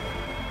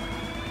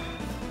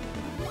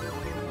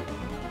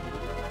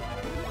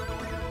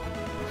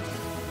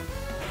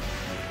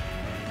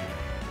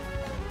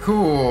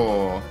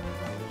 Cool.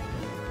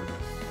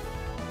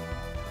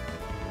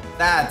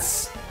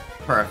 That's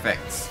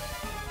perfect.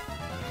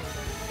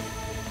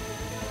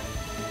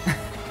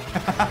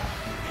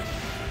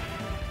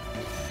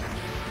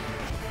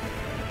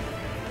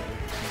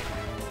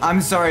 I'm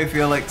sorry,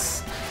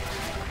 Felix.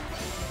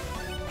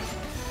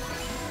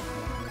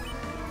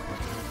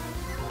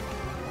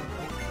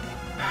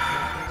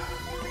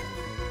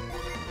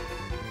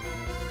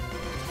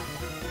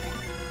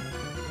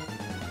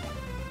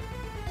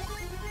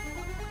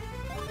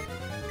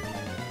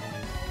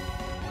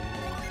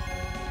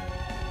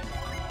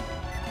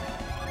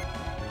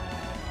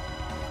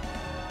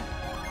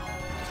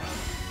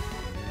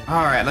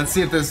 Alright, let's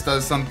see if this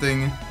does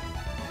something.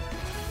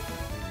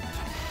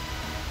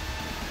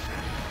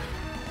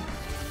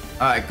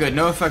 Alright, good.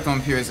 No effect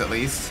on Piers, at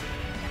least.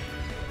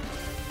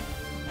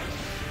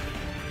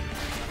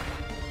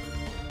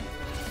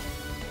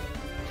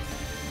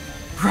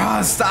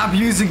 Bruh, stop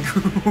using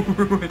Cruel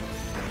Ruin.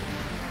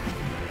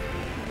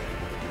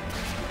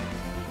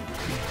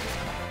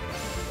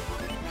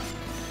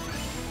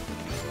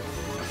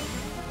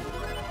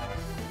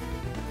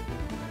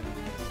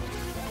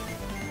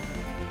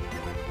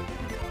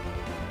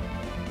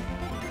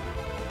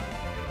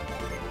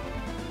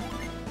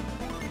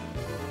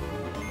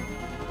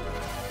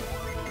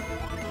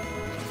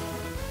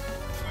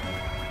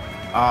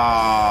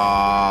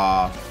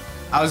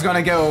 I was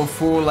gonna go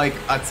full, like,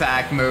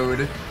 attack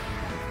mode.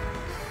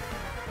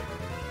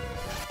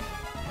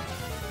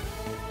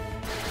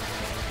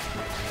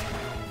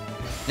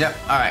 Yep,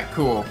 alright,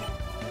 cool.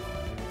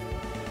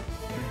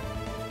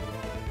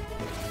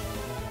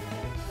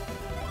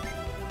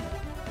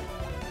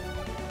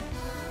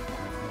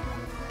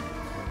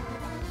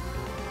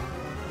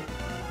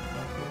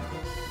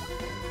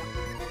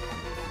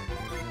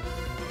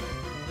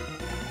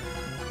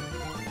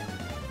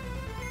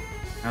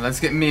 Now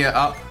let's get Mia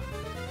up.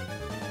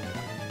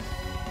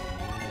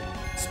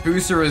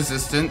 Boost her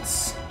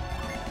resistance.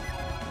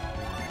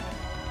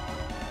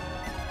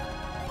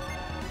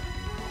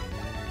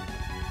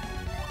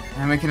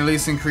 And we can at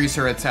least increase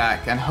her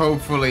attack, and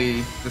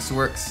hopefully this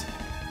works.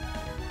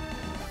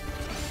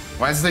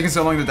 Why is it taking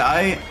so long to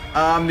die?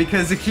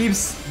 Because it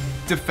keeps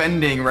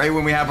defending right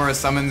when we have our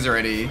summons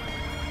ready.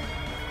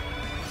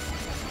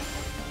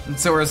 And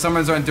so our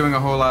summons aren't doing a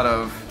whole lot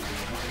of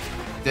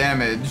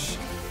damage.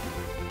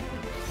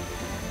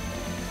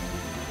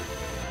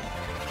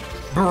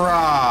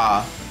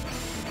 Bruh.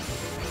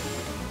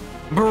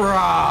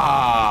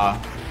 Bruh.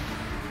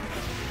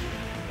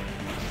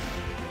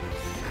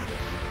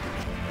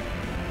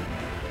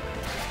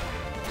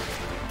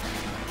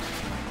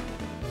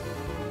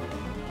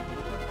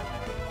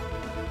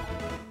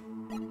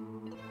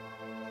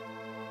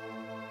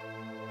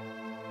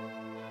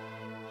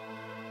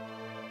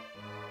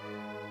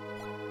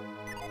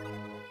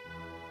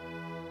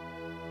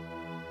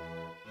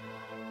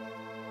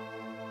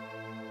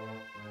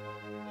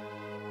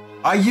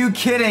 Are you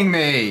kidding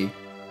me?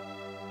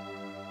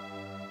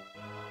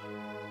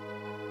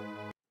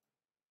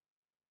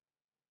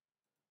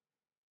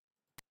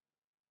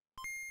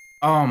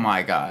 Oh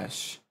my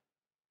gosh.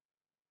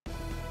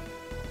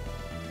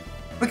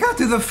 We got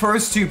through the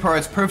first two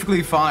parts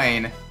perfectly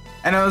fine.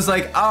 And I was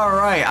like,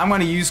 alright, I'm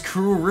gonna use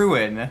Cruel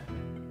Ruin.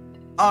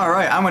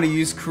 Alright, I'm gonna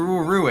use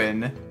Cruel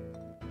Ruin.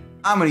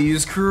 I'm gonna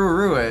use Cruel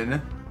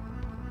Ruin.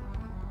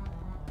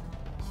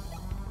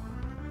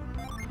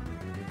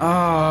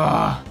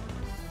 Ah.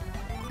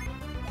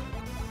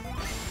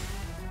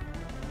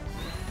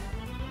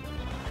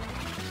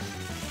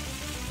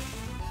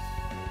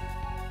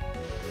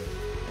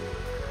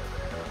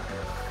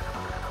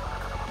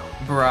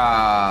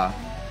 Bruh.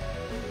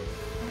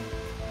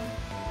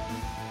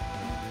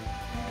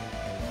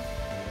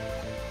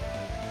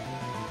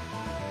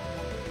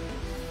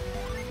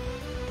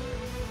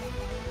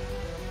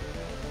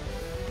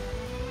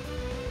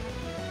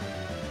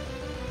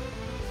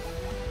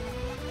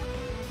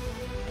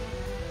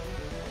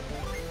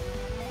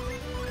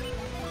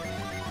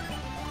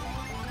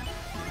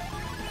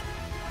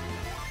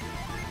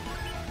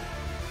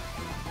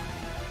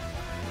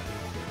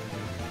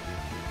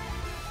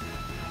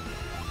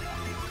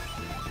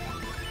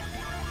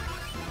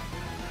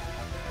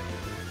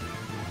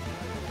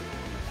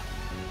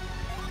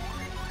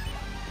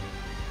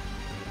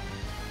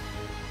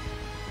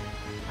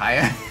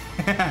 Kaya.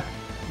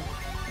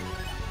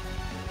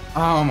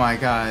 Oh my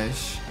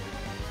gosh.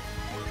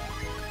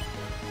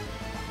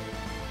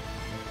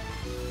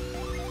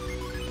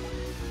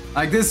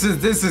 Like this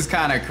is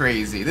kind of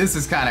crazy. This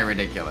is kind of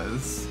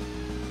ridiculous.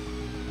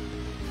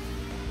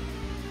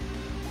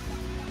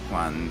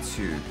 1,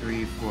 2,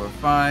 3, 4,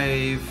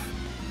 5.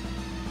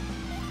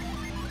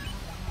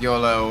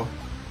 YOLO.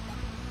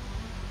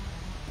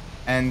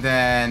 And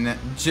then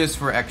just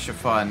for extra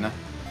fun.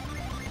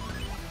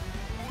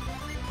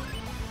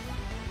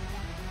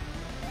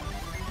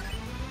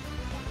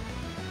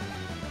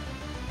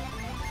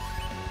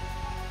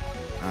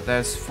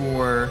 There's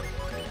 4.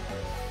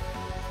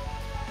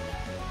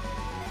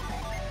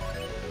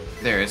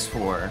 There's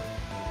 4.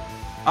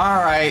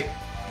 Alright.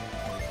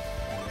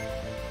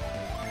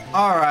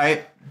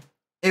 Alright.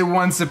 It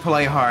wants to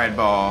play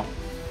hardball.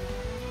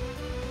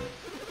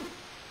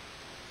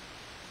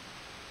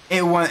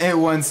 It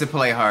wants to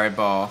play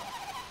hardball.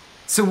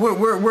 So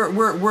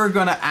we're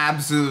gonna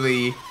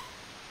absolutely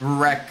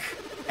wreck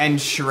and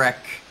Shrek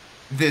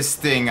this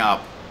thing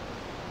up.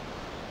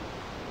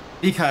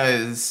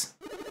 Because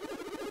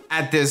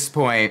at this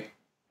point,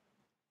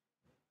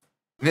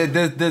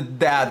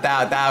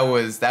 that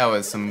was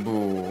some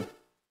bull.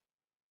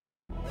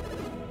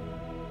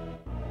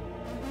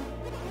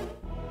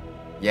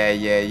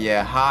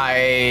 Yeah.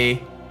 Hi,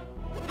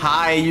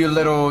 you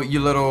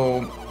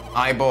little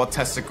eyeball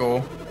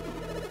testicle.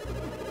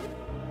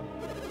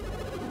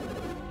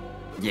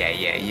 Yeah.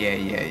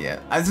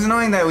 It's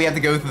annoying that we have to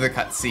go through the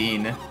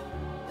cutscene.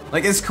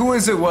 Like, as cool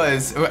as it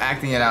was, we're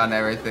acting it out and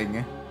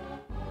everything.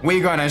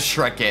 We're gonna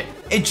Shrek it.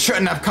 It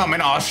shouldn't have come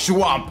in our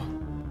swamp.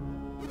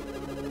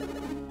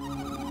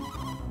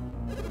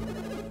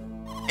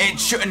 It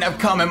shouldn't have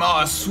come in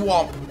our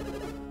swamp.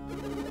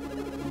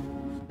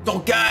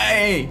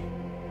 Okay.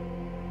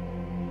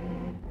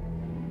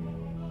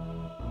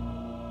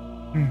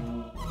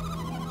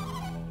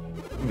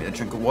 Give me a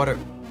drink of water.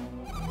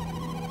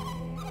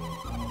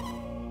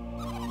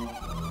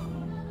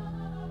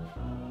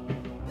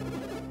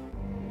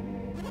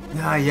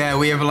 Yeah,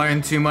 we have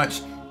learned too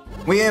much.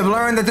 We have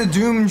learned that the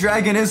Doom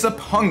Dragon is a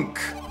punk.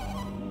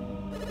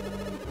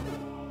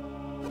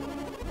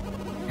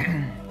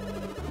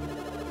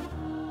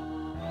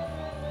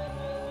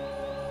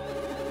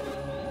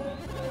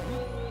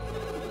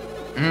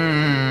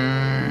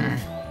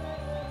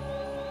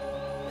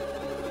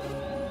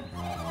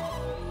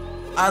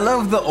 I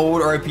love the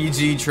old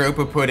RPG trope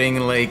of putting,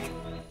 like,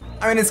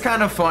 I mean, it's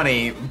kind of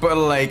funny, but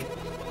like,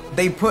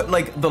 they put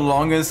like the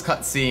longest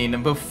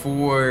cutscene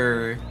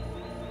before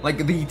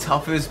like the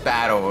toughest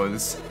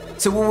battles.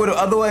 So what would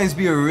otherwise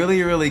be a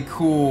really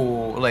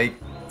cool like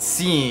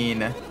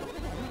scene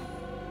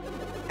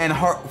and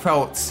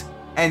heartfelt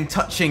and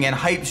touching and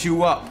hypes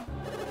you up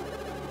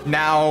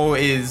now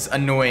is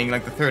annoying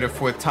like the 3rd or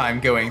 4th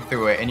time going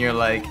through it, and you're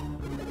like,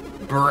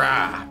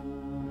 bruh.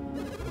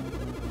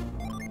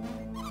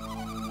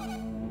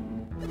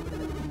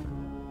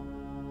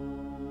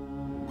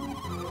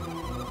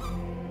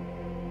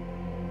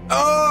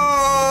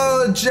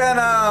 Oh,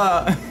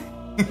 Jenna!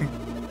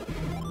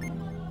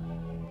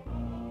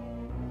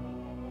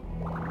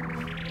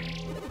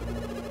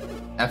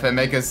 FM,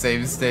 make a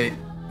save state.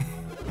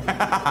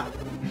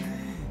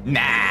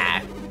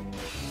 Nah.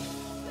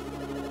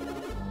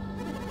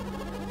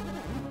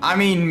 I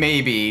mean,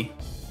 maybe.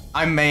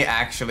 I may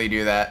actually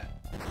do that.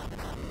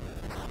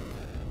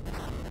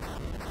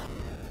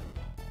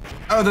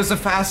 Oh, there's a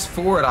fast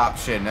forward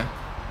option.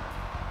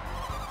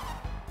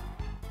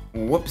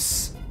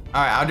 Whoops.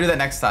 Alright, I'll do that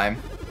next time.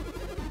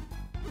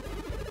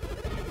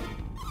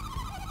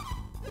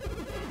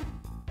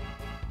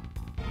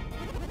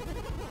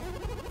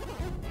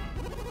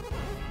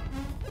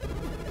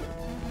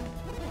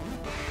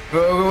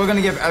 We're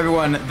gonna give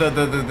everyone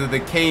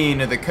the cane,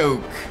 the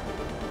coke.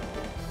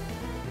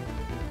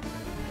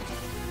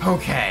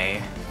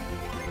 Okay.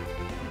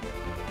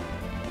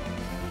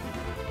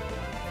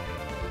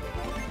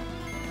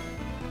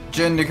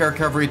 Gender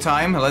recovery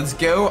time. Let's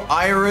go,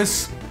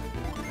 Iris.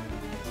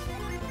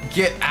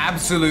 Get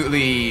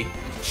absolutely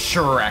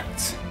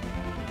Shrek'd.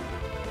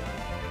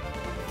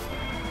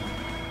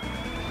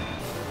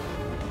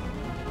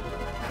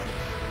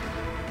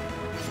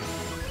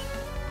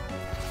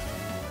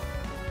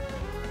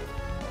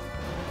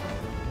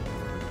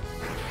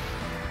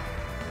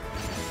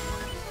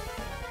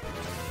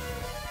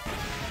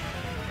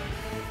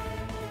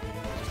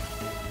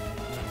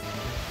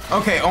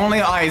 Okay, only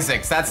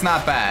Isaacs. That's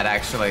not bad,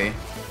 actually.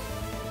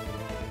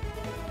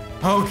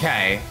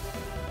 Okay.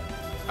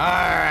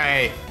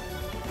 Alright.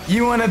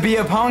 You wanna be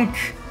a punk?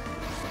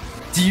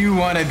 Do you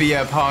wanna be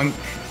a punk?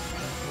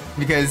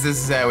 Because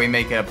this is how we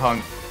make it a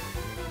punk.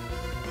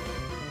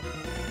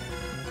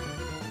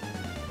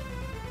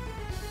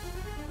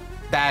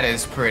 That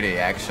is pretty,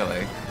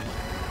 actually.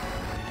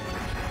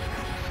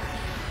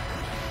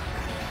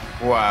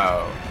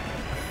 Whoa.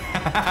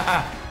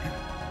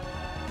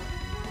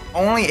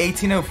 Only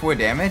 1804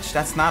 damage?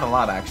 That's not a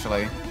lot,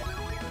 actually.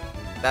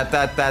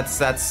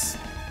 That's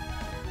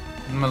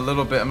I'm a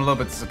little bit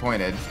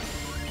disappointed.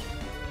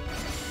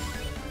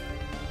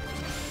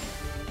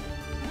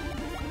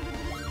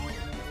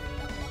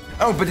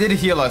 Oh, but did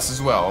heal us as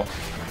well.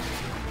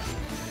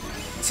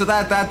 So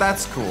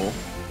that's cool.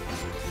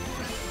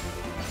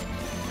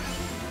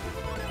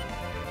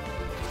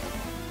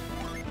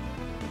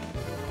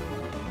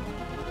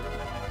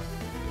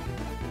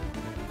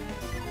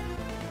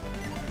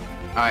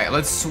 Alright,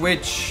 let's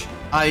switch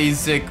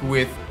Isaac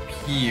with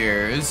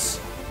Piers.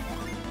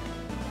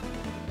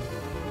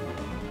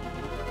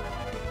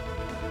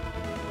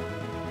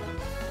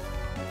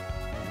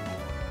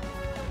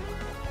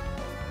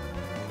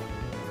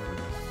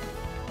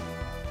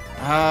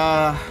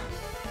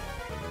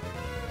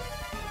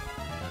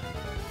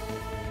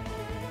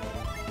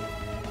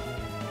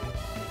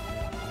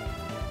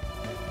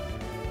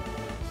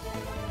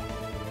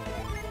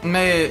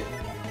 May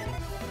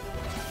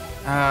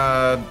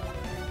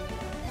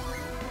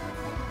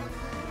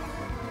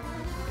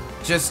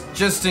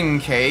just in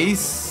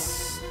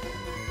case,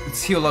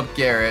 let's heal up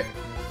Garrett,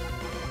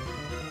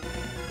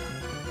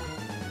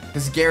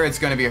 because Garrett's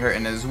gonna be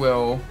hurting as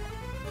well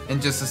in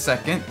just a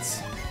second.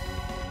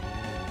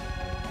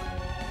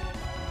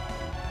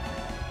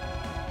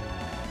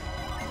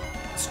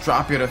 Let's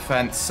drop your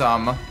defense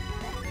some,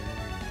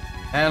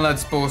 and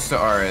let's bolster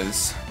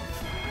ours.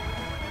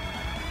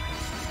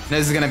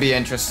 This is gonna be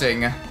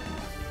interesting.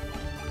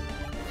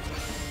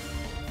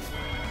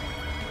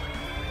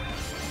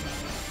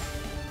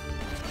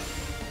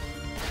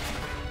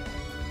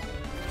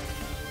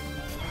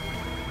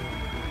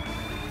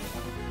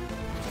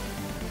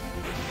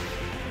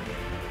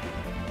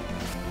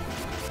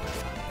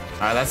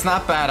 Alright, that's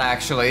not bad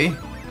actually.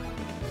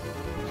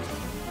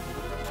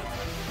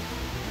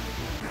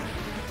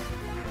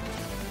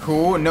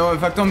 Cool, no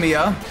effect on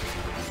Mia.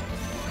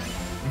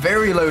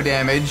 Very low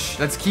damage.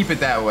 Let's keep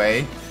it that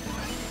way.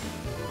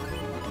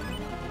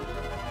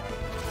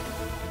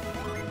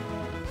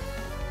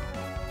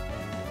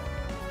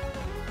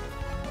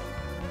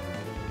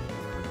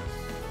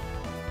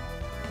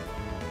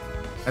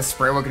 A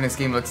spray work in this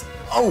game looks...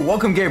 Oh,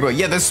 welcome Gabriel.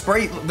 Yeah, the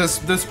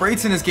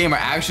sprites in this game are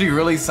actually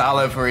really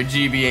solid for a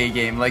GBA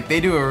game. Like,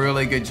 they do a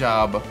really good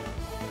job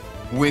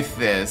with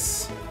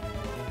this.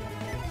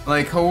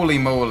 Like, holy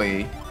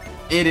moly.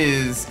 It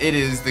is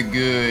the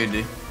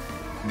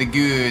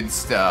good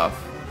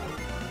stuff.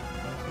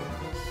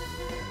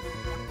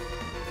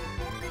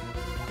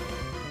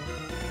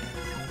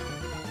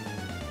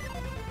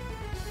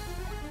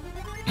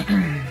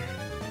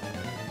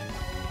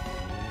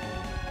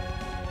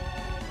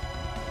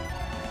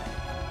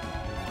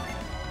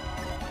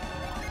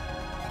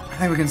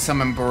 I think we can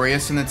summon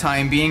Boreas in the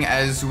time being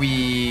as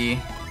we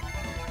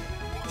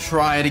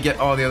try to get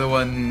all the other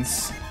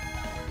ones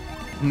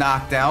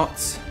knocked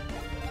out.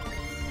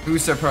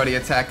 Boost our party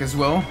attack as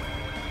well.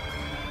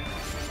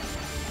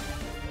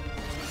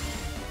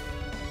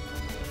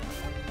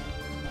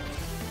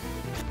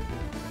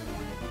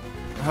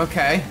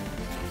 Okay.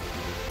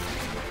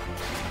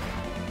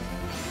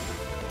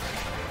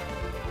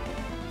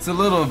 It's a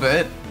little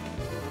bit.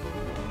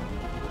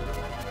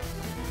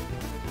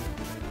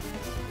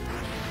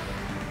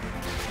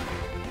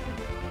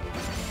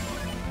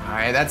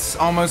 Alright, that's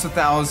almost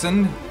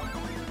 1,000.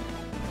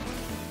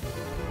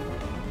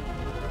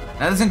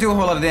 That doesn't do a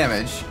whole lot of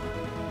damage.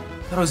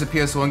 I thought it was a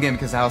PS1 game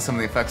because of how some of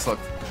the effects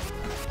looked.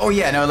 Oh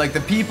yeah, no, like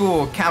the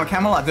people,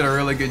 Camelot did a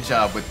really good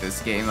job with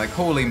this game. Like,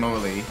 holy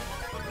moly.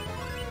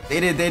 They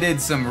did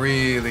some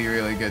really,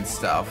 really good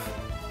stuff.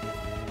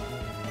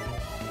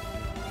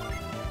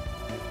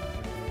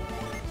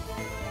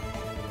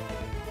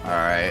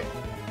 Alright.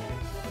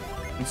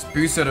 Let's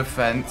boost our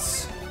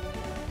defense.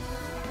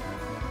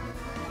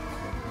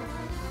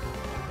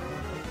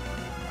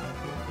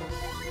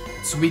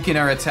 Let's weaken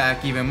our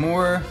attack even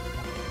more.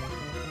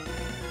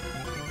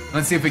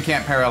 Let's see if we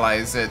can't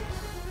paralyze it.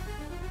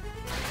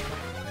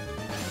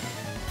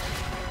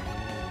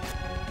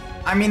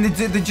 I mean,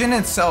 the Jinn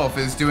itself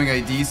is doing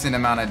a decent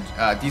amount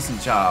of,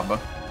 decent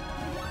job.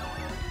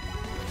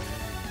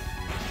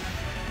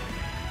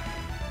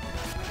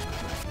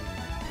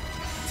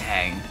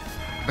 Dang.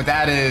 But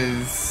that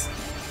is...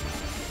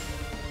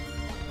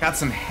 got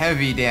some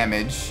heavy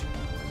damage.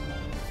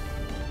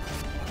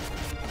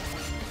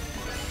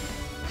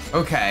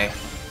 Okay.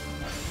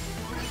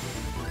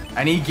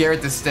 I need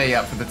Garrett to stay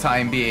up for the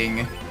time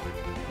being.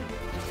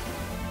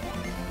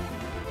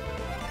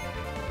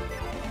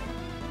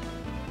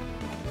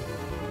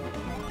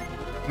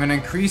 I'm gonna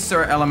increase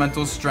our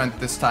elemental strength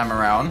this time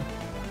around.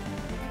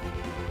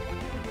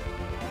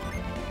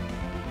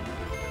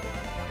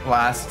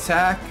 Blast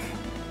attack.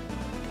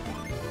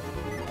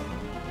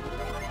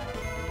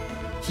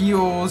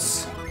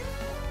 Heals.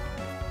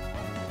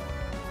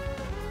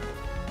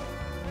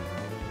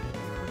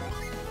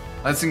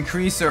 Let's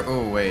increase our...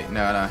 Oh, wait.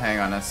 No, hang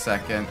on a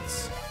second.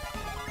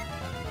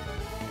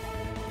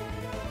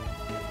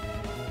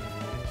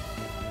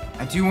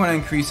 I do want to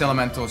increase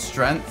elemental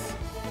strength.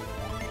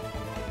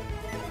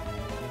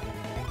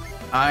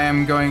 I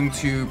am going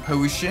to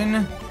potion.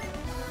 I'm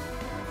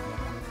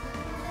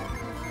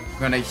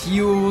going to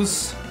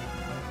heals.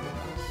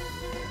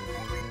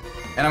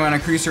 And I'm going to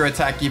increase her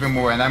attack even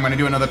more. And I'm going to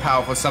do another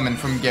powerful summon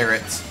from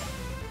Garrett.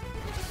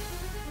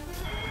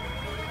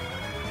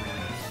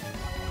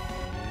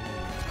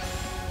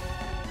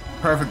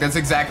 Perfect, that's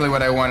exactly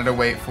what I wanted to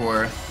wait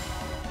for.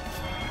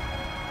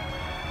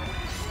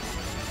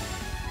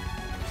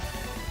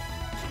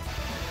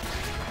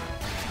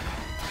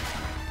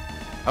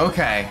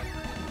 Okay.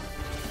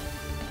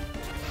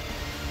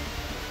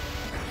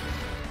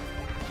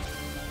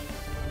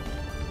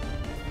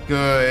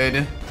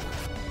 Good.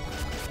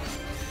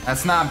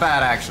 That's not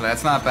bad, actually.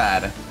 That's not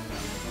bad.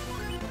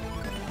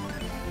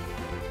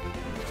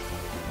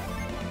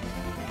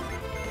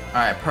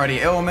 Alright, party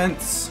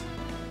ailments.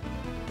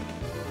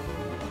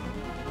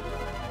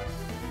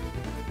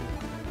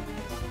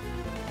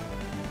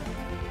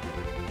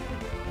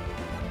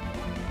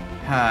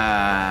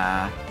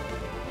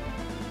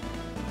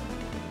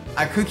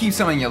 I could keep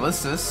summoning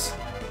Ulysses.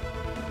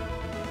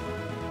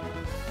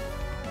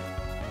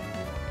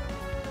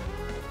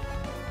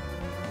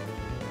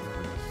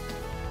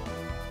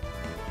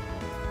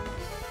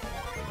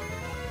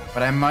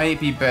 But I might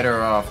be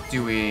better off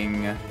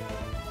doing...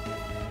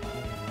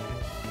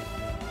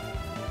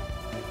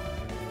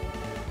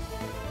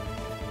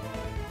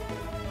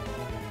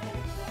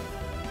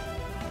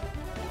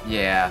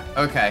 Yeah,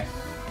 okay.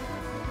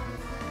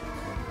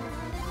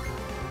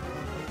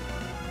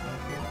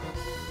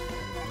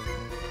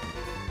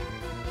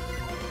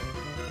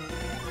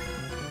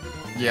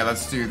 Yeah,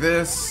 let's do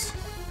this.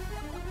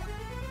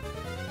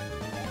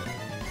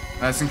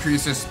 Let's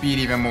increase our speed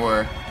even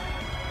more.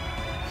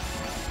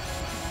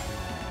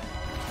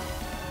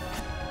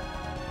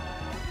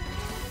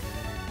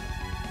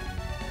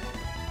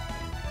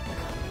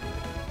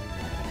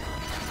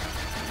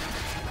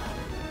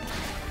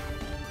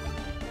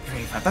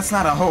 That's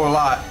not a whole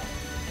lot.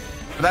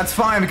 But that's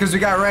fine because we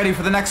got ready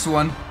for the next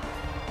one.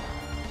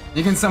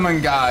 You can summon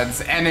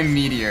gods and a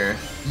meteor.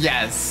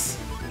 Yes.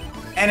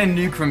 And a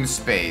nuke from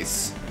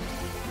space.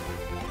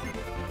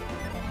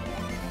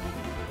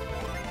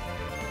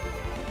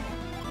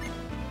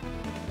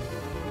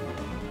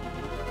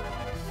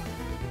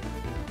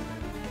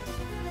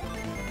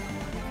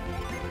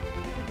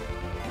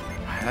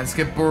 Alright, let's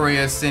get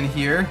Boreas in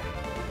here.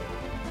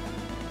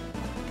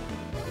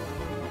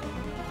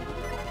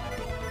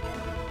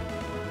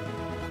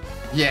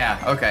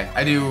 Yeah, okay.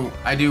 I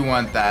do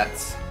want that.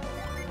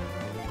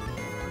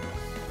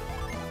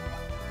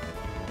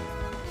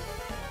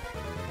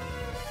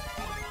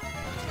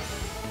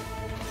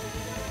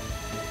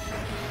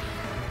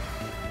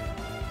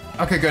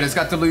 Okay, good. It's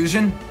got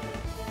delusion.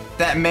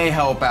 That may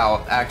help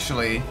out,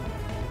 actually.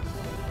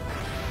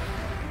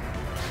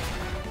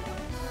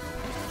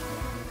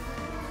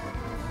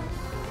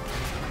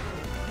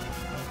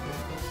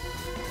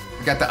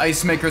 We got the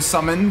Ice Maker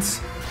summoned.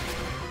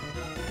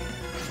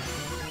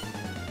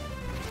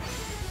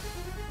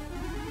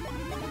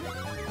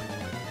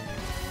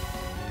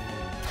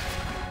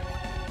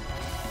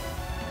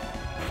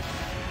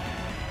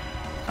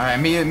 Alright,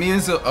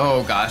 Mia's...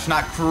 Oh gosh,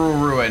 not Cruel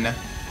Ruin.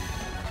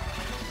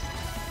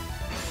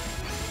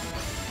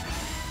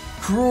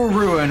 Cruel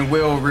Ruin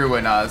will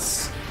ruin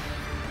us.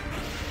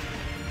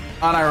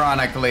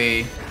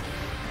 Unironically.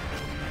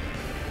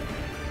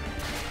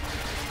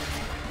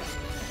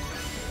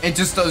 It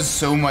just does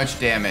so much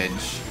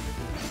damage.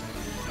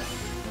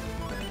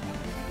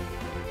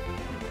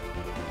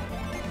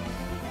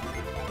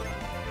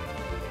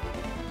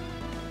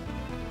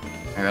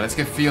 Alright, let's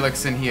get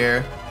Felix in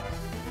here.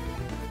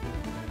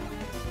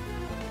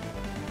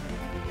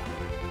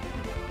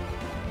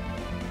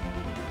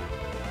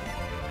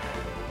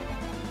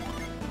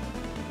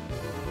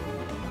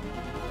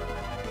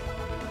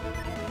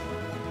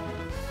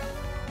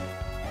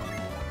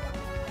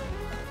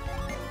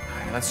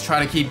 Let's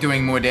try to keep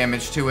doing more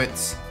damage to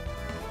it.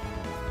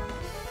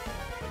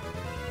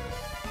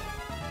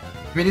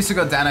 We need to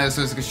go down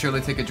so we can surely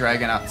take a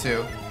dragon out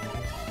too.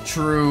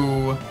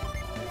 True.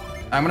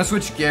 I'm gonna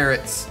switch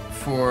Garrett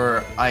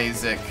for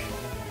Isaac.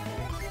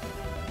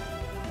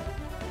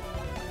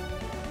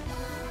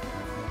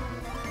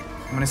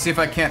 I'm gonna see if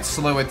I can't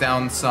slow it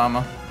down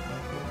some.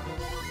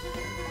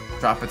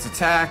 Drop its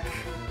attack.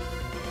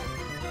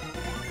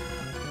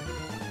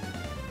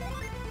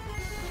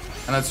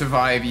 And let's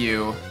revive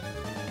you.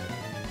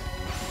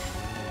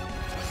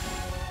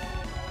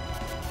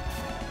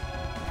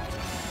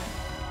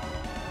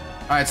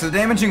 Alright, so the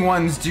damaging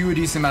ones do a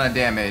decent amount of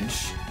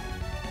damage.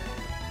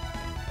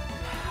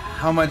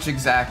 How much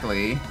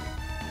exactly?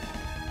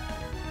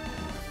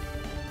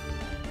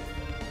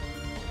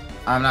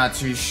 I'm not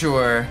too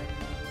sure.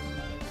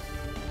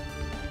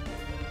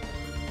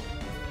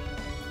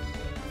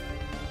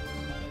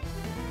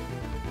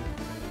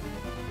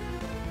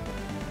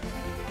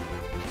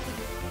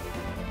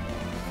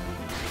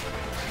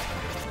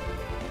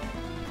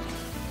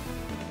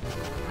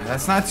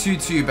 That's not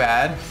too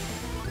bad.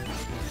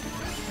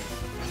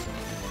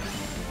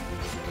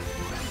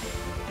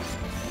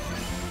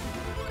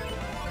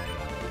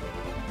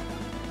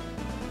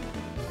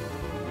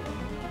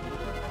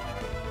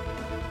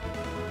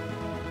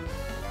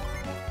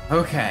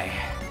 Okay.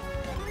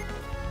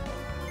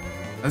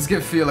 Let's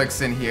get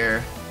Felix in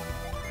here.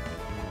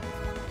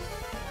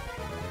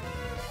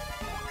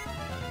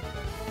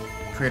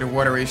 Create a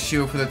waterway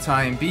shield for the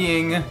time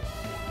being.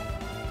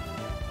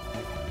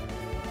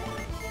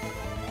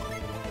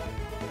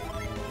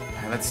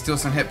 Let's steal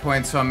some hit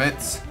points from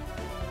it.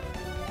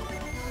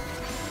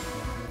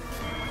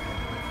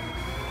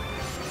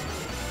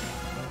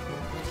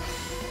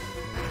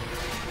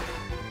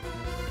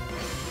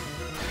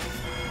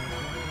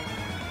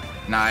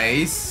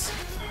 Nice.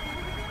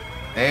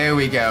 There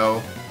we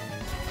go.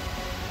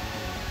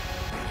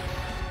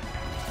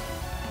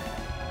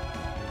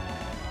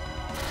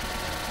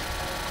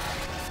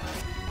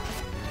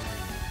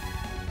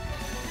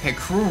 Okay,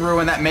 Crew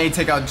Ruin. That may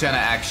take out Jenna,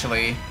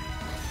 actually.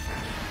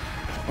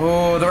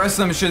 Oh, the rest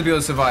of them should be able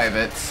to survive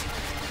it.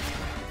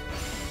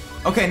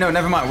 Okay, no,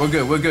 never mind. We're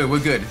good, we're good, we're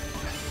good.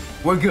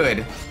 We're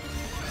good.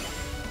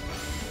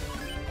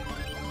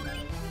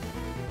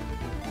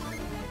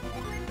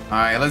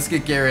 Alright, let's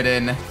get Garrett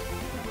in.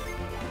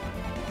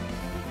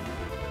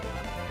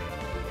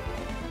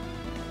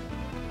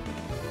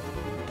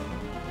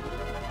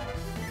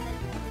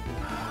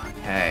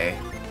 Okay.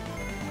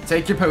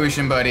 Take your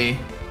potion, buddy.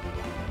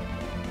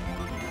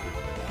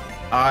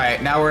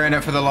 Alright, now we're in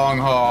it for the long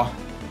haul.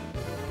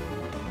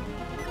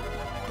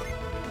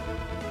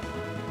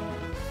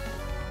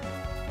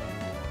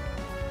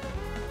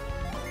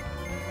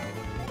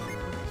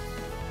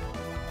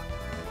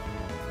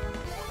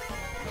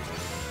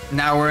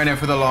 Now we're in it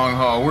for the long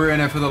haul. We're in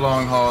it for the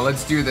long haul.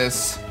 Let's do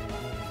this.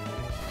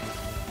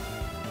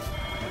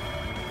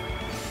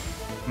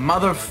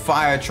 Mother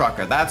fire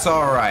trucker. That's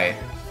alright.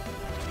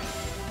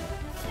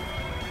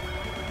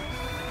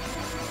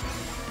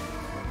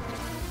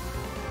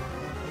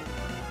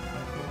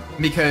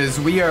 Because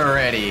we are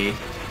ready.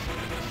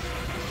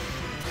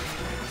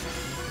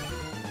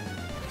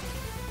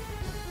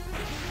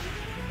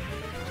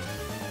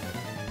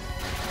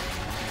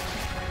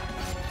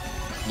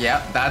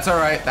 Yep, that's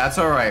alright, that's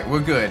alright, we're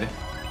good.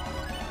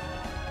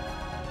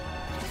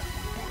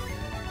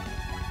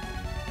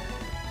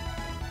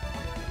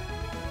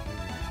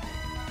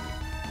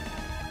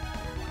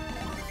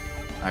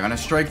 I'm gonna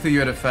strike through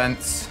your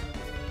defense.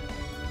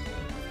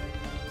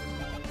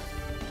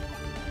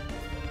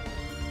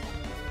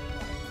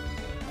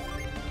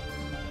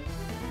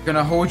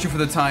 Gonna hold you for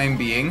the time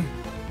being.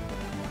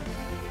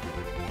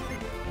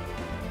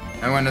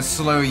 I'm gonna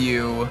slow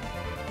you.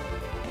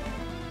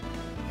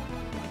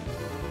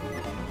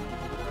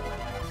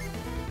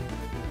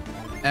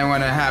 And I'm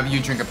gonna have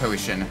you drink a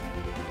potion.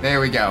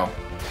 There we go.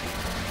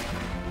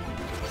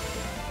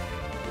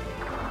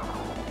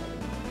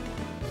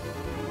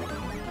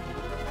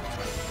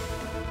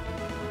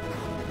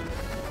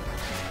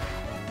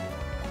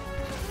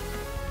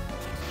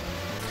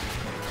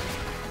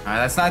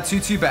 Alright, that's not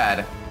too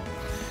bad.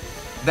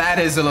 That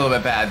is a little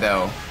bit bad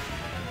though.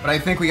 But I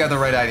think we got the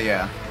right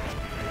idea.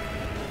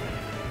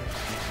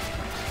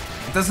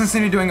 It doesn't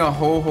seem to be doing a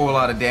whole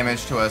lot of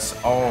damage to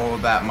us all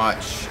that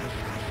much.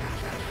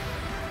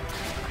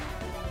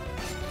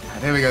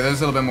 There we go,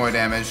 there's a little bit more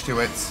damage to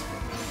it.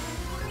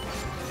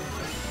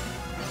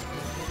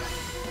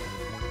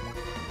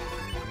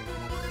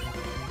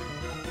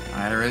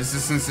 Alright, the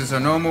resistances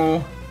are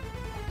normal.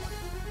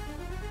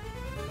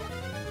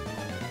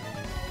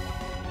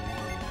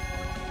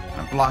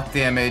 Block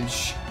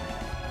damage.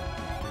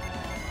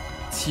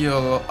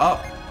 Heal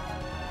up.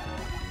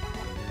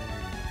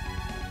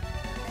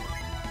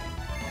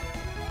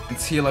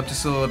 Let's heal up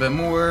just a little bit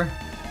more.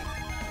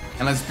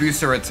 And let's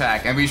boost our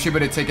attack. And we should be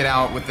able to take it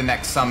out with the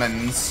next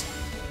summons.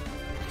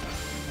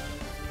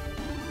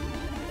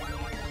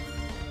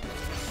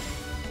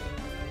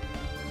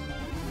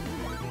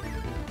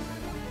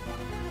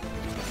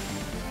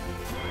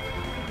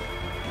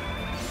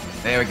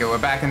 There we go, we're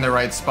back in the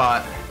right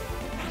spot.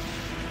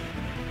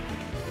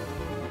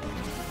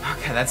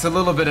 Okay, that's a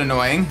little bit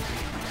annoying.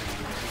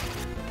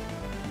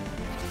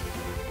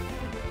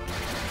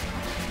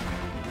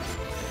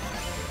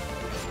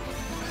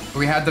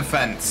 We had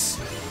defense.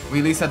 We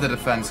at least had the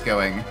defense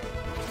going.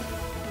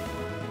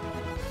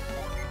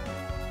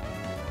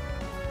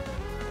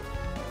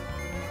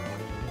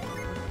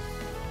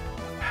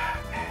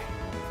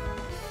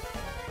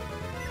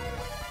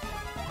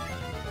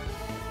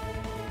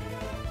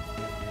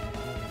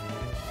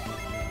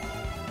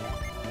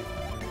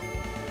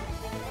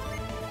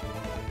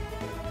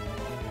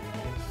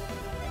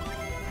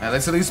 Alright,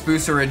 let's at least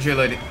boost our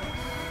agility.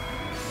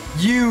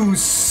 You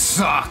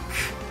suck!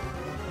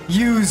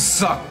 You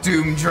suck,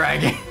 Doom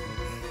Dragon!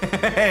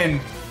 And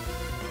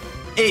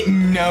it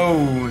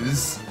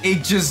knows.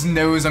 It just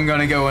knows I'm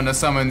gonna go on a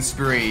summon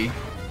spree.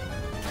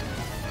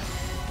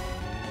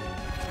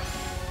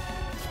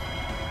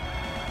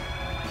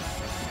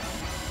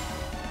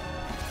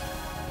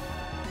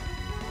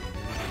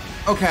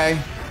 Okay.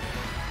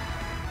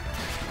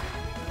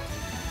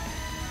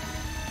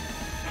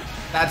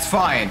 That's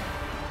fine.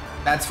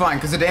 That's fine,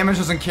 because the damage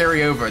doesn't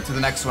carry over to the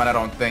next one, I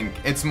don't think.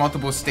 It's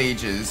multiple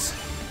stages.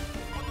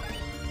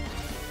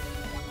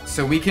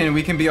 So we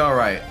can be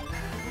alright.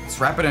 It's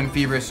Rapid and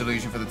Feverish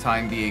Illusion for the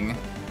time being.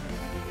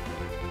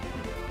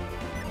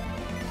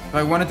 Do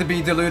I want it to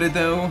be diluted,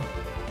 though?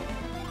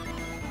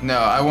 No,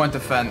 I want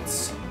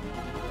defense.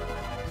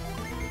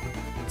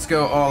 Let's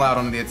go all out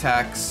on the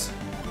attacks.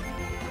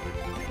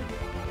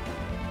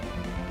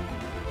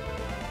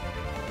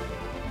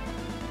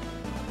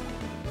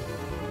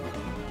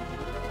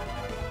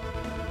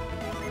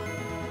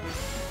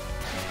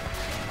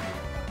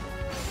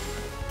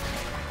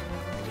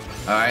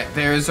 Alright,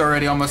 there's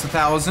already almost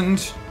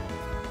 1,000.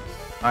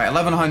 Alright,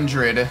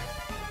 1,100.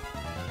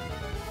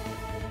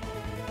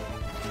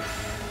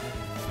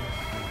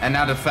 And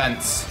now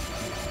defense.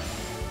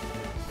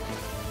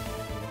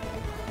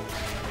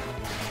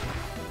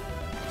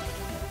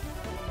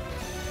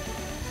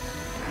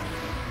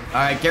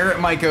 Alright, Garrett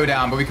might go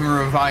down, but we can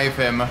revive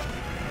him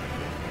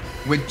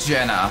with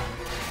Jenna.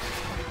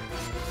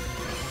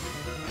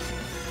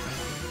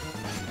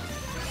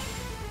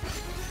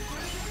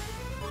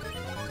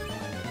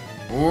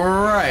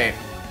 Alright.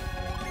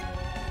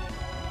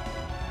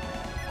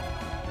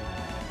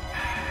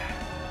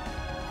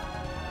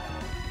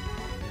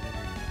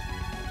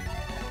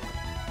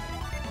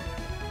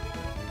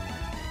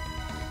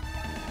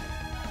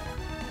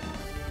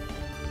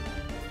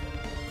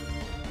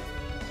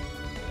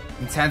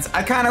 Intense.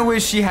 I kind of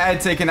wish she had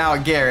taken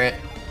out Garrett.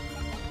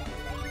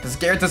 Because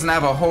Garrett doesn't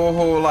have a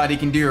whole lot he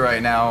can do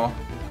right now.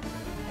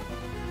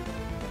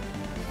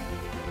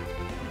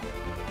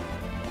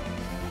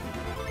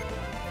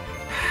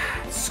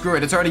 Screw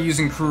it, it's already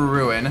using Crew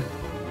Ruin.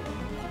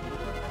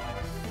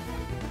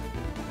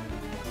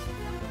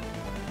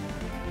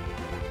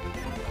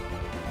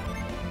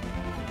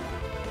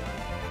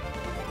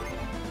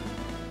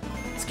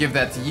 Let's give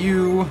that to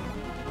you.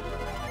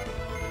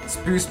 Let's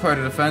boost part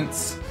of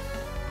defense.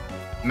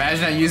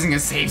 Imagine not using a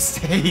save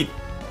state.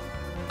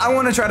 I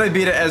want to try to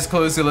beat it as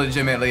close to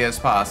legitimately as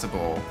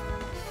possible.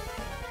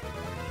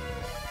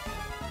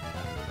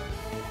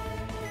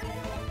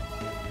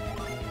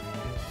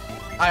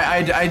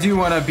 I do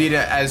want to beat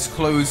it as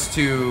close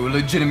to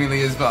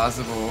legitimately as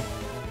possible.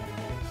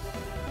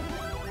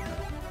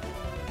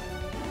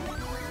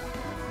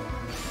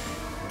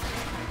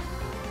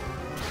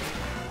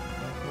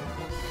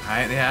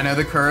 Alright, yeah, I know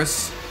the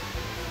curse.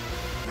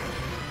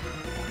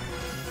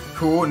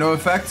 Cool, no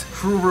effect.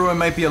 Crew Ruin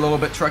might be a little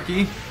bit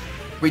tricky.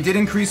 We did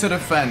increase our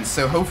defense,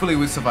 so hopefully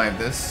we survive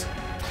this.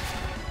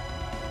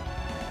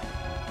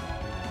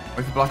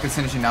 We can block its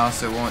synergy now,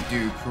 so it won't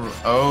do crew.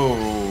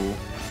 Oh.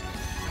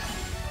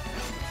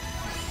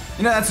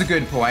 You know, that's a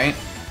good point.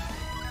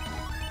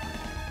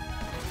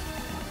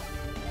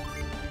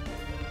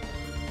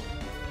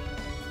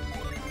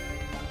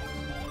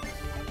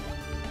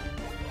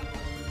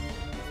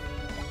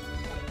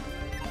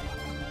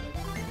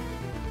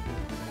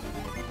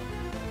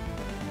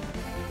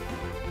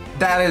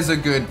 That is a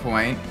good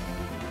point.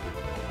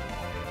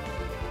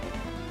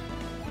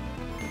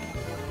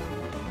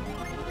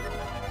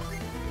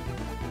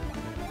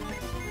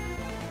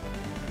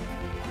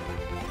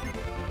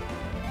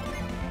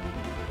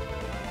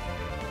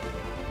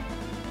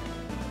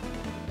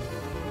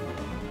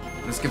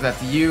 Let's give that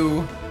to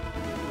you.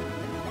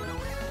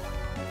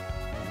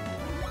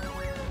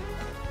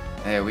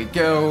 There we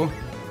go.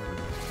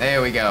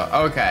 There we go.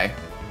 Okay.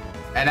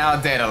 And now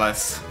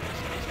Daedalus.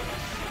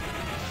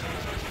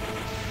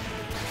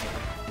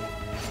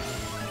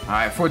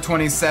 Alright,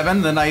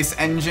 427, the nice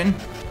engine.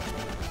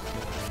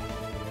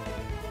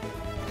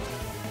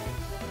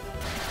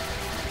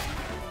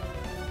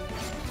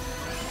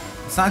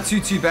 It's not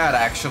too bad,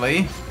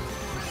 actually.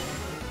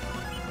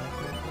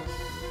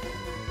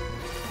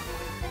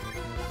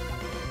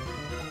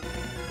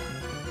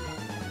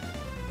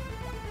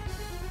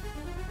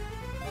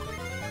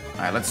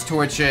 Alright, let's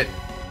torch it.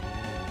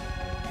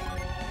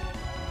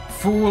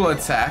 Full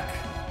attack.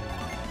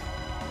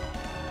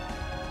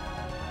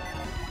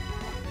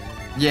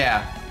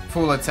 Yeah,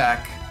 full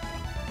attack.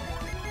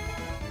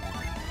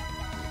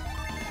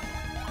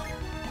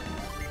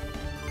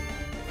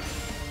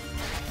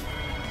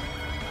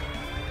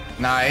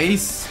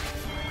 Nice.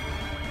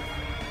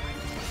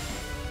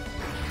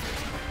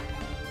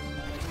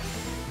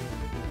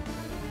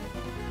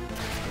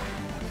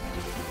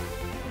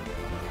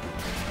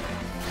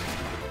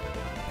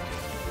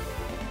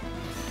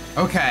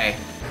 Okay.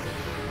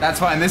 That's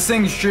fine. This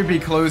thing should be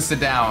close to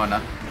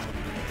down.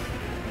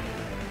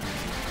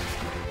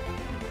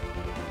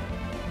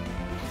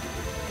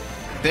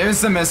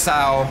 There's the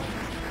missile.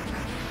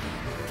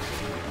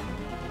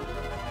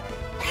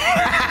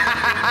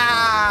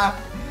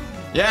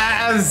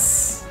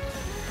 Yes!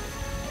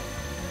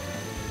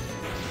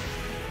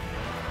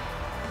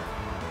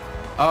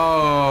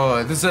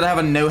 Oh, does it have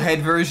a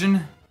no-head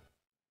version?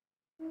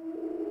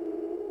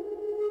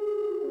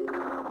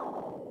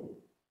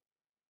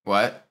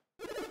 What?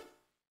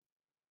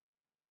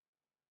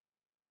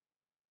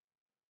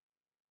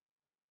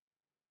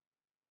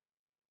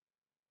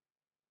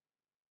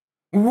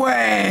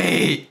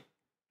 Wait!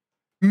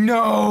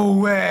 No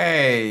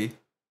way!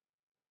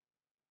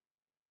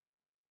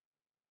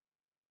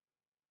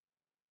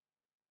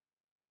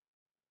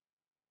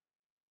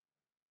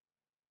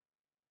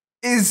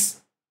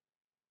 Is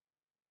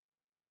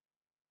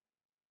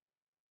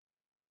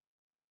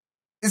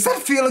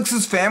that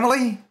Felix's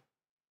family?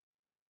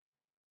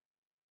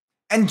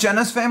 And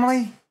Jenna's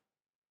family?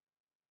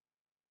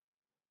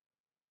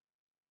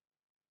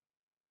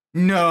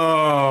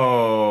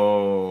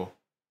 No.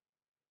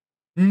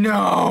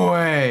 No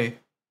way.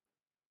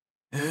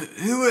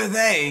 Who are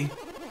they?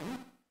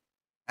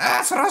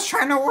 That's what I was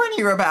trying to warn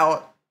you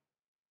about.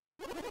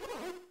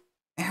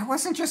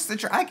 wasn't just the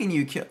dragon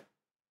you killed.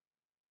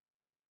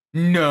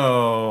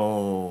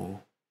 No.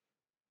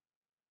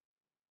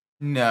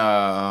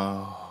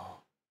 No.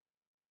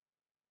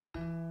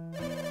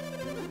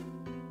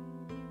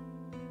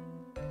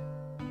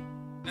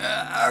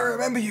 I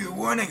remember you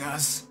warning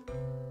us,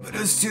 but it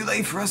was too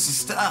late for us to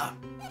stop.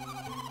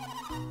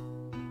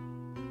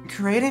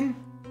 Kraden?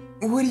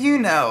 What do you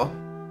know?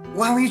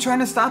 Why were you trying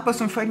to stop us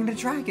from fighting the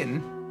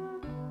dragon?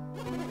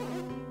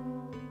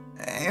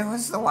 It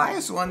was the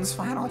wise one's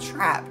final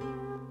trap.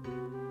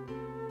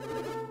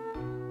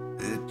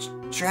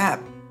 Trap?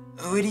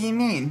 What do you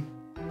mean?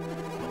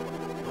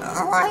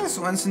 The wise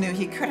ones knew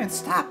he couldn't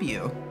stop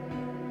you,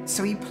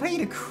 so he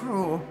played a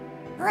cruel,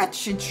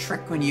 wretched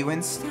trick on you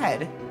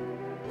instead.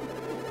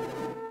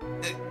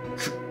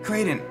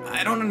 Kraden,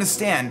 I don't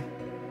understand.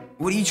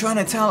 What are you trying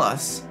to tell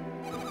us?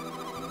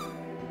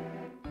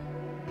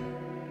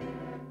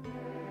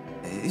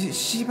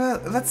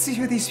 Shiba, let's see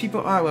who these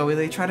people are while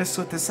they try to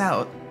sort this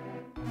out.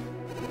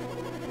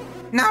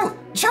 No!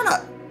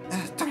 Jenna!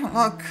 Don't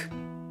look.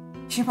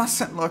 You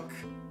mustn't look.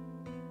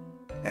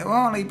 It will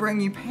only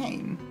bring you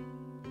pain.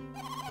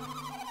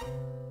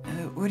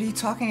 What are you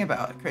talking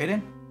about,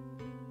 Kraden?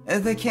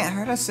 They can't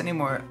hurt us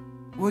anymore.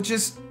 We'll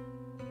just...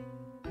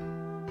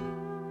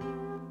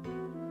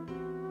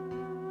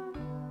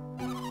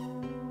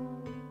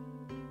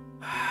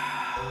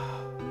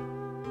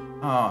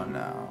 Oh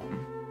no.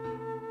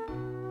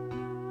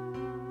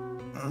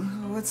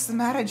 What's the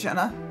matter,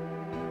 Jenna?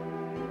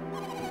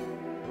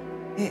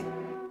 It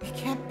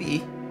can't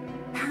be.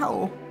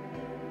 How?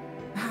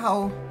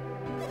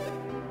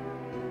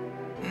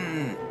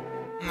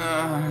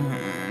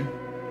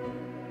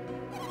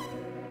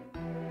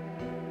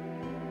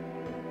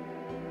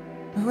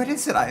 What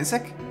is it,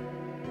 Isaac?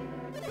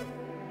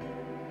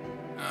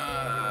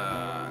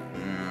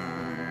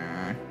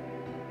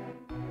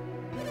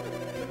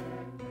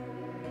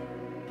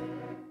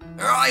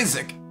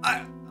 Isaac!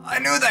 I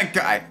knew that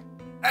guy!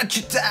 That's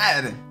your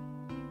dad!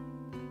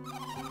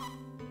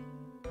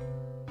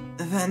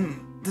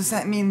 Then, does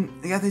that mean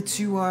the other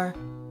two are...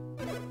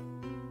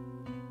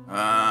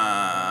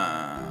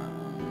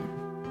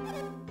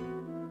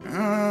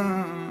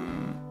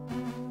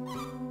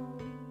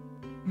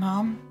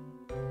 Mom?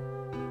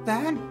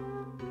 Dad?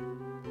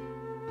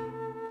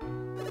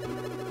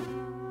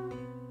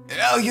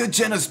 Oh, you're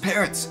Jenna's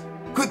parents!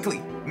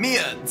 Quickly,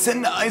 Mia,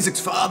 send to Isaac's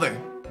father!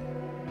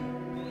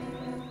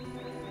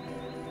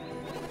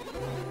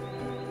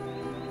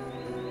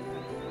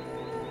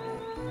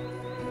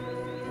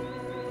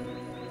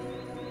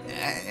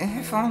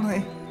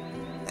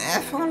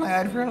 If only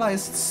I'd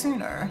realized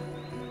sooner.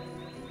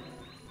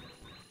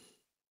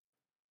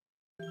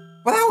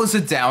 Well, that was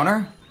a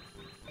downer.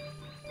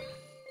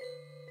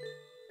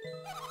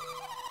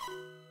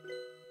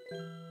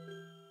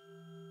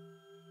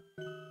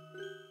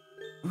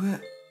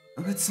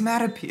 What's the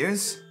matter,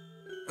 Piers?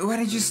 Why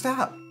did you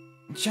stop?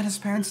 Jenna's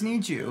parents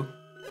need you.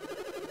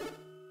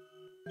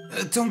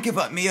 Don't give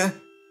up, Mia.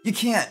 You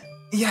can't.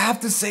 You have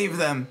to save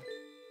them.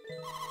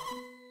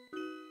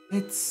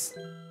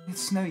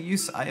 It's no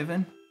use,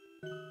 Ivan.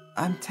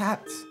 I'm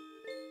tapped.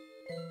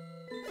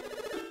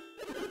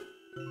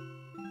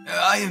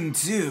 I am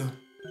too.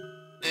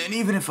 And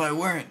even if I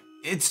weren't,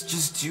 it's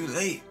just too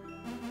late.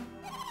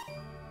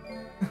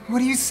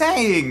 What are you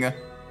saying?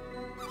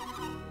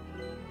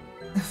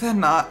 They're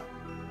not.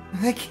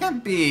 They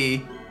can't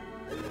be.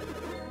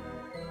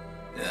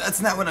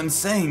 That's not what I'm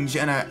saying,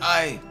 Jenna.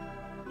 I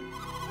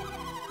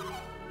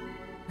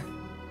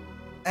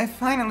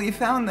finally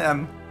found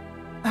them.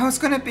 I was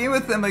gonna be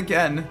with them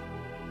again.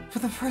 For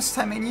the first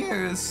time in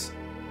years.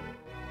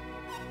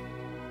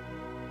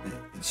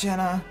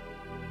 Jenna.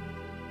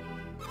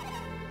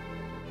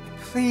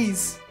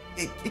 Please.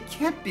 It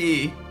can't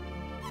be.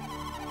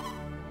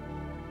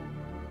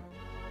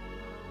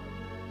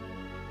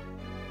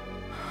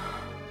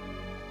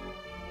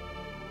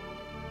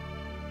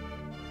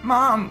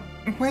 Mom,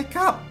 wake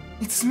up!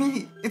 It's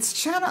me! It's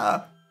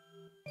Jenna!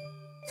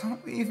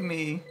 Don't leave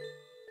me.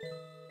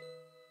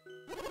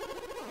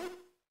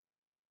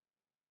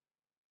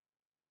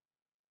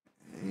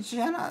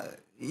 Jenna,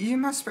 you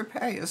must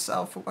prepare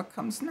yourself for what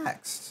comes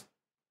next.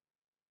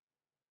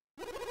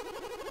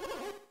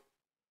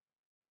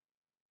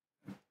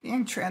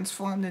 Being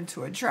transformed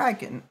into a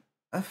dragon,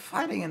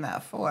 fighting in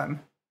that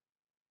form,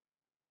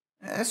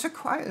 this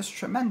requires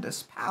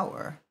tremendous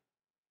power.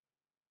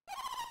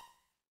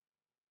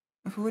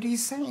 What are you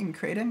saying,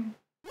 Kraden?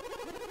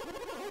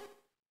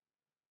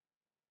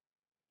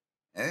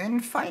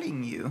 In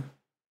fighting you,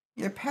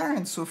 your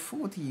parents were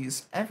forced to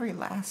use every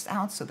last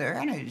ounce of their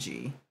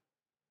energy.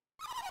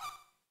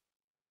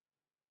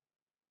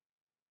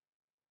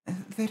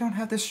 They don't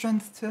have the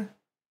strength to...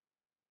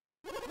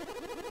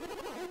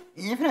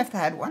 Even if they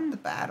had won the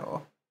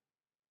battle,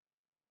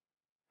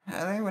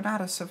 they would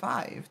not have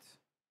survived.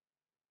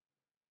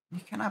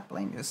 You cannot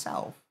blame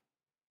yourself.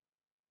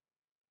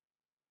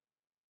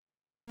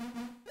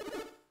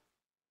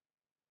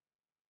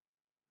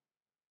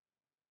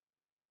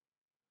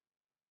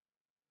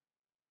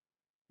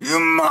 You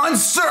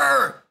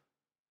monster!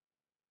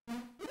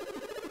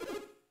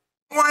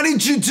 Why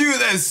did you do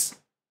this?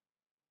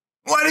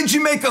 Why did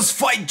you make us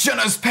fight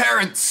Jenna's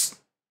parents?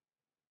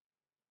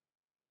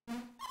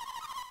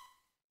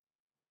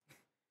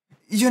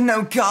 You're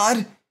no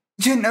god.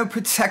 You're no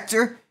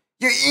protector.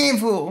 You're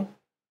evil.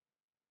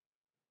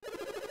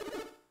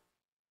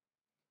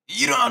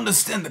 You don't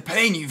understand the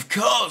pain you've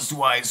caused,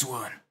 wise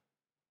one.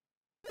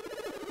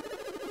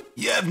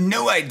 You have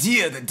no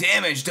idea the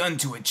damage done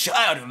to a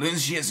child who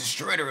learns she has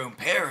destroyed her own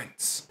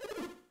parents.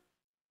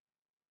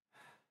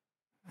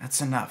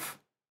 That's enough.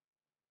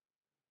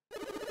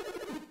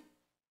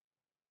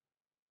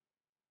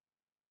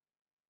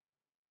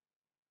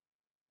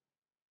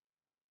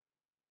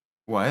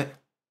 What?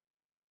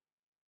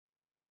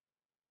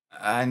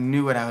 I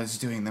knew what I was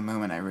doing the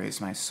moment I raised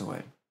my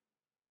sword.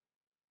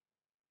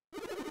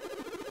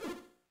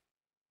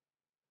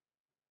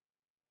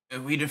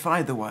 We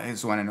defied the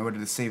wise one in order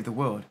to save the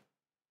world.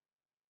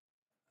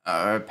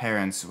 Our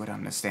parents would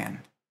understand.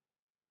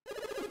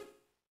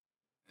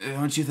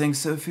 Don't you think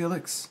so,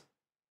 Felix?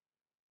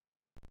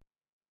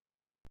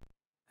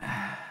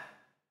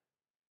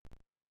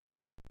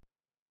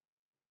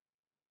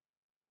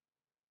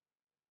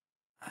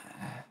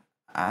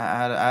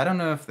 I don't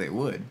know if they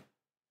would.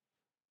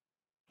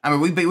 I mean,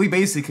 we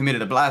basically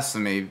committed a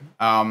blasphemy,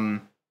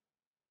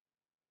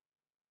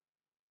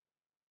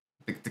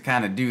 to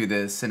kind of do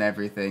this and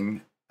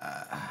everything.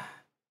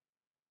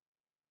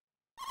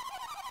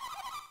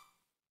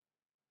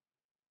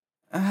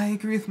 I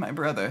agree with my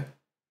brother.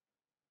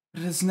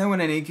 But it does no one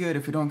any good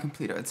if we don't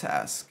complete our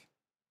task.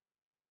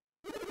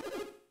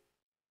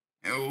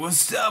 We'll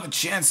still have a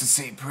chance to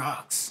save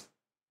Prox.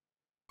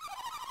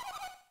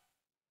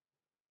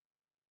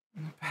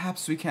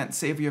 Perhaps we can't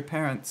save your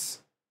parents,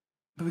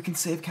 but we can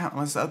save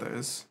countless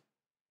others.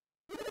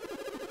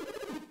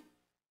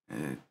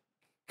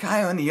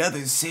 Kyle and the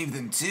others saved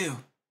them too.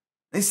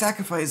 They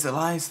sacrificed their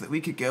lives so that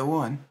we could go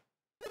on.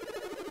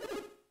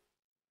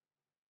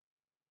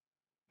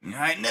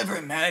 I never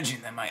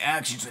imagined that my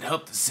actions would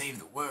help to save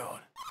the world.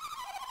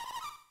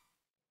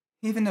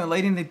 Even though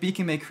lighting the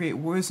beacon may create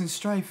wars and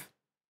strife,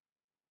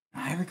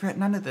 I regret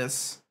none of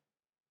this.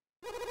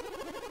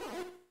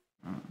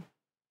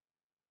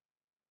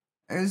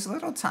 There's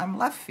little time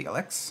left,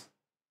 Felix.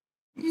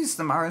 Use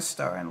the Mars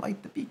Star and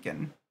light the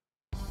beacon.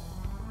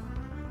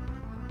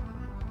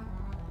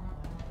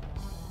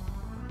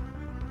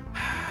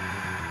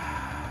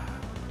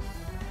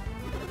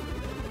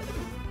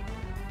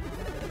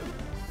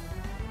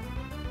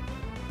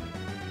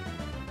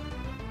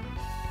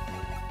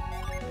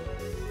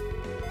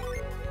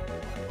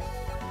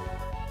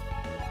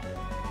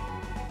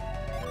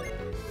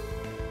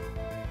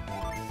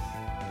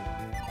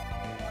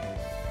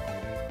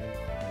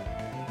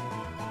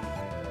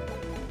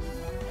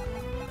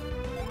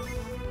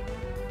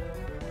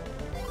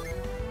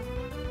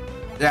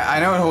 Yeah,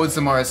 I know it holds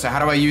the Mars Star. How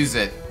do I use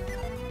it?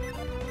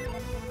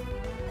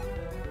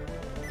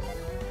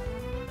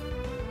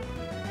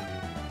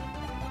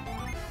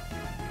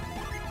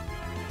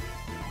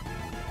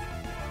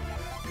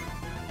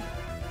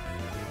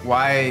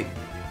 Why?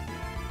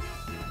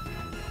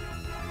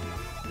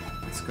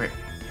 That's great.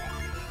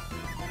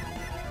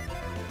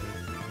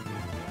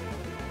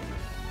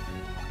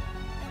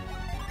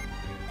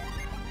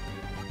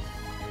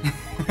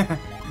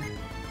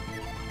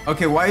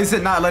 Okay, why is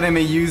it not letting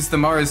me use the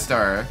Mars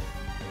Star?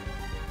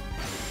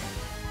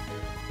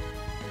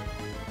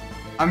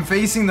 I'm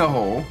facing the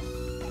hole.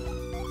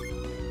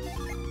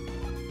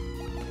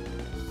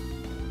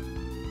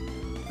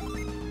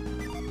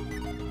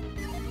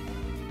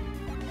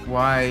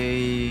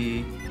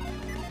 Why?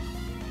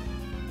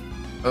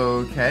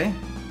 Okay.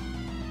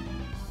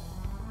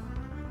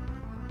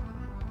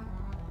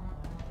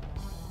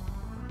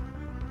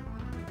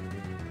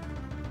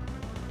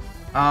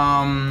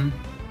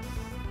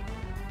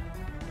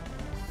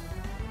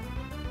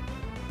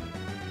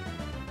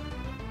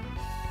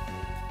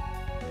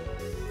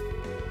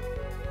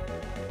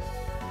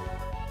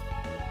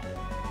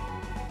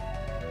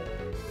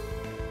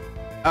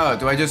 Oh,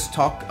 do I just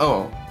talk?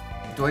 Oh,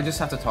 do I just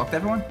have to talk to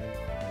everyone?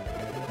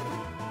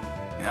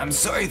 I'm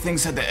sorry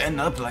things had to end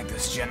up like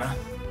this, Jenna.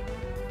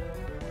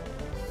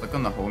 Click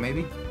on the hole,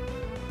 maybe?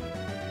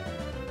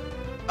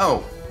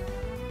 Oh.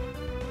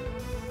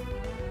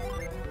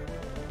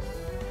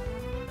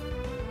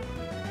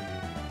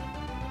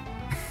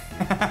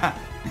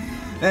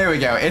 There we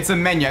go. It's a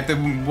menu. I have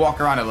to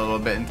walk around a little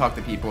bit and talk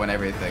to people and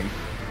everything.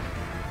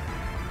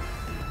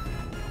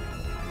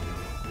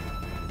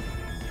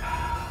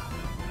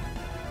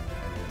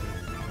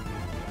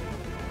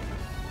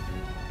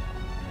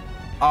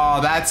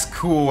 Oh, that's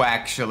cool,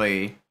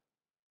 actually.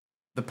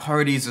 The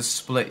parties are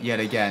split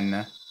yet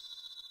again.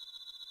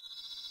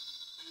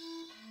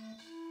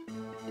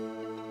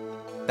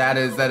 That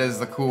is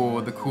the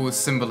cool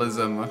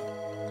symbolism.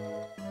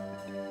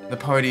 The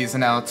parties are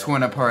now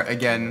torn apart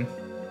again.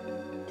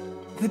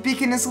 The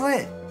beacon is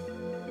lit.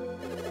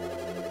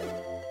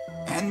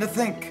 And to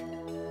think,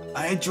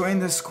 I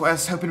joined this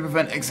quest hoping to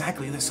prevent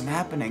exactly this from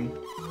happening.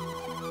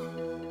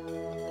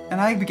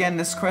 And I began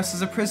this quest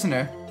as a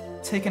prisoner,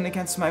 taken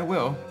against my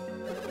will.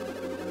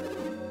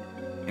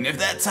 And if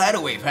that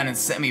tidal wave hadn't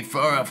sent me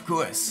far off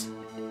course,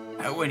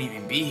 I wouldn't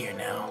even be here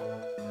now.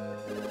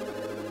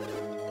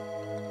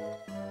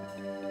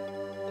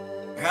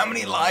 How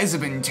many lives have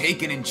been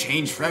taken and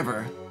changed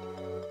forever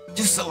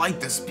just to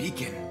light this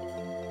beacon?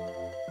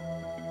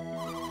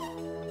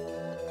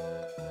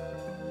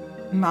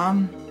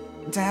 Mom,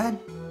 Dad,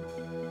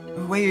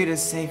 Wade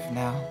is safe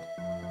now.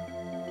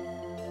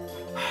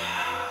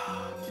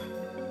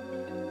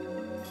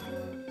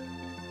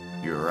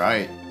 You're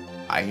right.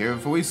 I hear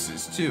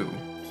voices too.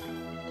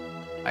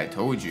 I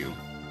told you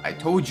I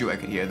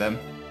could hear them.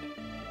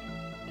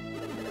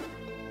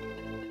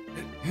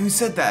 Who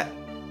said that?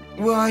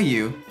 Where are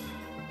you?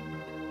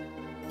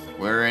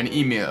 We're in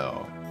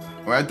email.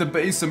 We're at the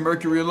base of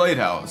Mercury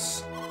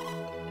Lighthouse.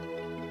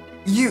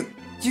 You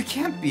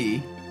can't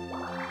be.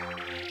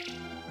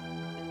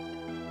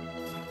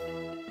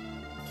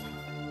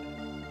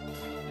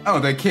 Oh,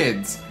 the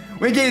kids.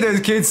 We gave those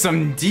kids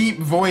some deep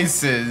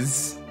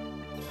voices.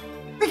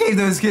 They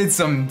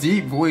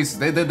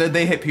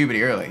hit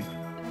puberty early.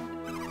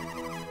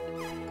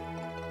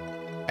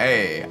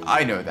 Hey,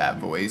 I know that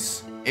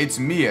voice. It's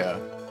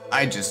Mia.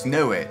 I just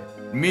know it.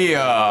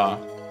 Mia!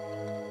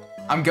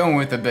 I'm going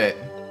with a bit.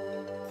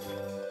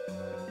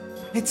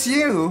 It's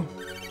you!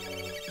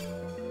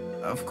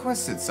 Of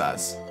course it's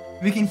us.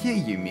 We can hear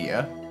you,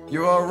 Mia.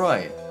 You're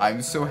alright.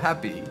 I'm so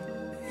happy.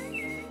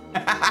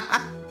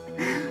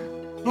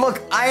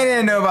 Look, I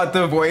didn't know about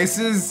the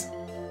voices.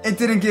 It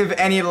didn't give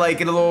any,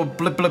 like, a little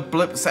blip blip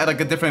blips at,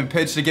 like, a different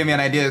pitch to give me an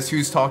idea as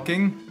who's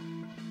talking.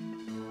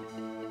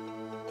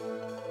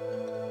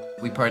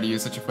 We Party You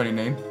is such a funny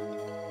name.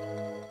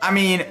 I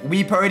mean,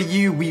 We Party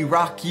You, We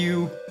Rock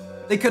You.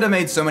 They could have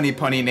made so many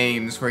punny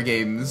names for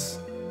games.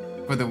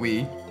 For the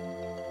Wii.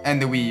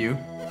 And the Wii U.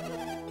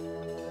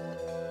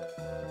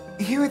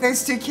 Who are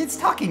those two kids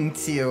talking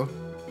to?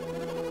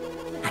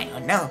 I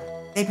don't know.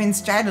 They've been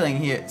standing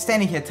here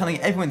telling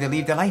everyone to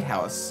leave the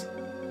lighthouse.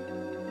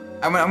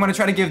 I'm gonna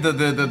try to give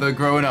the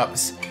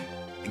grown-ups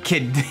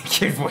kid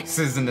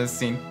voices in this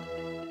scene.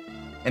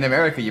 In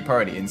America, you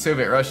party. In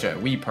Soviet Russia,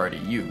 we party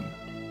you.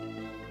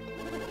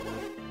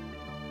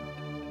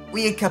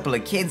 We a couple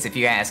of kids, if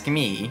you ask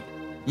me.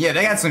 Yeah,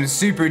 they got some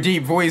super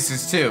deep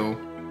voices too.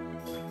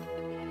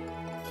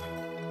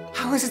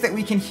 How is it that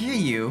we can hear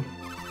you?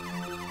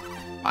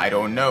 I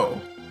don't know,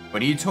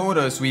 but he told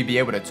us we'd be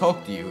able to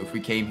talk to you if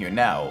we came here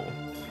now.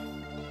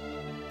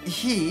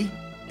 He?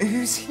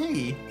 Who's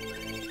he?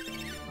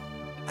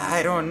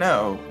 I don't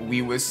know.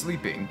 We were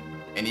sleeping,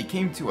 and he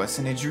came to us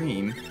in a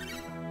dream.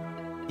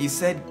 He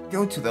said,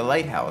 go to the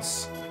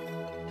lighthouse.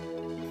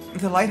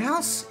 The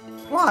lighthouse?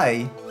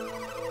 Why?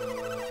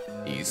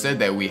 He said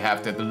that we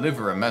have to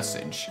deliver a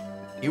message.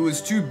 He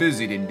was too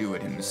busy to do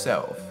it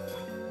himself.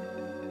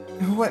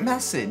 What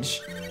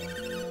message?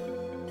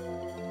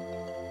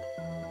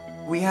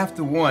 We have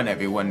to warn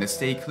everyone to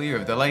stay clear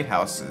of the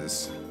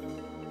lighthouses.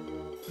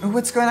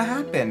 What's gonna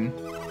happen?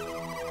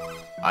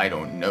 I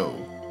don't know,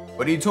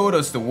 but he told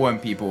us to warn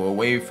people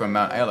away from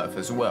Mount Aleph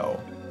as well.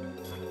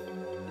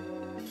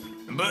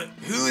 But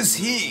who is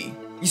he?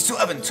 You still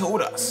haven't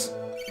told us.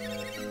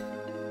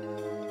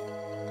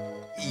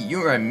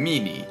 You're a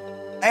meanie.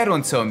 I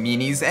don't tell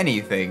meanies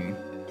anything.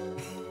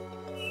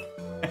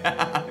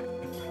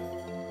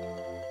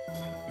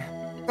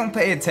 Don't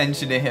pay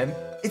attention to him.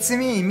 It's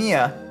me,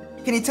 Mia.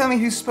 Can you tell me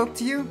who spoke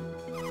to you?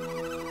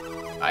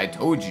 I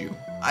told you.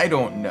 I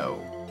don't know.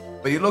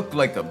 But he looked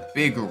like a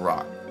big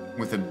rock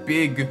with a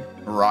big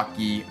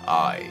rocky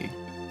eye.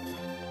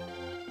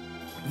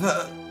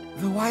 The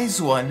wise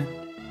one.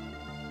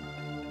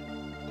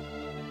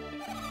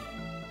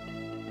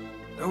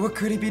 What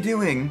could he be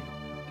doing?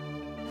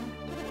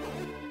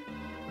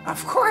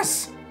 Of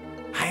course.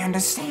 I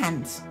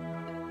understand.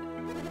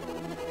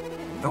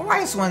 The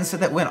wise one said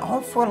that when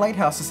all 4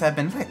 lighthouses have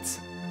been lit,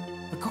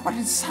 the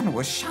golden sun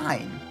will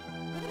shine.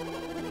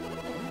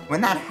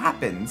 When that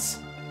happens,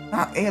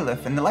 Mount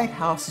Aleph and the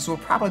lighthouses will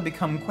probably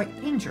become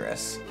quite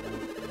dangerous.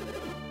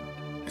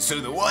 So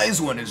the wise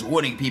one is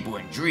warning people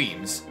in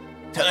dreams,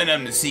 telling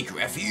them to seek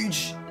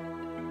refuge?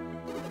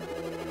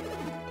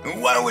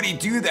 Why would he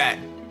do that?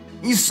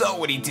 You saw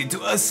what he did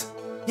to us.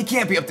 He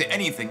can't be up to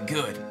anything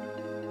good.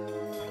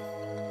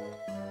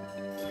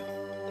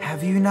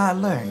 Have you not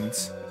learned?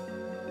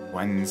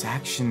 One's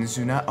actions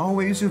do not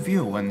always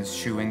reveal one's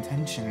true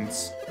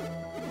intentions.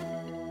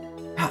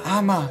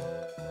 Hama!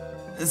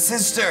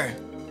 Sister!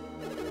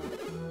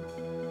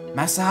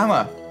 Master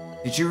Hama,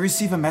 did you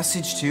receive a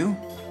message too?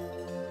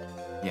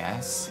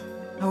 Yes.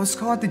 I was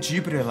called the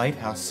Jupiter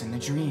Lighthouse in a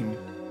dream.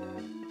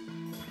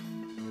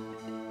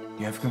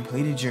 You have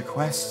completed your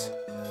quest,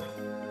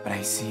 but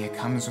I see it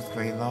comes with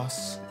great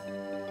loss.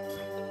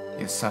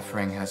 Your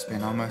suffering has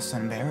been almost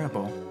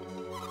unbearable.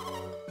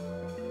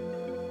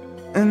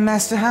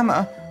 Master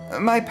Hama,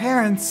 my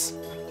parents...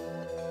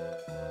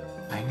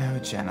 I know,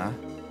 Jenna,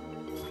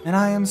 and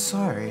I am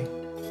sorry,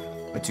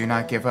 but do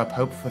not give up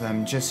hope for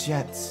them just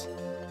yet.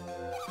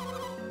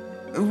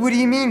 What do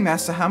you mean,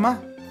 Master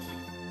Hama?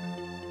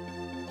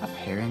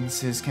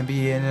 Appearances can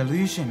be an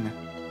illusion.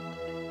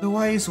 The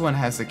wise one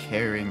has a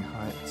caring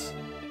heart.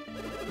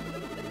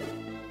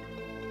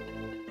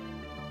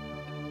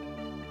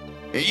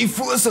 He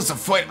forced us to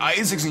fight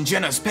Isaac's and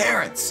Jenna's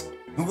parents.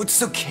 What's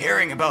so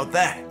caring about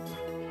that?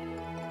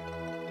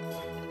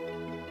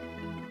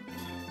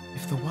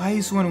 If the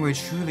Wise One were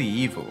truly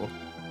evil,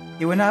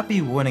 he would not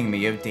be warning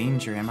me of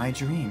danger in my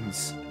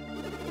dreams.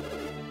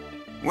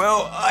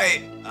 Well,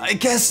 I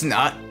guess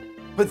not.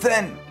 But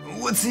then,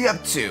 what's he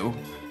up to?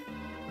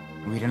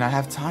 We do not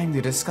have time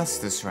to discuss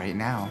this right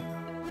now.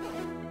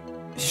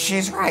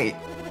 She's right.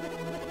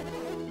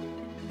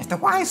 If the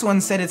Wise One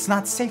said it's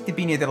not safe to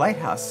be near the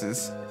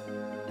lighthouses,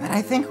 then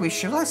I think we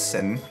should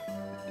listen.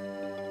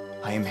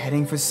 I am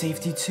heading for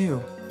safety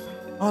too.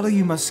 All of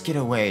you must get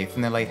away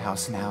from the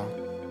lighthouse now.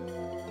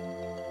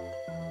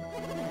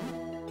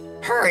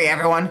 Hurry,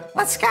 everyone!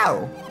 Let's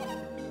go!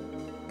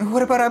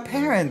 What about our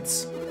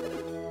parents?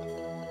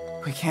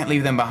 We can't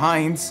leave them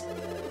behind.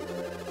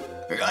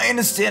 I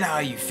understand how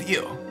you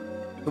feel,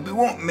 but we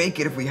won't make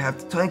it if we have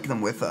to take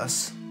them with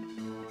us.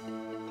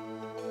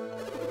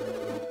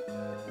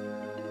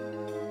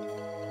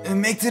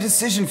 Make the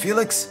decision,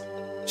 Felix.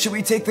 Should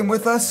we take them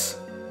with us?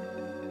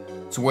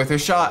 It's worth a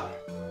shot.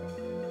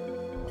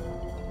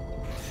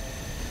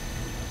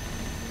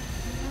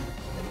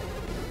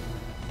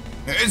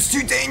 It's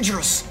too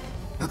dangerous.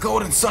 The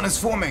golden sun is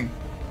forming.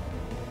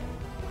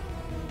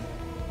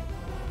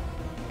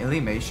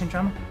 Alienation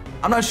drama?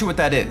 I'm not sure what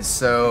that is,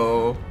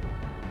 so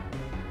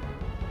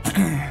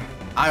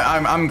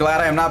I'm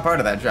glad I am not part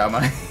of that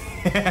drama.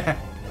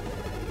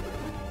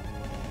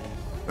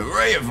 A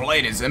ray of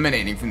light is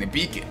emanating from the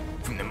beacon,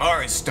 from the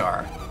Mars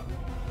star.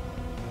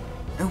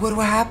 And what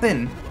will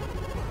happen?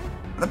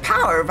 The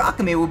power of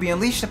alchemy will be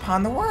unleashed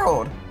upon the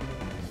world.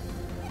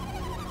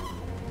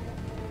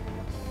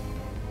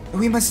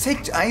 We must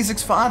take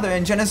Isaac's father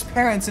and Jenna's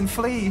parents and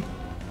flee.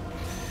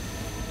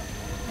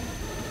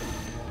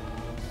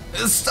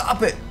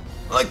 Stop it!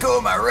 Let go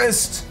of my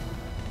wrist!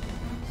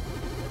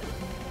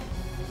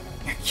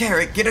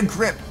 Garrett, get a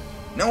grip!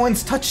 No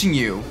one's touching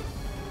you!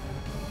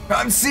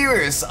 I'm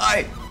serious,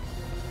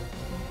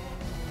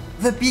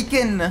 The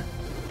beacon!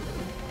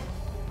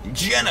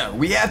 Jenna,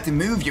 we have to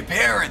move your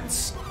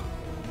parents!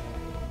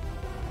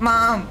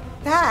 Mom!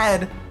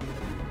 Dad!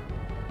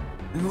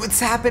 What's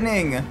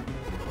happening?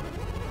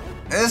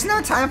 There's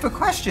no time for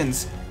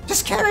questions!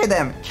 Just carry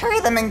them! Carry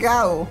them and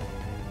go!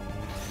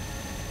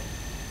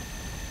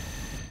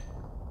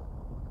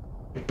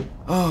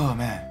 Oh,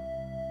 man.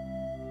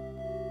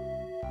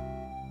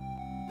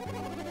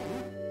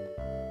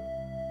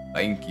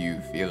 Thank you,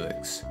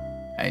 Felix.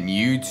 And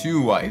you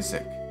too,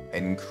 Isaac.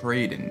 And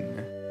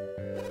Creighton.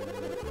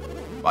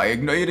 By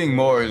igniting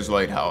Mars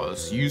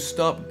Lighthouse, you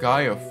stop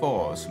Gaia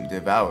Force from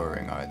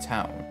devouring our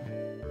town.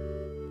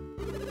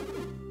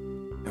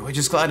 We're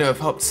just glad to have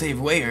helped save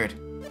Wayward.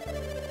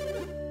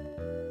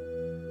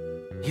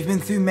 You've been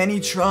through many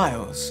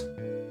trials,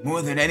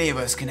 more than any of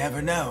us can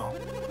ever know.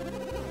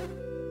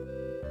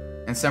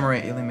 In summary,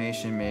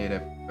 Alienation made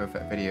a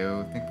perfect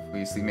video. I think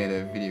previously made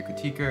a video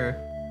critiquer.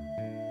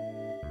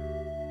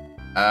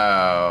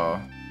 Oh.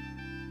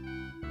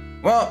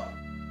 Well,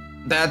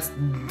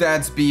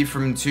 that's B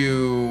from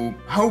two,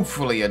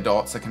 hopefully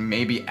adults that can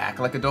maybe act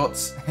like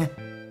adults.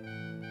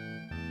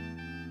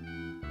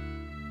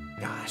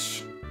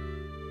 Gosh.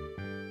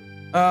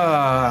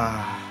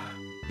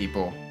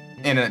 People.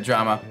 Internet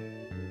drama.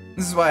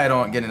 This is why I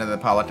don't get into the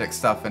politics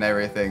stuff and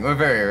everything. We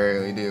very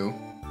rarely do.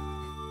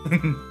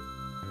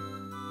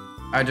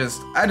 I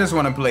just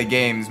want to play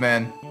games,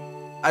 man.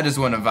 I just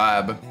want to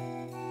vibe.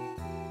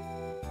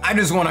 I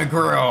just want to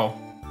grill.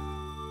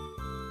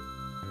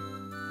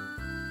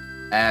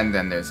 And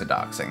then there's the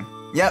doxing.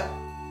 Yep.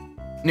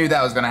 Knew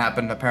that was gonna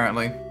happen,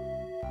 apparently.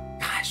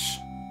 Gosh.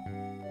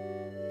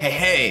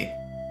 Hey.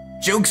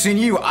 Joke's on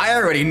you, I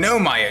already know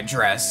my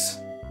address.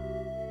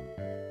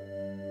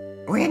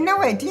 We had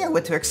no idea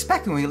what to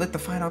expect when we lit the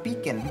final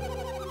beacon.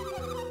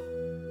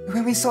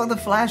 When we saw the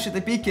flash of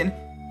the beacon,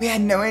 we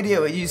had no idea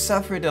what you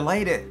suffered to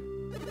light it.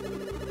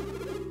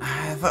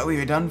 I thought we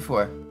were done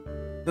for.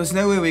 There was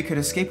no way we could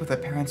escape with our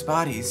parents'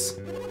 bodies.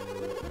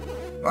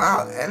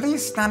 Well, at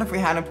least not if we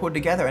hadn't pulled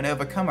together and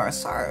overcome our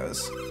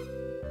sorrows.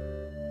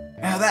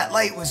 Now that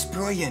light was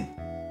brilliant.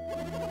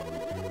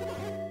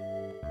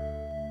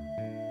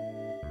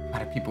 A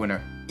lot of people in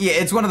her. Yeah,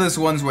 it's one of those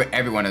ones where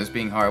everyone is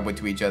being horrible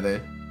to each other.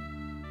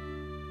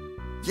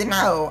 You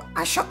know,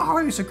 I shall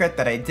always regret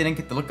that I didn't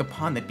get to look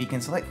upon the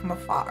beacon's light from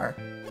afar.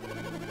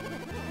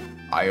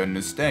 I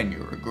understand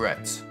your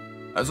regrets.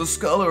 As a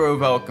scholar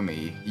of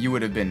alchemy, you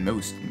would have been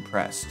most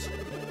impressed.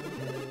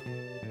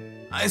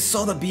 I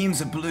saw the beams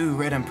of blue,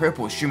 red, and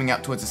purple streaming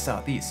out towards the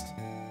southeast.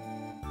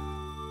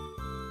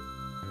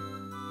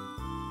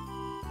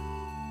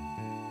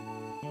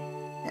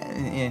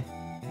 Yeah.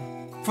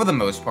 For the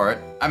most part.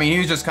 I mean, he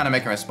was just kind of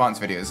making response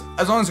videos.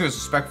 As long as he was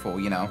respectful,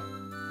 you know,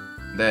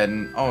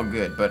 then all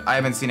good. But I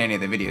haven't seen any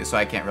of the videos, so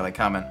I can't really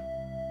comment.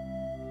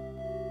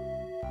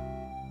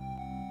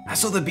 I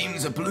saw the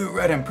beams of blue,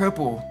 red, and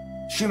purple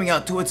streaming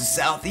out towards the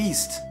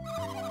southeast.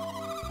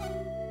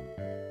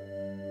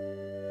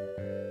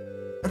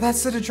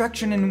 That's the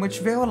direction in which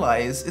Vale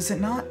lies, is it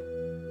not?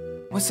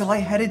 Was the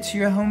light headed to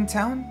your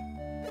hometown?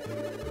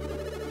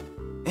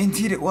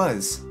 Indeed it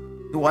was.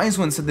 The wise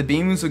one said the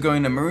beams were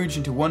going to merge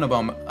into one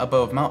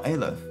above Mount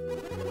Aleph.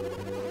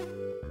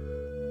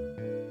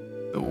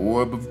 The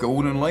orb of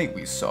golden light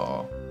we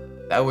saw.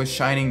 That was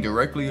shining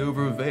directly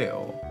over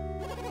Vale.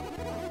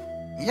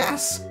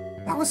 Yes,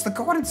 that was the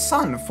golden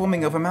sun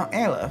forming over Mount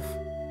Aleph.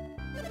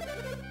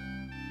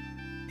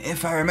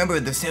 If I remember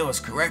the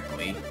tales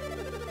correctly,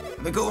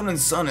 the golden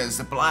sun is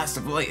the blast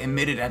of light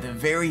emitted at the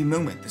very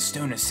moment the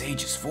Stone of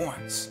Sages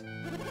forms.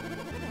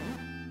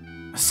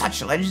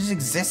 Such legends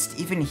exist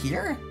even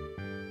here?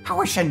 I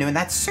wish I knew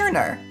that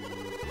sooner.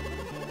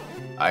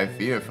 I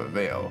fear for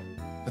Vale.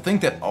 To think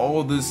that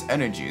all this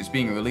energy is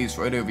being released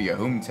right over your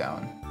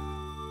hometown.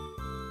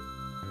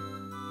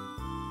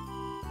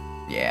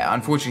 Yeah,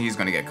 unfortunately he's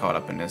gonna get caught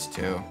up in this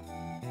too.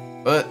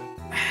 But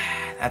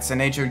that's the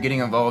nature of getting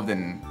involved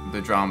in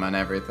the drama and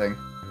everything.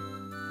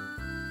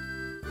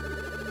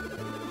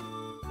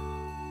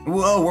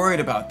 We're all worried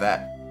about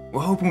that.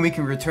 We're hoping we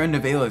can return to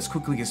Vale as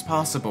quickly as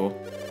possible.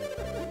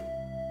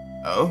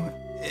 Oh,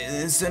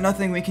 is there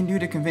nothing we can do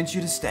to convince you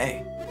to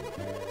stay?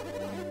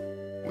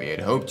 We had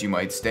hoped you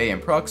might stay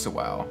in Prox a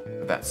while,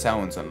 but that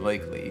sounds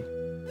unlikely.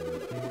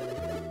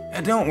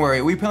 Don't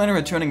worry, we plan on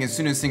returning as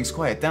soon as things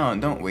quiet down,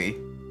 don't we?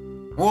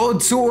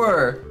 World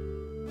Tour!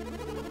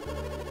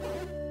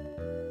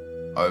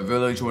 Our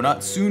village will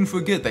not soon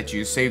forget that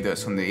you saved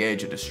us from the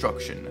edge of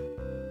destruction.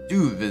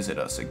 Do visit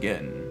us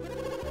again.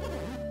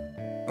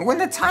 When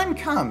the time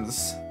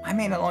comes, I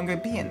may no longer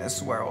be in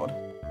this world.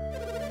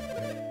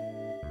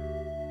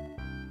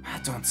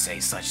 Don't say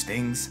such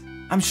things.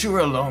 I'm sure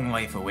a long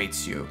life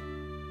awaits you.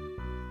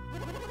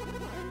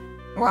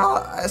 Well,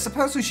 I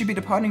suppose we should be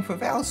departing for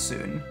Vale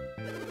soon.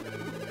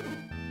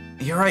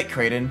 You're right,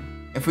 Kraden.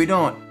 If we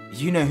don't,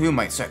 you know who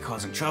might start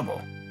causing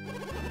trouble.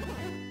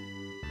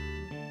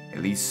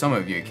 At least some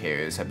of your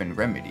cares have been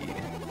remedied.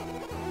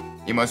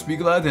 You must be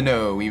glad to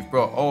know we've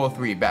brought all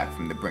three back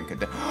from the brink of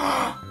death.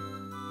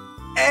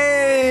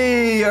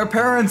 Hey! Our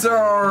parents are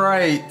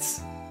alright!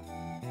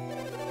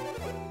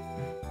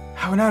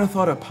 I would not have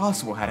thought it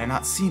possible had I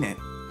not seen it.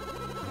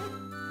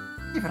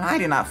 Even I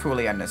do not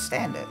fully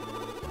understand it.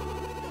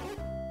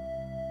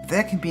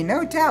 There can be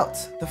no doubt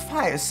the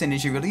fire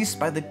synergy released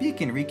by the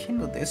beacon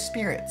rekindled their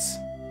spirits.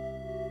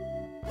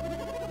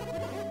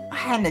 I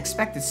hadn't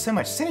expected so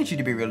much synergy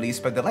to be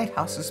released by the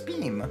Lighthouse's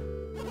beam.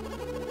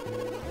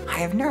 I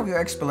have no real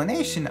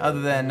explanation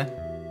other than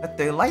that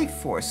their life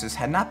forces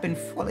had not been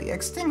fully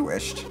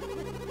extinguished.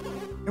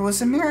 It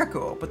was a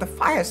miracle, but the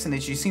fire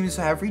synergy seems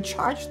to have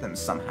recharged them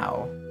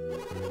somehow.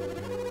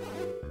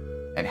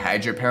 And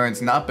had your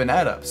parents not been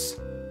adepts,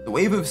 the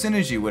wave of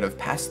synergy would have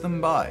passed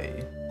them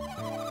by.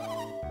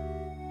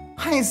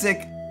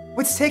 Isaac,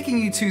 what's taking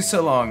you two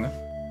so long?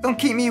 Don't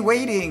keep me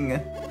waiting.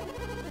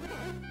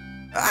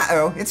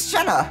 Uh-oh, it's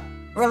Jenna.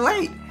 We're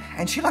late,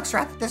 and she looks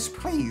rather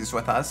displeased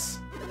with us.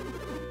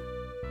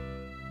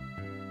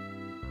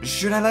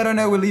 Should I let her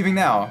know we're leaving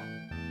now?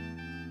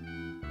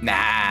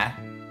 Nah,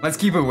 let's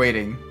keep her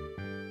waiting.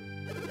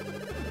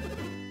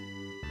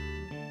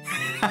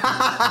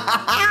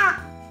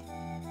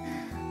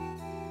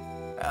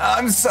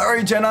 I'm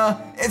sorry,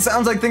 Jenna. It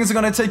sounds like things are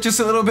gonna take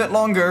just a little bit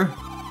longer.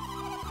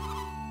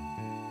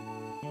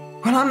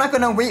 Well, I'm not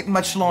gonna wait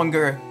much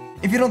longer.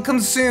 If you don't come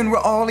soon, we're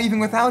all leaving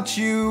without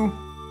you.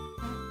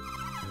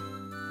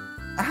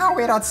 I'll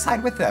wait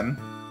outside with them.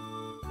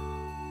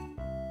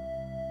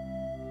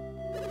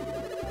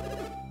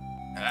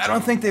 I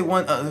don't think they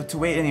want to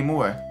wait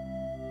anymore.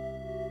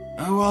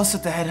 We're all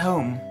set to head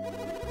home.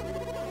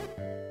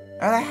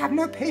 I have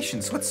no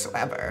patience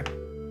whatsoever.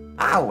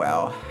 Ah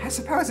well, I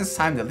suppose it's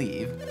time to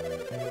leave.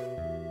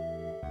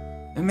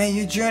 May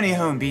your journey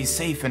home be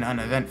safe and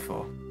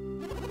uneventful.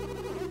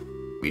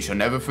 We shall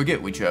never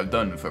forget what you have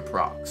done for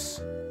Prox.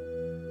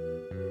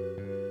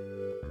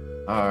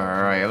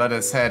 Alright, let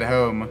us head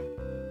home.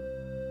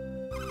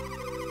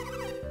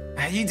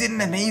 You did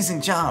an amazing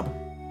job.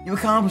 You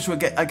accomplished what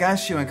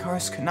Agashio and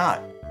Kars could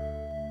not.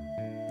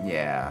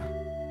 Yeah.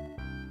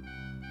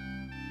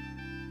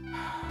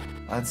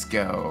 Let's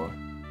go.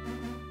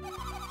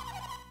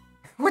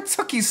 What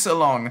took you so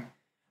long?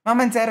 Mom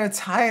and Dad are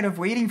tired of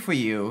waiting for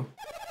you.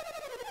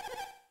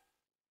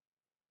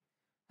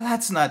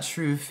 That's not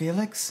true,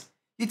 Felix.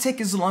 You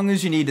take as long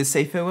as you need to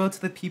say farewell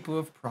to the people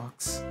of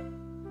Prox.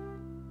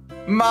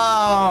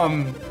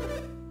 Mom!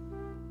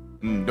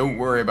 Don't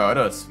worry about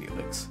us,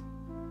 Felix.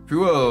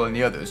 Cruel and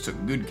the others took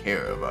good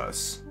care of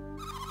us.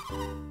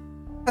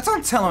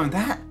 Don't tell him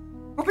that.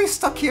 We'll be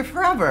stuck here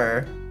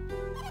forever.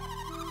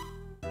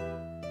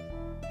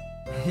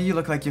 You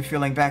look like you're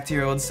feeling back to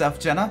your old self,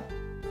 Jenna.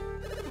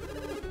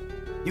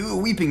 You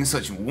were weeping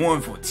such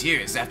mournful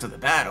tears after the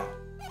battle.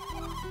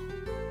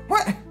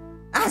 What?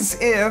 As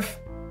if.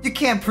 You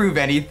can't prove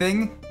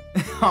anything.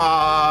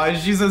 Aw,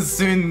 she's a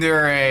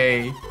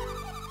tsundere.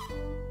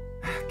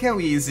 Go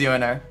easy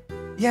on her.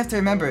 You have to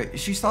remember,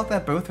 she thought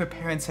that both her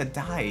parents had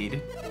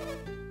died.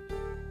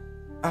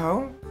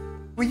 Oh?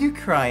 Were you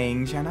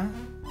crying, Jenna?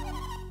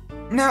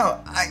 No,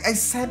 I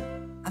said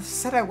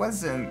I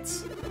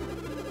wasn't.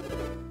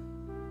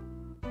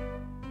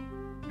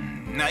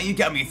 Now you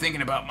got me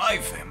thinking about my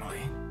family.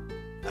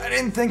 I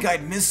didn't think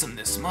I'd miss them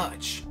this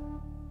much.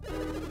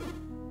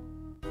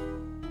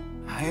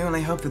 I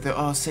only hope that they're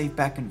all safe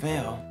back in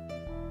Vale.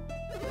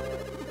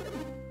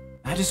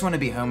 I just want to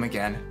be home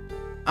again.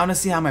 I want to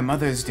see how my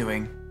mother is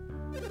doing.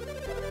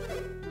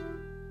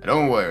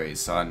 Don't worry,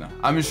 son.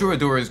 I'm sure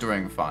Dora's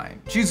doing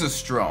fine. She's a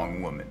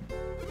strong woman.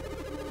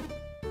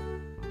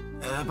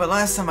 But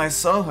last time I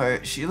saw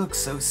her, she looked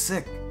so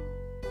sick.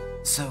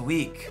 So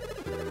weak.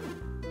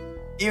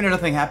 Even if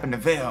nothing happened to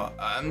Vale,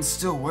 I'm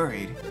still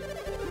worried.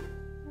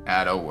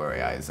 Ah, don't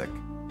worry, Isaac.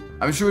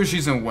 I'm sure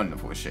she's in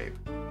wonderful shape.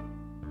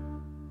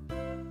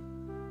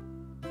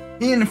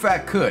 He in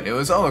fact could. It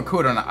was all a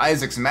code on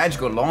Isaac's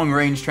magical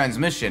long-range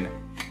transmission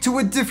to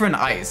a different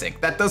Isaac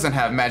that doesn't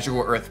have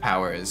magical earth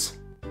powers.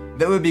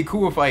 That would be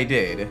cool if I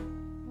did.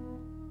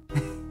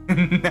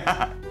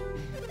 Nah.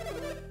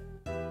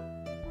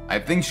 I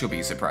think she'll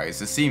be surprised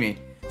to see me.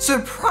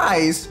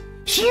 Surprised?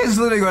 She is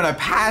literally gonna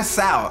pass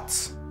out.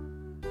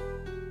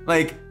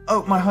 Like,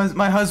 oh, my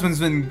husband's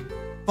been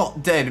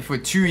thought dead for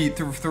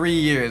 3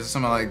 years or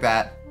something like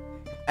that.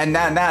 And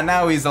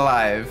now he's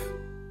alive.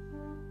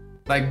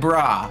 Like,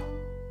 brah.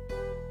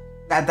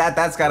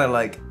 That's gotta,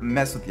 like,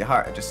 mess with your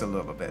heart just a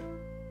little bit.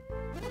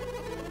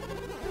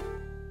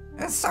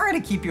 Sorry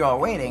to keep you all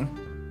waiting.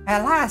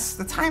 At last,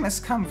 the time has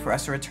come for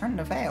us to return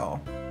to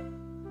Vale.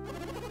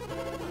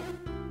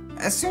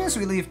 As soon as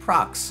we leave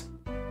Prox,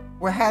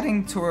 we'll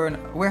head toward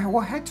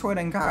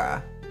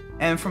Angara,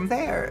 and from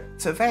there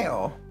to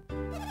Vale.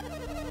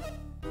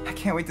 I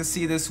can't wait to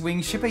see this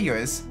winged ship of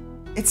yours.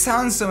 It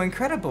sounds so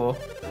incredible.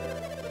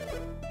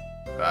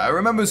 I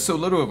remember so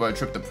little of our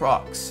trip to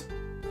Prox.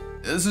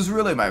 This is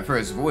really my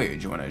first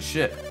voyage on a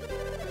ship.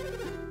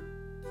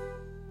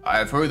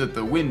 I've heard that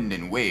the wind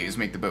and waves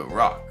make the boat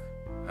rock.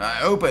 I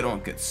hope I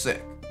don't get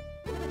sick.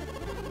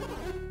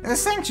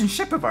 This ancient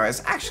ship of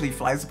ours actually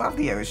flies above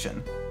the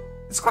ocean.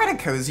 It's quite a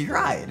cozy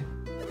ride.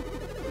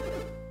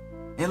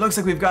 It looks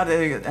like we've got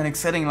an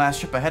exciting last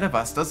trip ahead of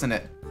us, doesn't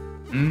it?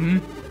 Mm-hmm.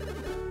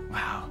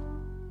 Wow.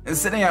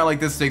 Sitting out like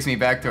this takes me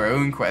back to our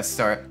own quest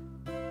start.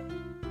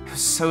 It was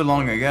so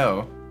long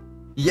ago.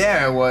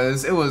 Yeah, it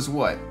was. It was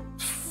what?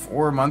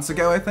 4 months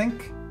ago, I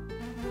think?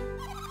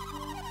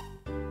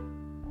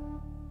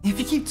 If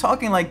you keep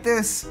talking like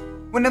this,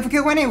 we'll never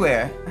go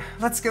anywhere.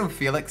 Let's go,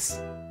 Felix.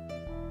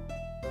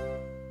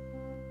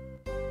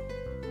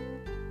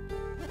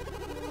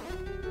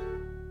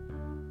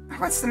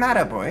 What's the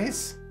matter,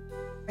 boys?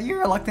 Are you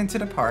reluctant to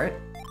depart?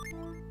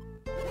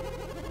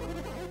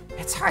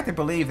 It's hard to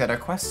believe that our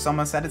quest is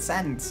almost at its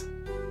end.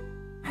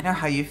 I know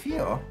how you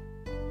feel.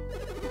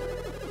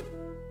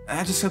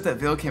 I just hope that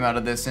Vale came out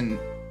of this in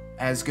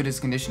as good a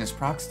condition as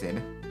Prox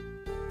did.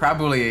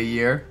 Probably a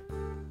year.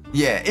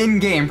 Yeah,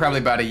 in-game probably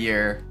about a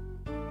year.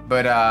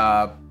 But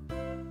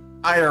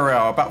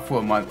IRL about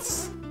 4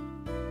 months.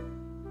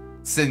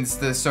 Since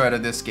the start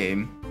of this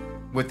game.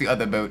 With the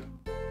other boat.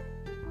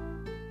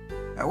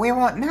 We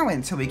won't know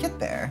until we get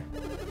there.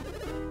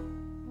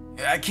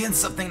 I can't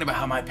stop thinking about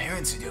how my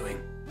parents are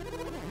doing.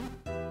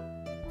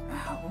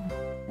 Oh,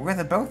 we're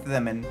the both of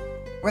them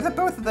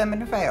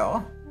in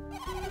Vale.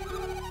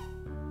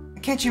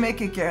 Can't you make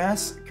a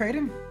guess,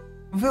 Kraden?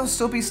 We'll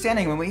still be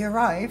standing when we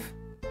arrive.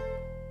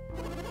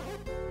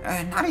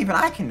 Not even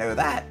I can know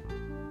that.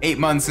 8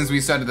 months since we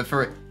started the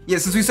first. Yeah,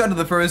 since we started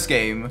the first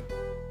game.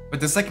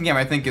 But the second game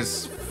I think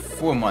is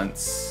 4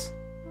 months,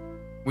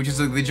 which is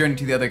the journey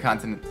to the other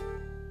continent.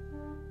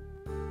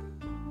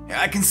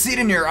 I can see it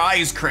in your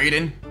eyes,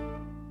 Kraden.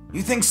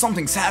 You think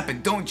something's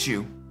happened, don't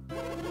you?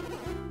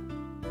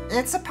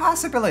 It's a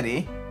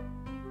possibility.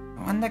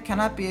 One that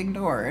cannot be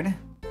ignored.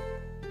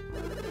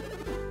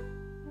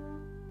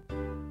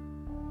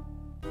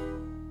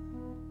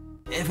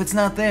 If it's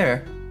not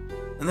there,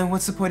 then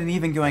what's the point in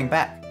even going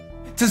back?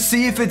 To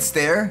see if it's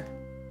there?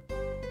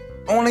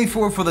 Only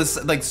for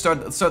the like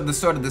start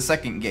of the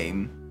second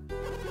game.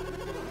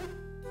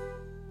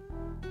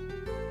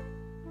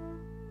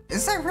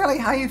 Is that really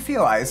how you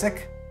feel,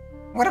 Isaac?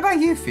 What about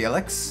you,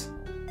 Felix?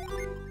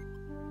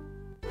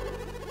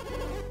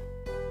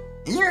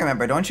 You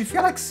remember, don't you,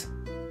 Felix?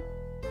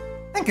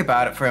 Think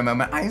about it for a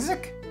moment,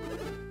 Isaac.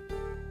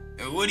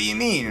 What do you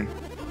mean?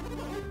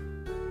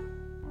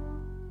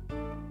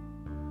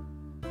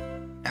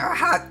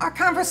 Our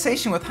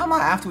conversation with Hama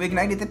after we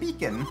ignited the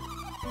beacon.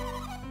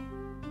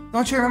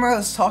 Don't you remember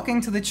us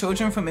talking to the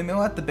children from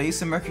Imo at the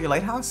base of Mercury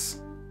Lighthouse?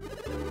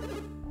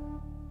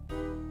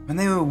 When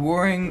they were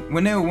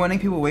warning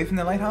people away from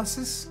the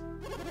lighthouses?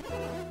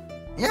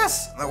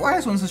 Yes, the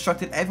wise ones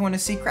instructed everyone to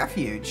seek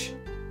refuge.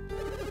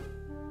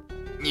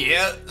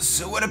 Yeah,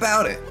 so what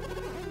about it?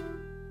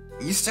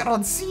 You still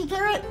don't see,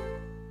 Garrett?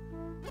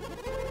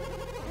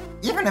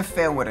 Even if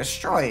Vale were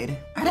destroyed,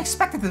 I'd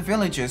expected the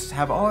villagers to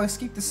have all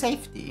escaped to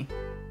safety.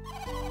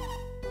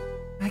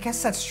 I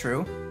guess that's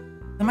true.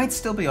 They might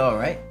still be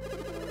alright.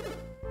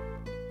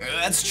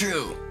 That's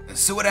true.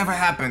 So whatever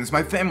happens,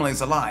 my family's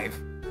alive.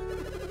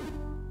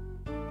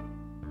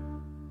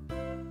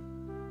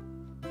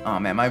 Oh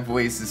man, my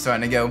voice is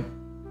starting to go.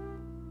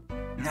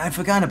 I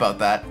forgot about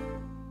that.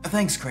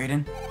 Thanks,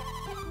 Kraden.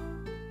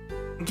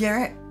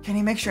 Garrett, can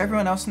you make sure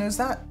everyone else knows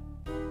that?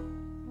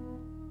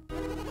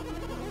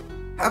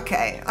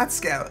 Okay, let's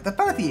go. The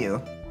both of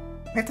you.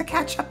 We have to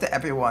catch up to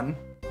everyone.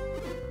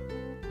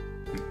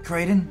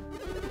 Kraden?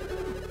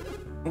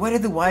 Why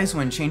did the Wise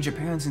One change your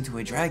parents into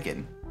a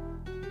dragon?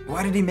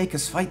 Why did he make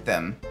us fight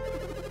them?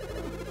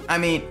 I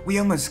mean, we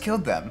almost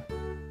killed them.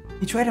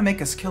 He tried to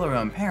make us kill our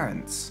own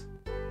parents.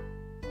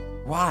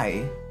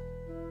 Why?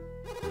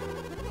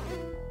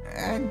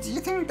 Do you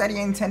think that he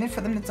intended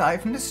for them to die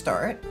from the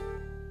start?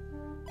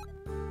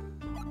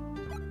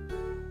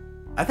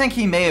 I think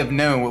he may have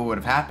known what would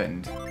have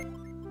happened.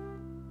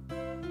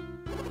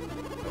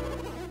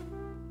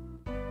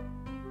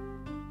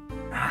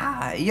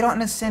 You don't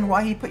understand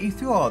why he put you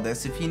through all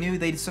this if you knew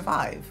they'd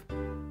survive.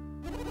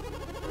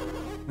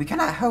 We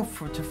cannot hope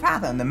to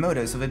fathom the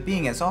motives of a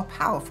being as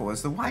all-powerful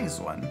as the Wise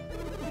One.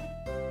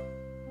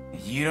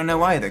 You don't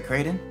know either,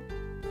 Kraden.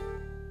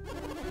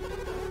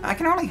 I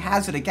can only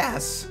hazard a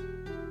guess.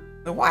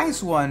 The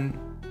Wise One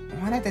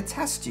wanted to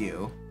test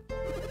you.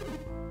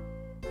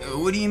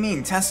 What do you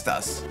mean, test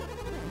us?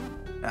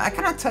 I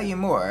cannot tell you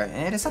more,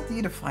 and it is up to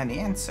you to find the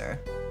answer.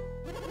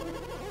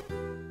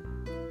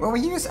 Will we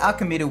use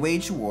alchemy to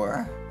wage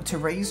war, to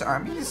raise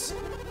armies?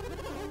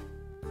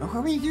 Or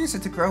will we use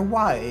it to grow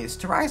wise,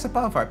 to rise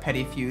above our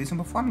petty feuds and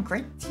perform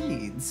great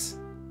deeds?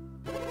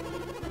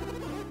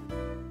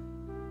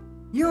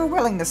 You are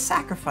willing to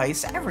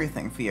sacrifice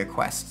everything for your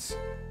quests.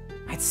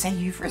 I'd say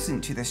you've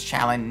risen to this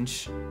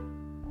challenge.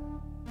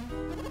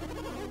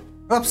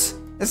 Oops,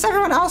 is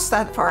everyone else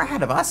that far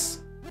ahead of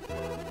us?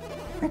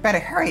 We better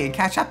hurry and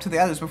catch up to the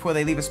others before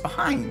they leave us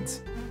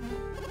behind.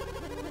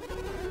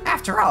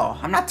 After all,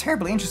 I'm not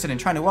terribly interested in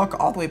trying to walk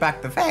all the way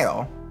back the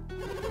Vale.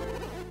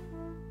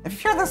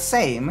 If you're the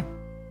same,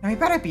 then we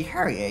better be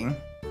hurrying.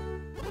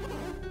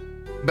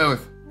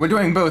 Both. We're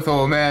doing both,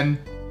 old man.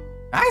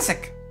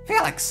 Isaac!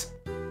 Felix!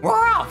 We're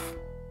off!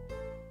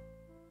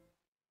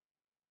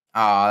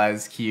 Aw, that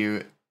was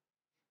cute.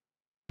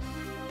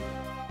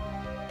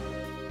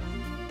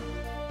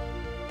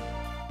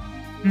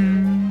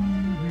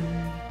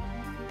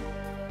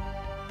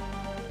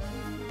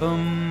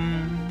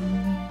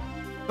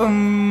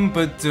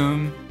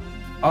 Ba-doom.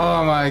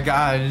 Oh my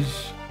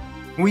gosh.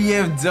 We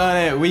have done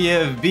it. We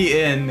have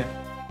beaten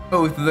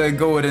both the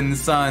Golden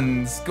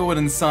Sun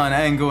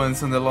and Golden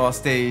Sun the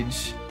Lost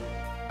Age.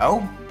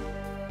 Oh?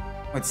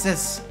 What's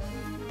this?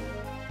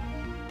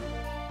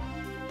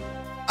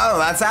 Oh,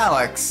 that's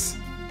Alex.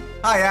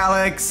 Hi,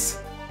 Alex.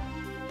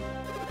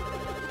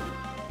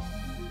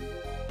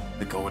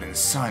 The Golden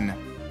Sun.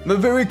 The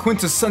very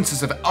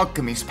quintessence of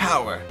alchemy's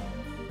power.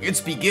 It's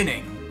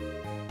beginning.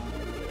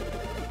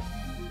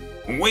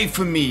 Wait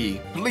for me.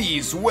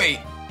 Please, wait.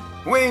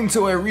 Wait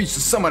until I reach the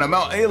summit of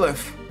Mount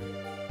Aleph.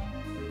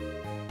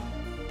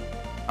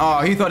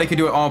 Oh, he thought he could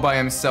do it all by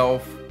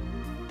himself.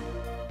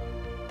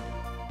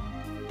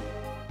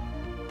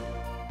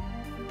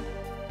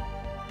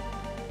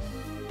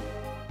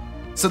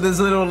 So there's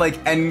little like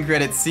end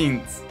credit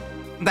scenes.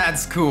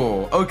 That's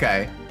cool.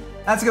 Okay.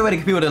 That's a good way to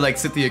get people to like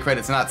sit through your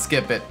credits and not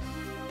skip it.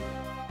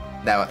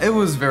 It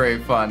was very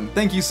fun.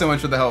 Thank you so much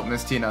for the help,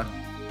 Miss Tina.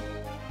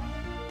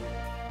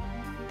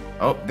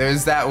 Oh,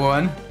 there's that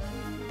one.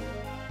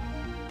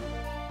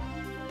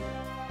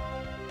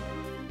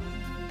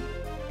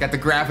 Got the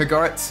graphic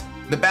arts,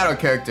 the battle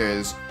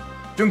characters,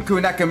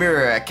 Junko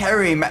Nakamura,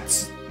 Kari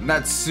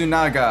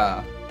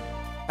Matsunaga,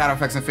 battle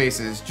effects and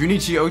faces,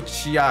 Junichi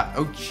Ochiya,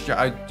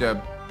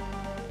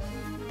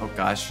 oh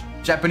gosh,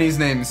 Japanese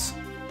names.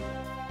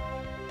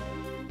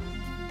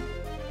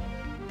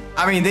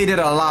 I mean, they did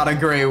a lot of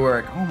great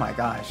work. Oh my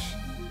gosh,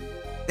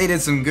 they did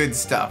some good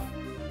stuff.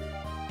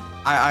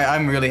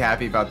 I'm really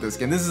happy about this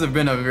game. This has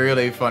been a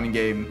really fun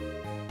game.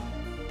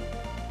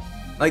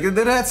 Like, it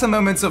had some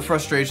moments of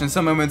frustration,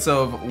 some moments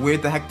of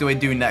what the heck do I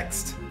do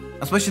next?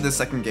 Especially the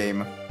second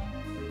game.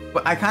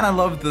 But I kind of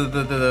loved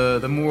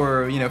the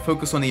more, you know,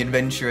 focus on the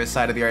adventurous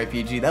side of the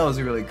RPG. That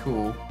was really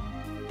cool.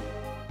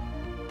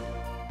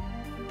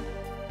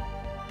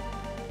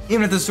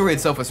 Even if the story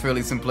itself was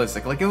fairly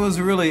simplistic, like it was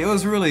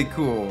really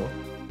cool.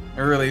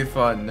 And really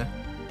fun.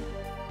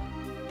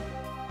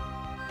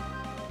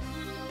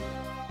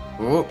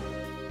 Oh.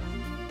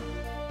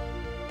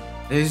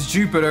 There's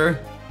Jupiter.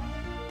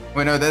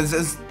 Wait, no,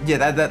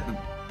 yeah, that.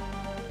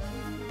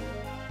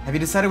 Have you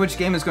decided which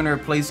game is going to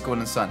replace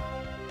Golden Sun?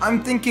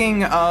 I'm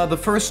thinking the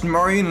first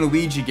Mario and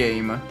Luigi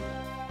game.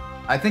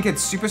 I think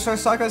it's Superstar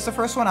Saga is the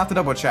first one. I have to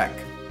double check.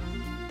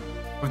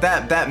 But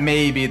that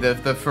may be the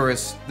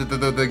first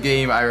the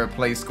game I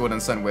replaced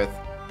Golden Sun with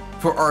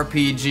for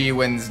RPG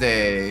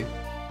Wednesday.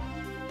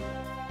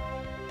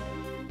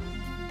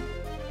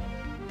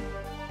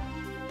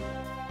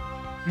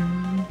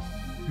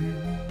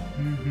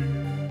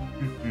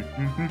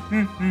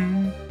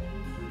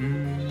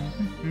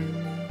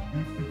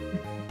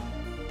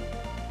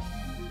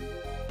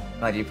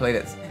 Glad you played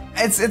it.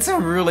 It's a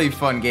really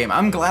fun game.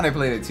 I'm glad I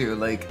played it too.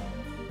 Like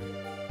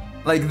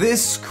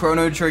this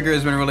Chrono Trigger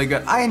has been really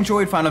good. I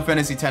enjoyed Final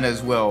Fantasy X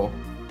as well.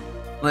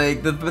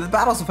 Like, the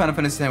battles of Final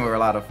Fantasy X were a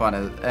lot of fun,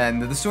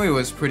 and the story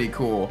was pretty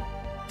cool.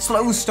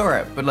 Slow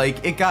start, but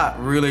like, it got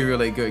really,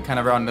 really good, kind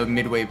of around the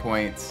midway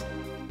points.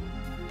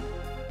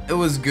 It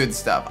was good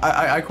stuff.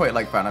 I quite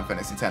like Final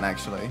Fantasy X,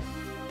 actually.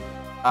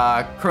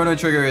 Chrono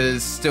Trigger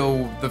is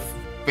still the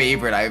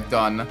favorite I've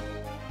done.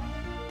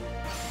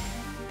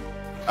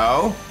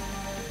 Oh?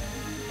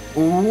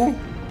 Ooh?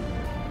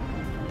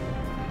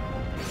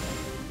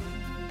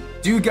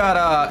 Dude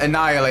got,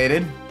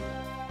 annihilated.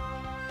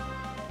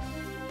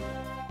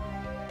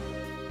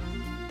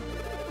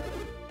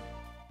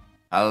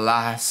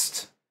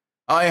 Alas,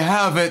 I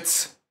have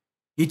it!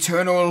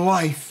 Eternal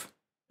life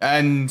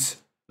and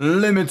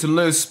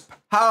limitless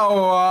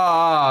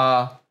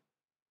power!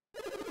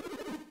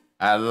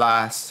 At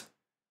last,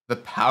 the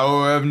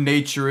power of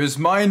nature is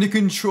mine to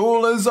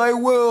control as I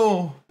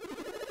will.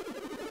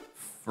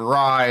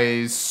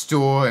 Rise,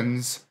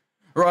 storms.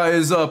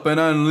 Rise up and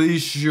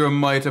unleash your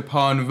might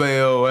upon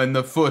Vale and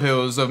the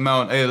foothills of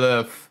Mount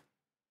Aleph.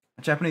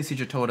 A Japanese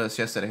teacher told us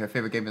yesterday her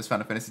favorite game is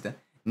Final Fantasy X.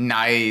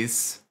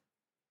 Nice.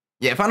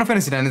 Yeah, Final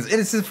Fantasy X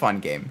is a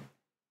fun game.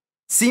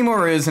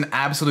 Seymour is an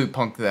absolute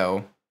punk,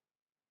 though.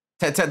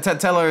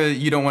 Tell her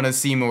you don't want to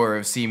see more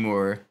of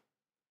Seymour.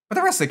 But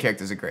the rest of the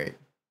characters are great.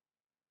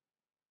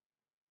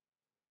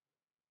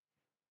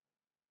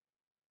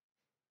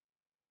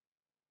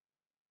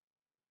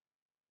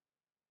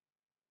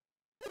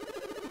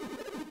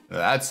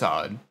 That's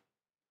odd.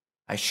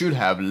 I should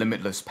have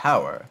limitless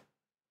power.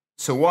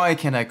 So why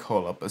can't I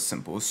call up a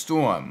simple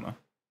storm?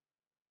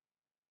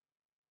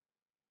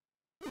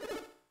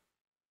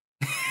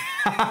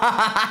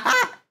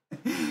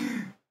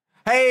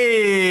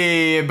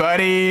 Hey,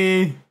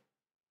 buddy!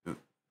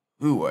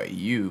 Who are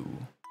you?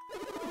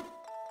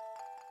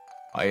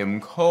 I am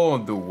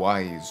called the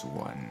Wise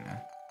One.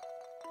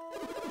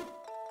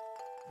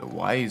 The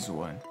Wise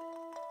One?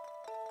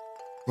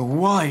 The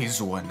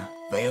Wise One,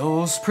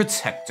 Vale's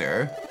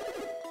protector.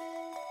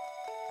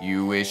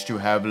 You wish to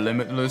have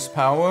limitless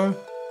power?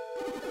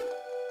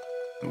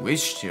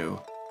 Wish to?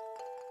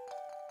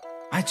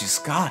 I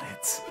just got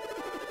it.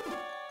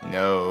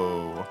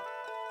 No.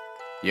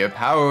 Your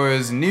power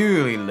is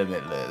nearly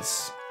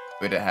limitless,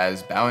 but it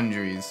has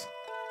boundaries.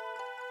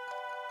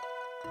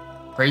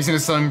 Praising the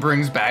sun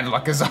brings bad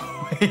luck as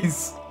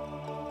always.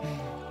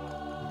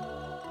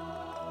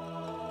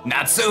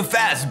 Not so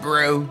fast,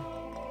 bro.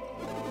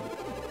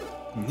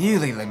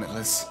 Nearly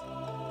limitless.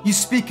 You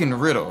speak in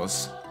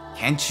riddles.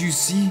 Can't you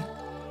see?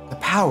 The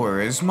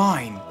power is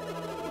mine.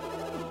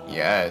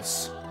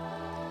 Yes.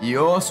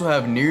 You also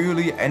have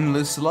nearly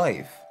endless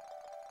life.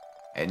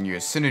 And your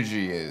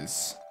synergy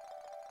is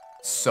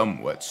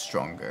somewhat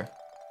stronger.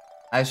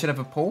 I should have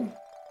a poll?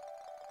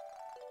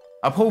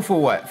 A poll for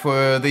what?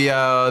 For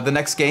the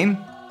next game?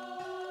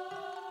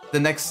 The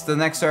next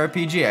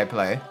RPG I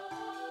play?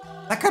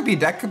 That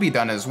could be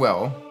done as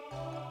well.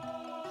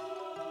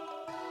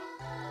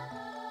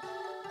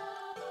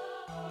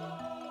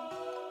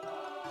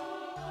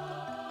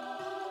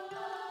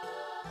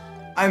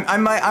 I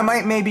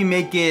might maybe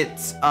make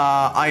it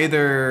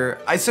either.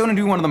 I still want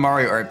to do one of the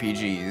Mario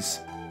RPGs,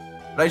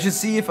 but I should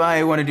see if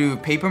I want to do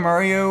Paper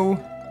Mario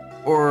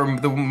or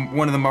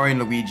one of the Mario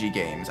and Luigi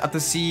games. I have to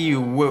see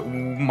what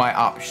my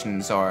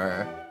options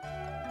are,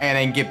 and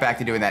then get back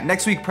to doing that.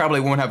 Next week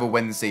probably won't have a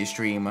Wednesday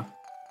stream, but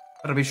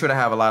I'll be sure to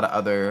have a lot of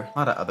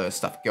other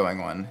stuff going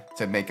on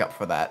to make up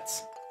for that.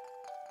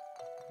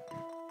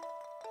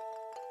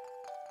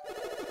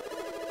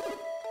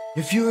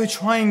 If you are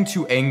trying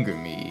to anger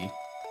me,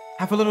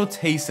 have a little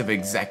taste of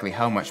exactly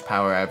how much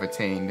power I've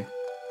attained.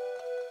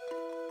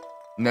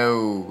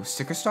 No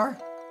sticker star?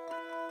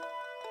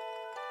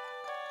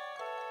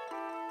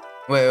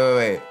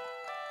 Wait.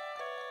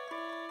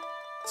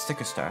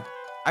 Sticker star.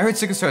 I heard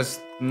sticker star's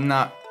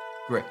not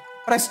great.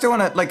 But I still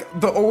wanna, like,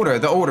 the older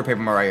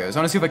Paper Marios. I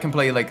wanna see if I can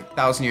play, like,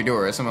 1000 Year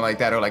Door or something like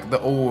that, or like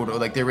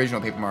the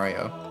original Paper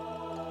Mario.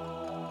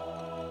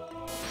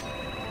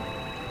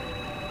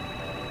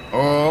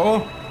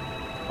 Oh!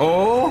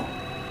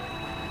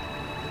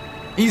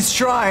 He's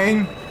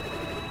trying!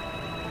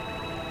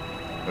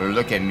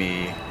 Look at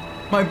me.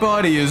 My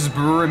body is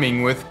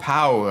brimming with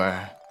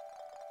power.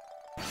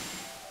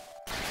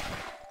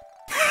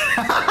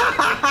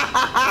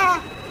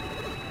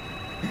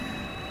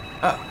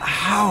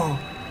 How?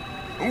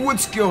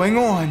 What's going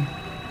on?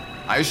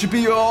 I should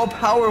be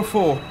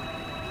all-powerful.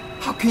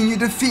 How can you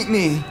defeat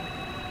me?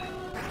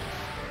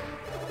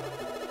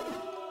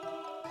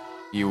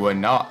 You are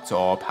not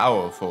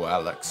all-powerful,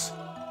 Alex.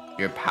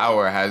 Your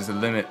power has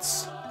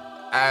limits,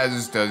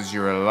 as does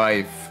your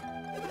life.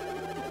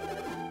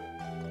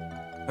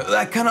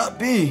 That cannot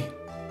be.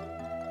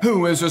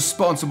 Who is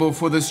responsible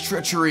for this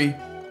treachery?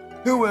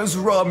 Who has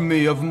robbed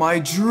me of my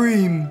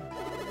dream?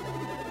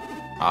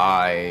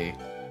 I,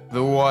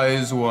 the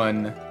Wise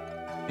One,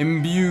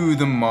 imbue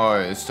the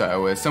Mars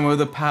Star with some of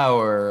the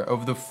power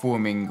of the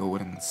forming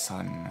golden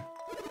sun.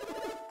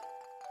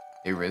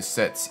 It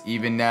rests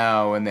even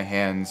now in the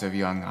hands of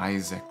young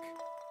Isaac.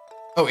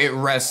 Oh, it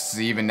rests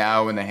even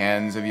now in the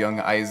hands of young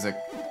Isaac.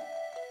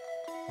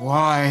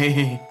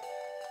 Why?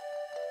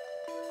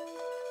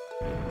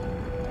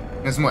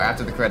 There's more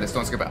after the credits,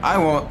 don't skip it. I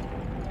won't.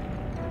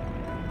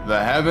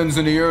 The heavens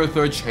and the earth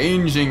are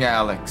changing,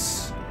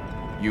 Alex.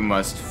 You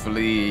must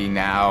flee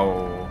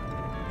now.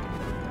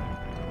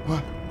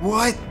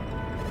 What?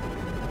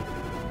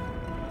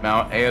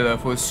 Mount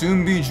Aleph will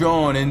soon be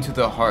drawn into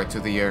the heart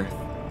of the earth.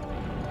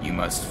 You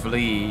must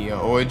flee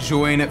or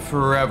join it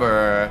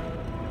forever.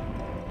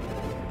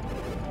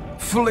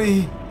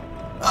 Flee?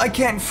 I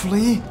can't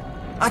flee.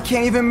 I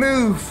can't even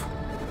move.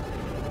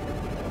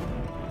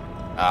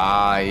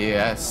 Ah,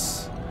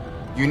 yes.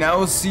 You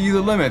now see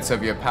the limits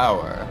of your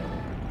power.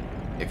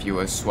 If you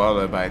are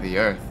swallowed by the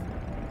earth,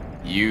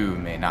 you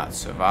may not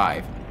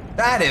survive.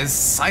 That is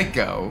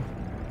psycho.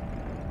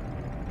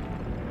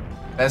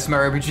 Best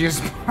Mario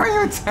RPGS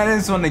Mario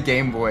Tennis on the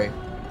Game Boy.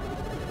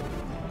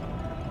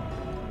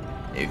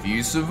 If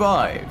you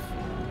survive,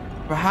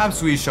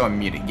 perhaps we shall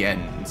meet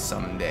again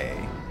someday.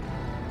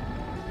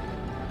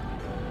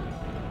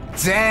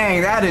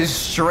 Dang, that is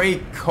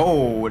straight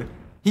cold.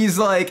 He's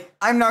like,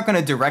 I'm not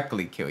gonna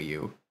directly kill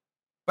you,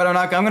 but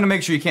I'm gonna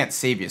make sure you can't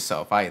save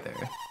yourself either.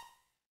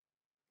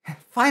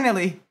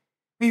 Finally,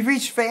 we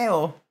reached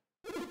Vale.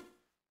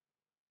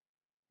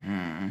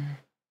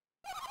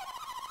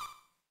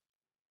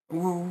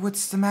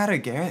 What's the matter,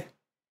 Garrett?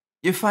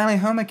 You're finally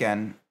home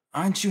again.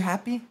 Aren't you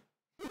happy?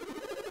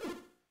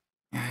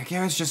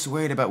 Garrett's just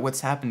worried about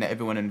what's happened to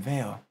everyone in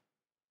Vale.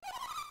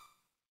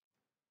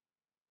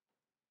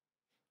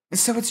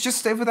 So it's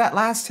just over that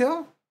last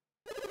hill?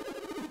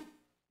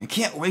 I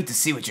can't wait to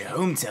see what your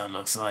hometown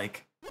looks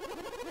like.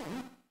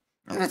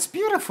 It's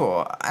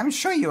beautiful. I'm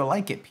sure you'll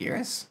like it,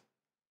 Pierce.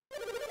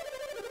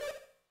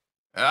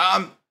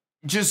 I'm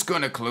just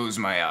gonna close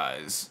my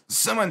eyes.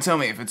 Someone tell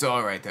me if it's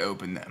alright to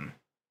open them.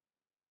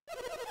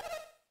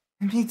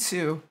 Me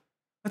too.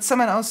 Let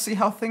someone else see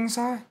how things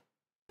are?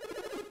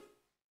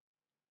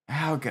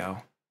 I'll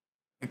go.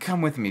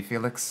 Come with me,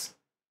 Felix.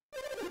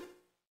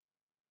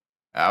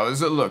 How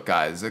does it look,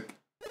 Isaac?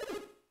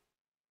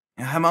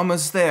 I'm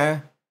almost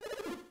there.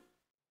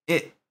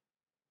 It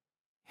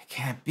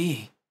can't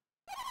be.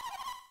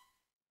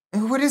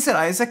 What is it,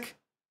 Isaac?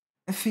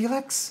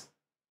 Felix?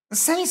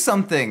 Say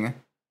something.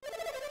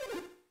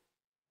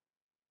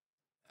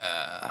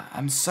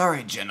 I'm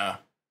sorry,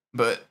 Jenna,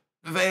 but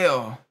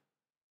Vale,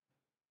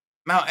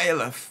 Mount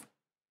Aleph,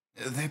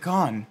 they're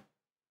gone.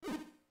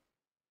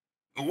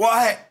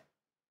 What?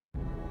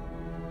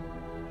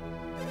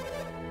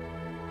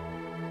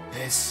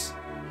 This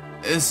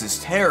is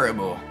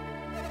terrible.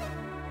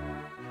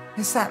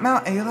 Is that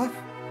Mount Aleph?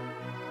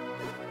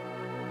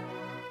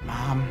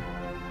 Mom.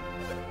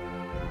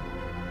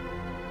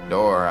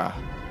 Dora.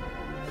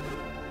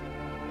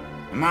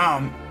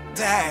 Mom.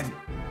 Dad.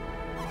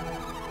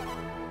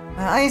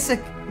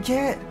 Isaac,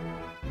 Garrett.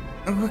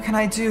 What can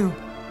I do?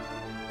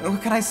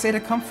 What can I say to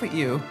comfort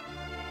you?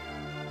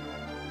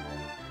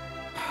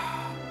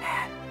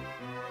 Man.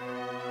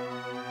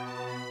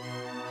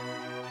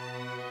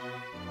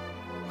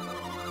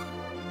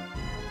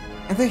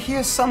 They're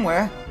here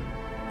somewhere.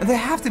 They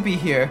have to be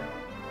here.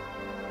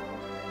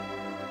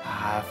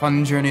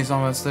 Fun journey's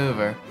almost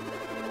over.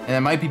 And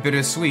it might be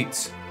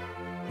bittersweet.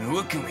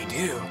 What can we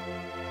do?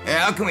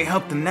 How can we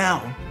help them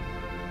now?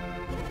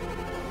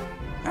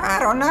 I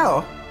don't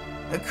know.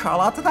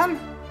 Call out to them?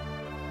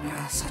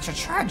 Such a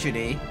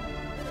tragedy.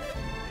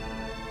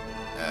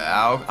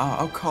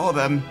 I'll call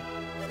them.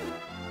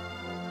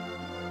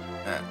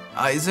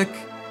 Isaac?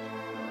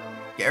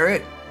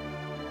 Garrett?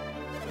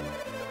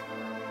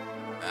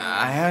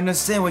 I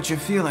understand what you're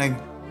feeling.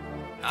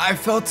 I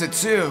felt it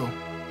too.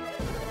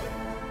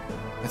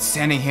 But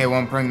standing here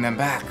won't bring them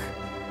back.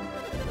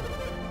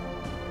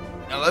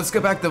 Now let's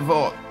go back to the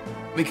vault.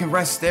 We can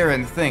rest there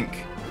and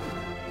think.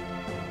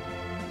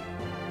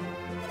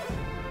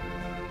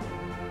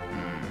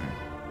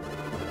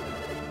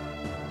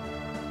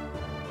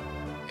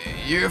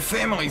 Your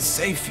family's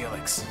safe,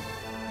 Felix.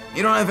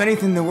 You don't have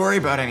anything to worry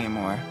about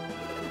anymore.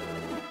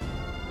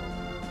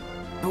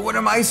 But what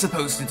am I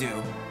supposed to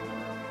do?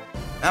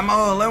 I'm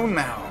all alone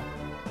now.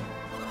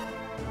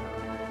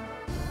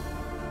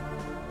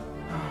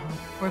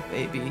 Poor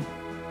baby.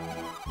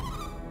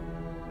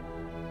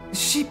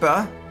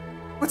 Sheepa,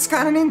 what's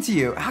gotten into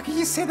you? How can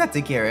you say that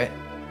to Garrett?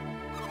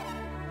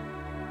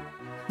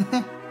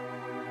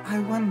 I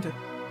wonder.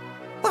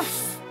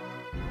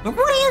 What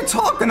are you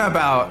talking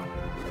about?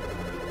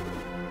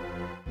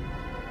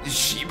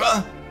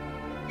 Sheba?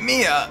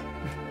 Mia?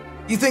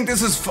 You think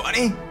this is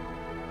funny?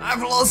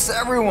 I've lost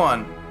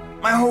everyone.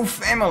 My whole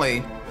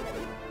family.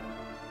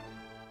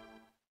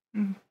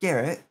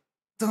 Garrett,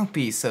 don't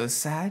be so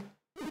sad.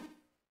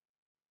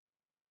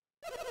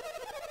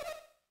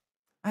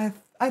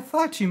 I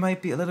thought you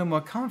might be a little more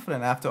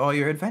confident after all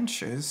your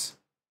adventures.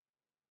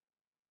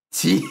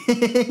 Tee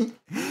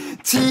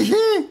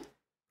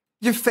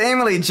Your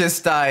family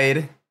just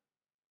died.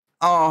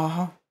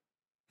 Aw.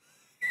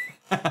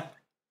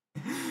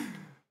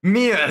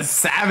 Mia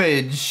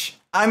savage.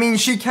 I mean,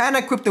 she can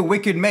equip the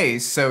wicked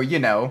mace, so you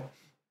know.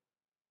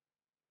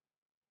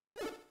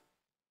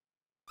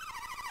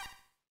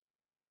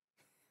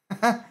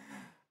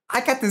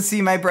 I got to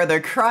see my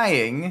brother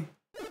crying.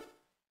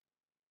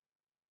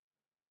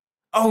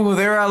 Oh,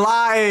 they're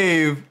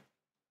alive!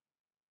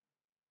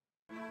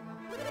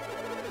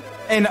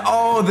 In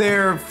all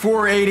their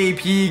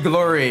 480p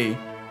glory.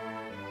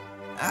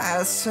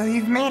 So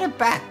you've made it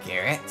back,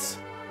 Garrett.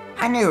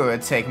 I knew it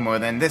would take more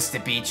than this to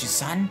beat you,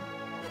 son.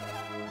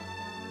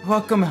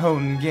 Welcome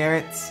home,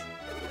 Garrett.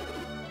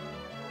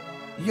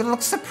 You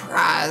look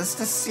surprised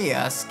to see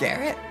us,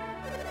 Garrett.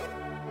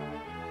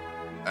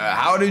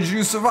 How did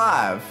you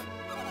survive?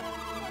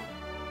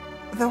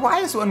 The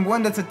wise one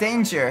warned us of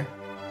danger.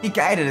 He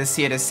guided us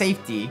here to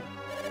safety.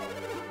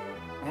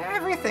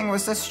 Everything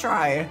was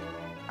destroyed.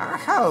 Our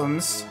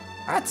homes,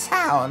 our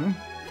town.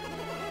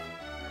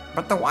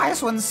 But the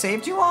wise one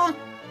saved you all?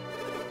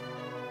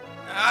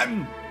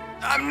 I'm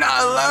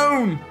not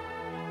alone.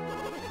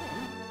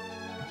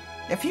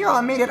 If you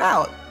all made it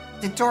out,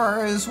 did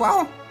Dora as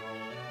well?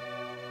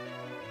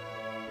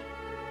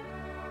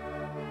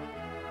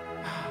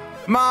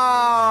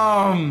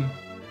 Mom!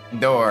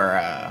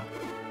 Dora.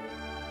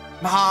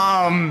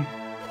 Mom!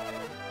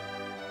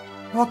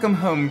 Welcome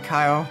home,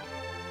 Kyle.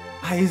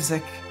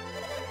 Isaac.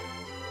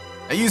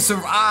 You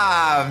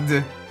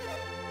survived!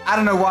 I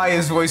don't know why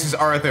his voice is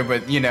Arthur,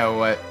 but you know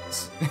what.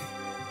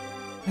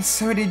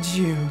 So did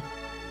you.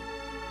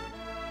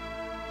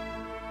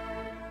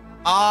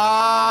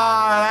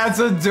 Ah, that's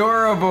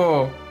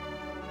adorable!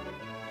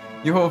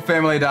 Your whole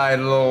family died,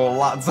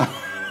 lots of...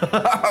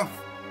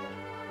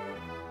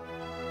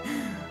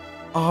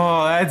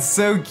 Oh, that's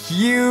so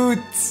cute!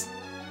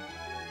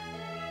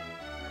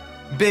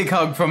 Big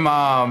hug from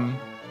Mom.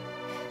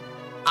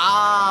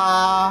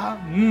 Ah!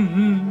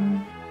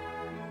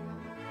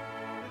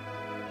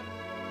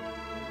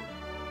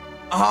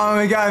 Oh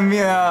my god,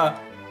 Mia!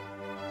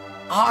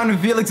 Oh, and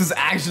Felix is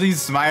actually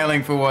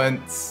smiling for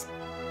once.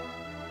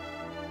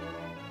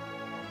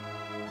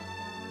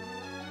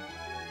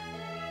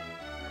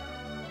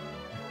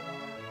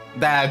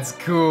 That's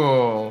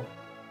cool.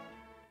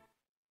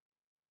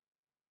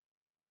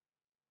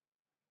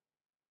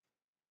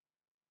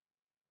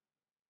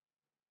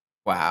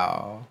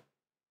 Wow.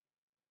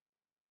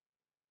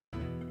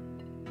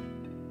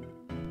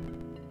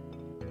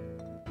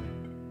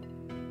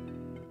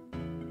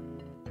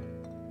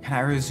 Can I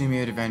resume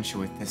your adventure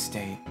with this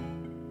date?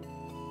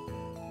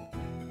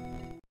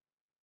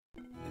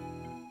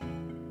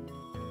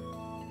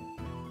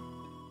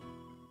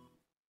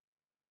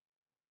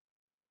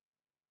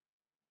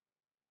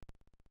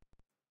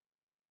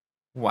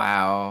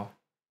 Wow.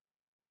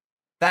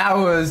 That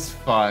was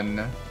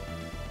fun.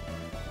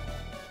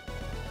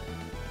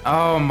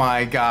 Oh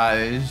my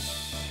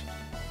gosh.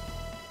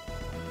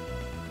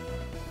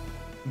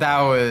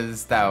 That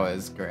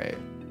was great.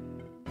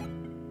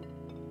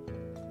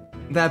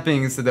 That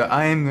being said though,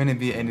 I am gonna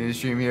be ending the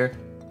stream here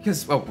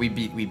because well we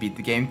beat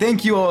the game.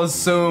 Thank you all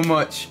so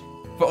much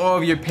for all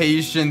of your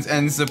patience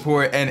and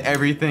support and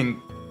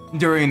everything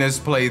during this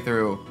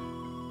playthrough.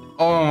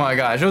 Oh my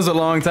gosh, it was a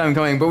long time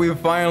coming, but we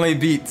finally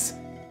beat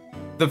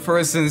the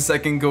first and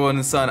second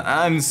Golden Sun.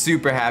 I'm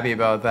super happy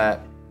about that.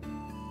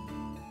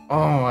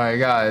 Oh my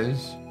gosh.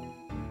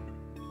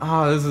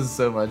 Oh, this is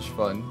so much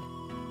fun.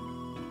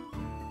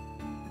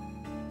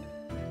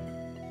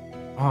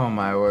 Oh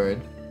my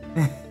word.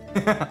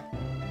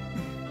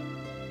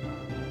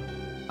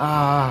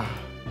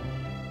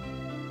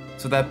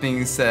 So that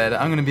being said,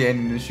 I'm gonna be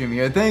ending the stream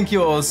here. Thank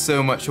you all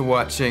so much for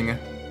watching.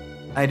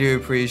 I do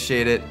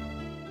appreciate it.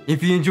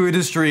 If you enjoyed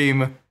the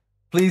stream,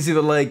 please leave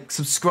a like,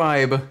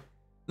 subscribe.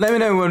 Let me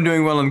know what I'm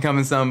doing well in the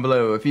comments down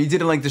below. If you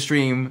didn't like the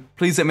stream,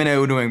 please let me know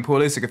what I'm doing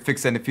poorly so I can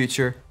fix that in the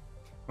future.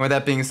 And with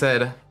that being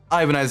said,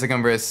 I've been Isaac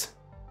Umbras.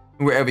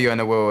 Wherever you're in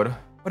the world,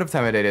 whatever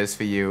time of day it is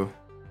for you,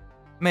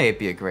 may it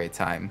be a great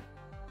time.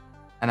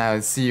 And I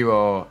will see you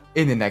all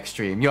in the next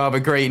stream. Y'all have a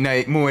great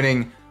night,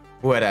 morning,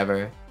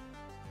 whatever.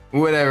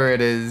 Whatever it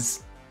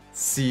is.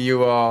 See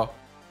you all.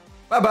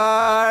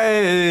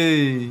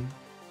 Bye-bye!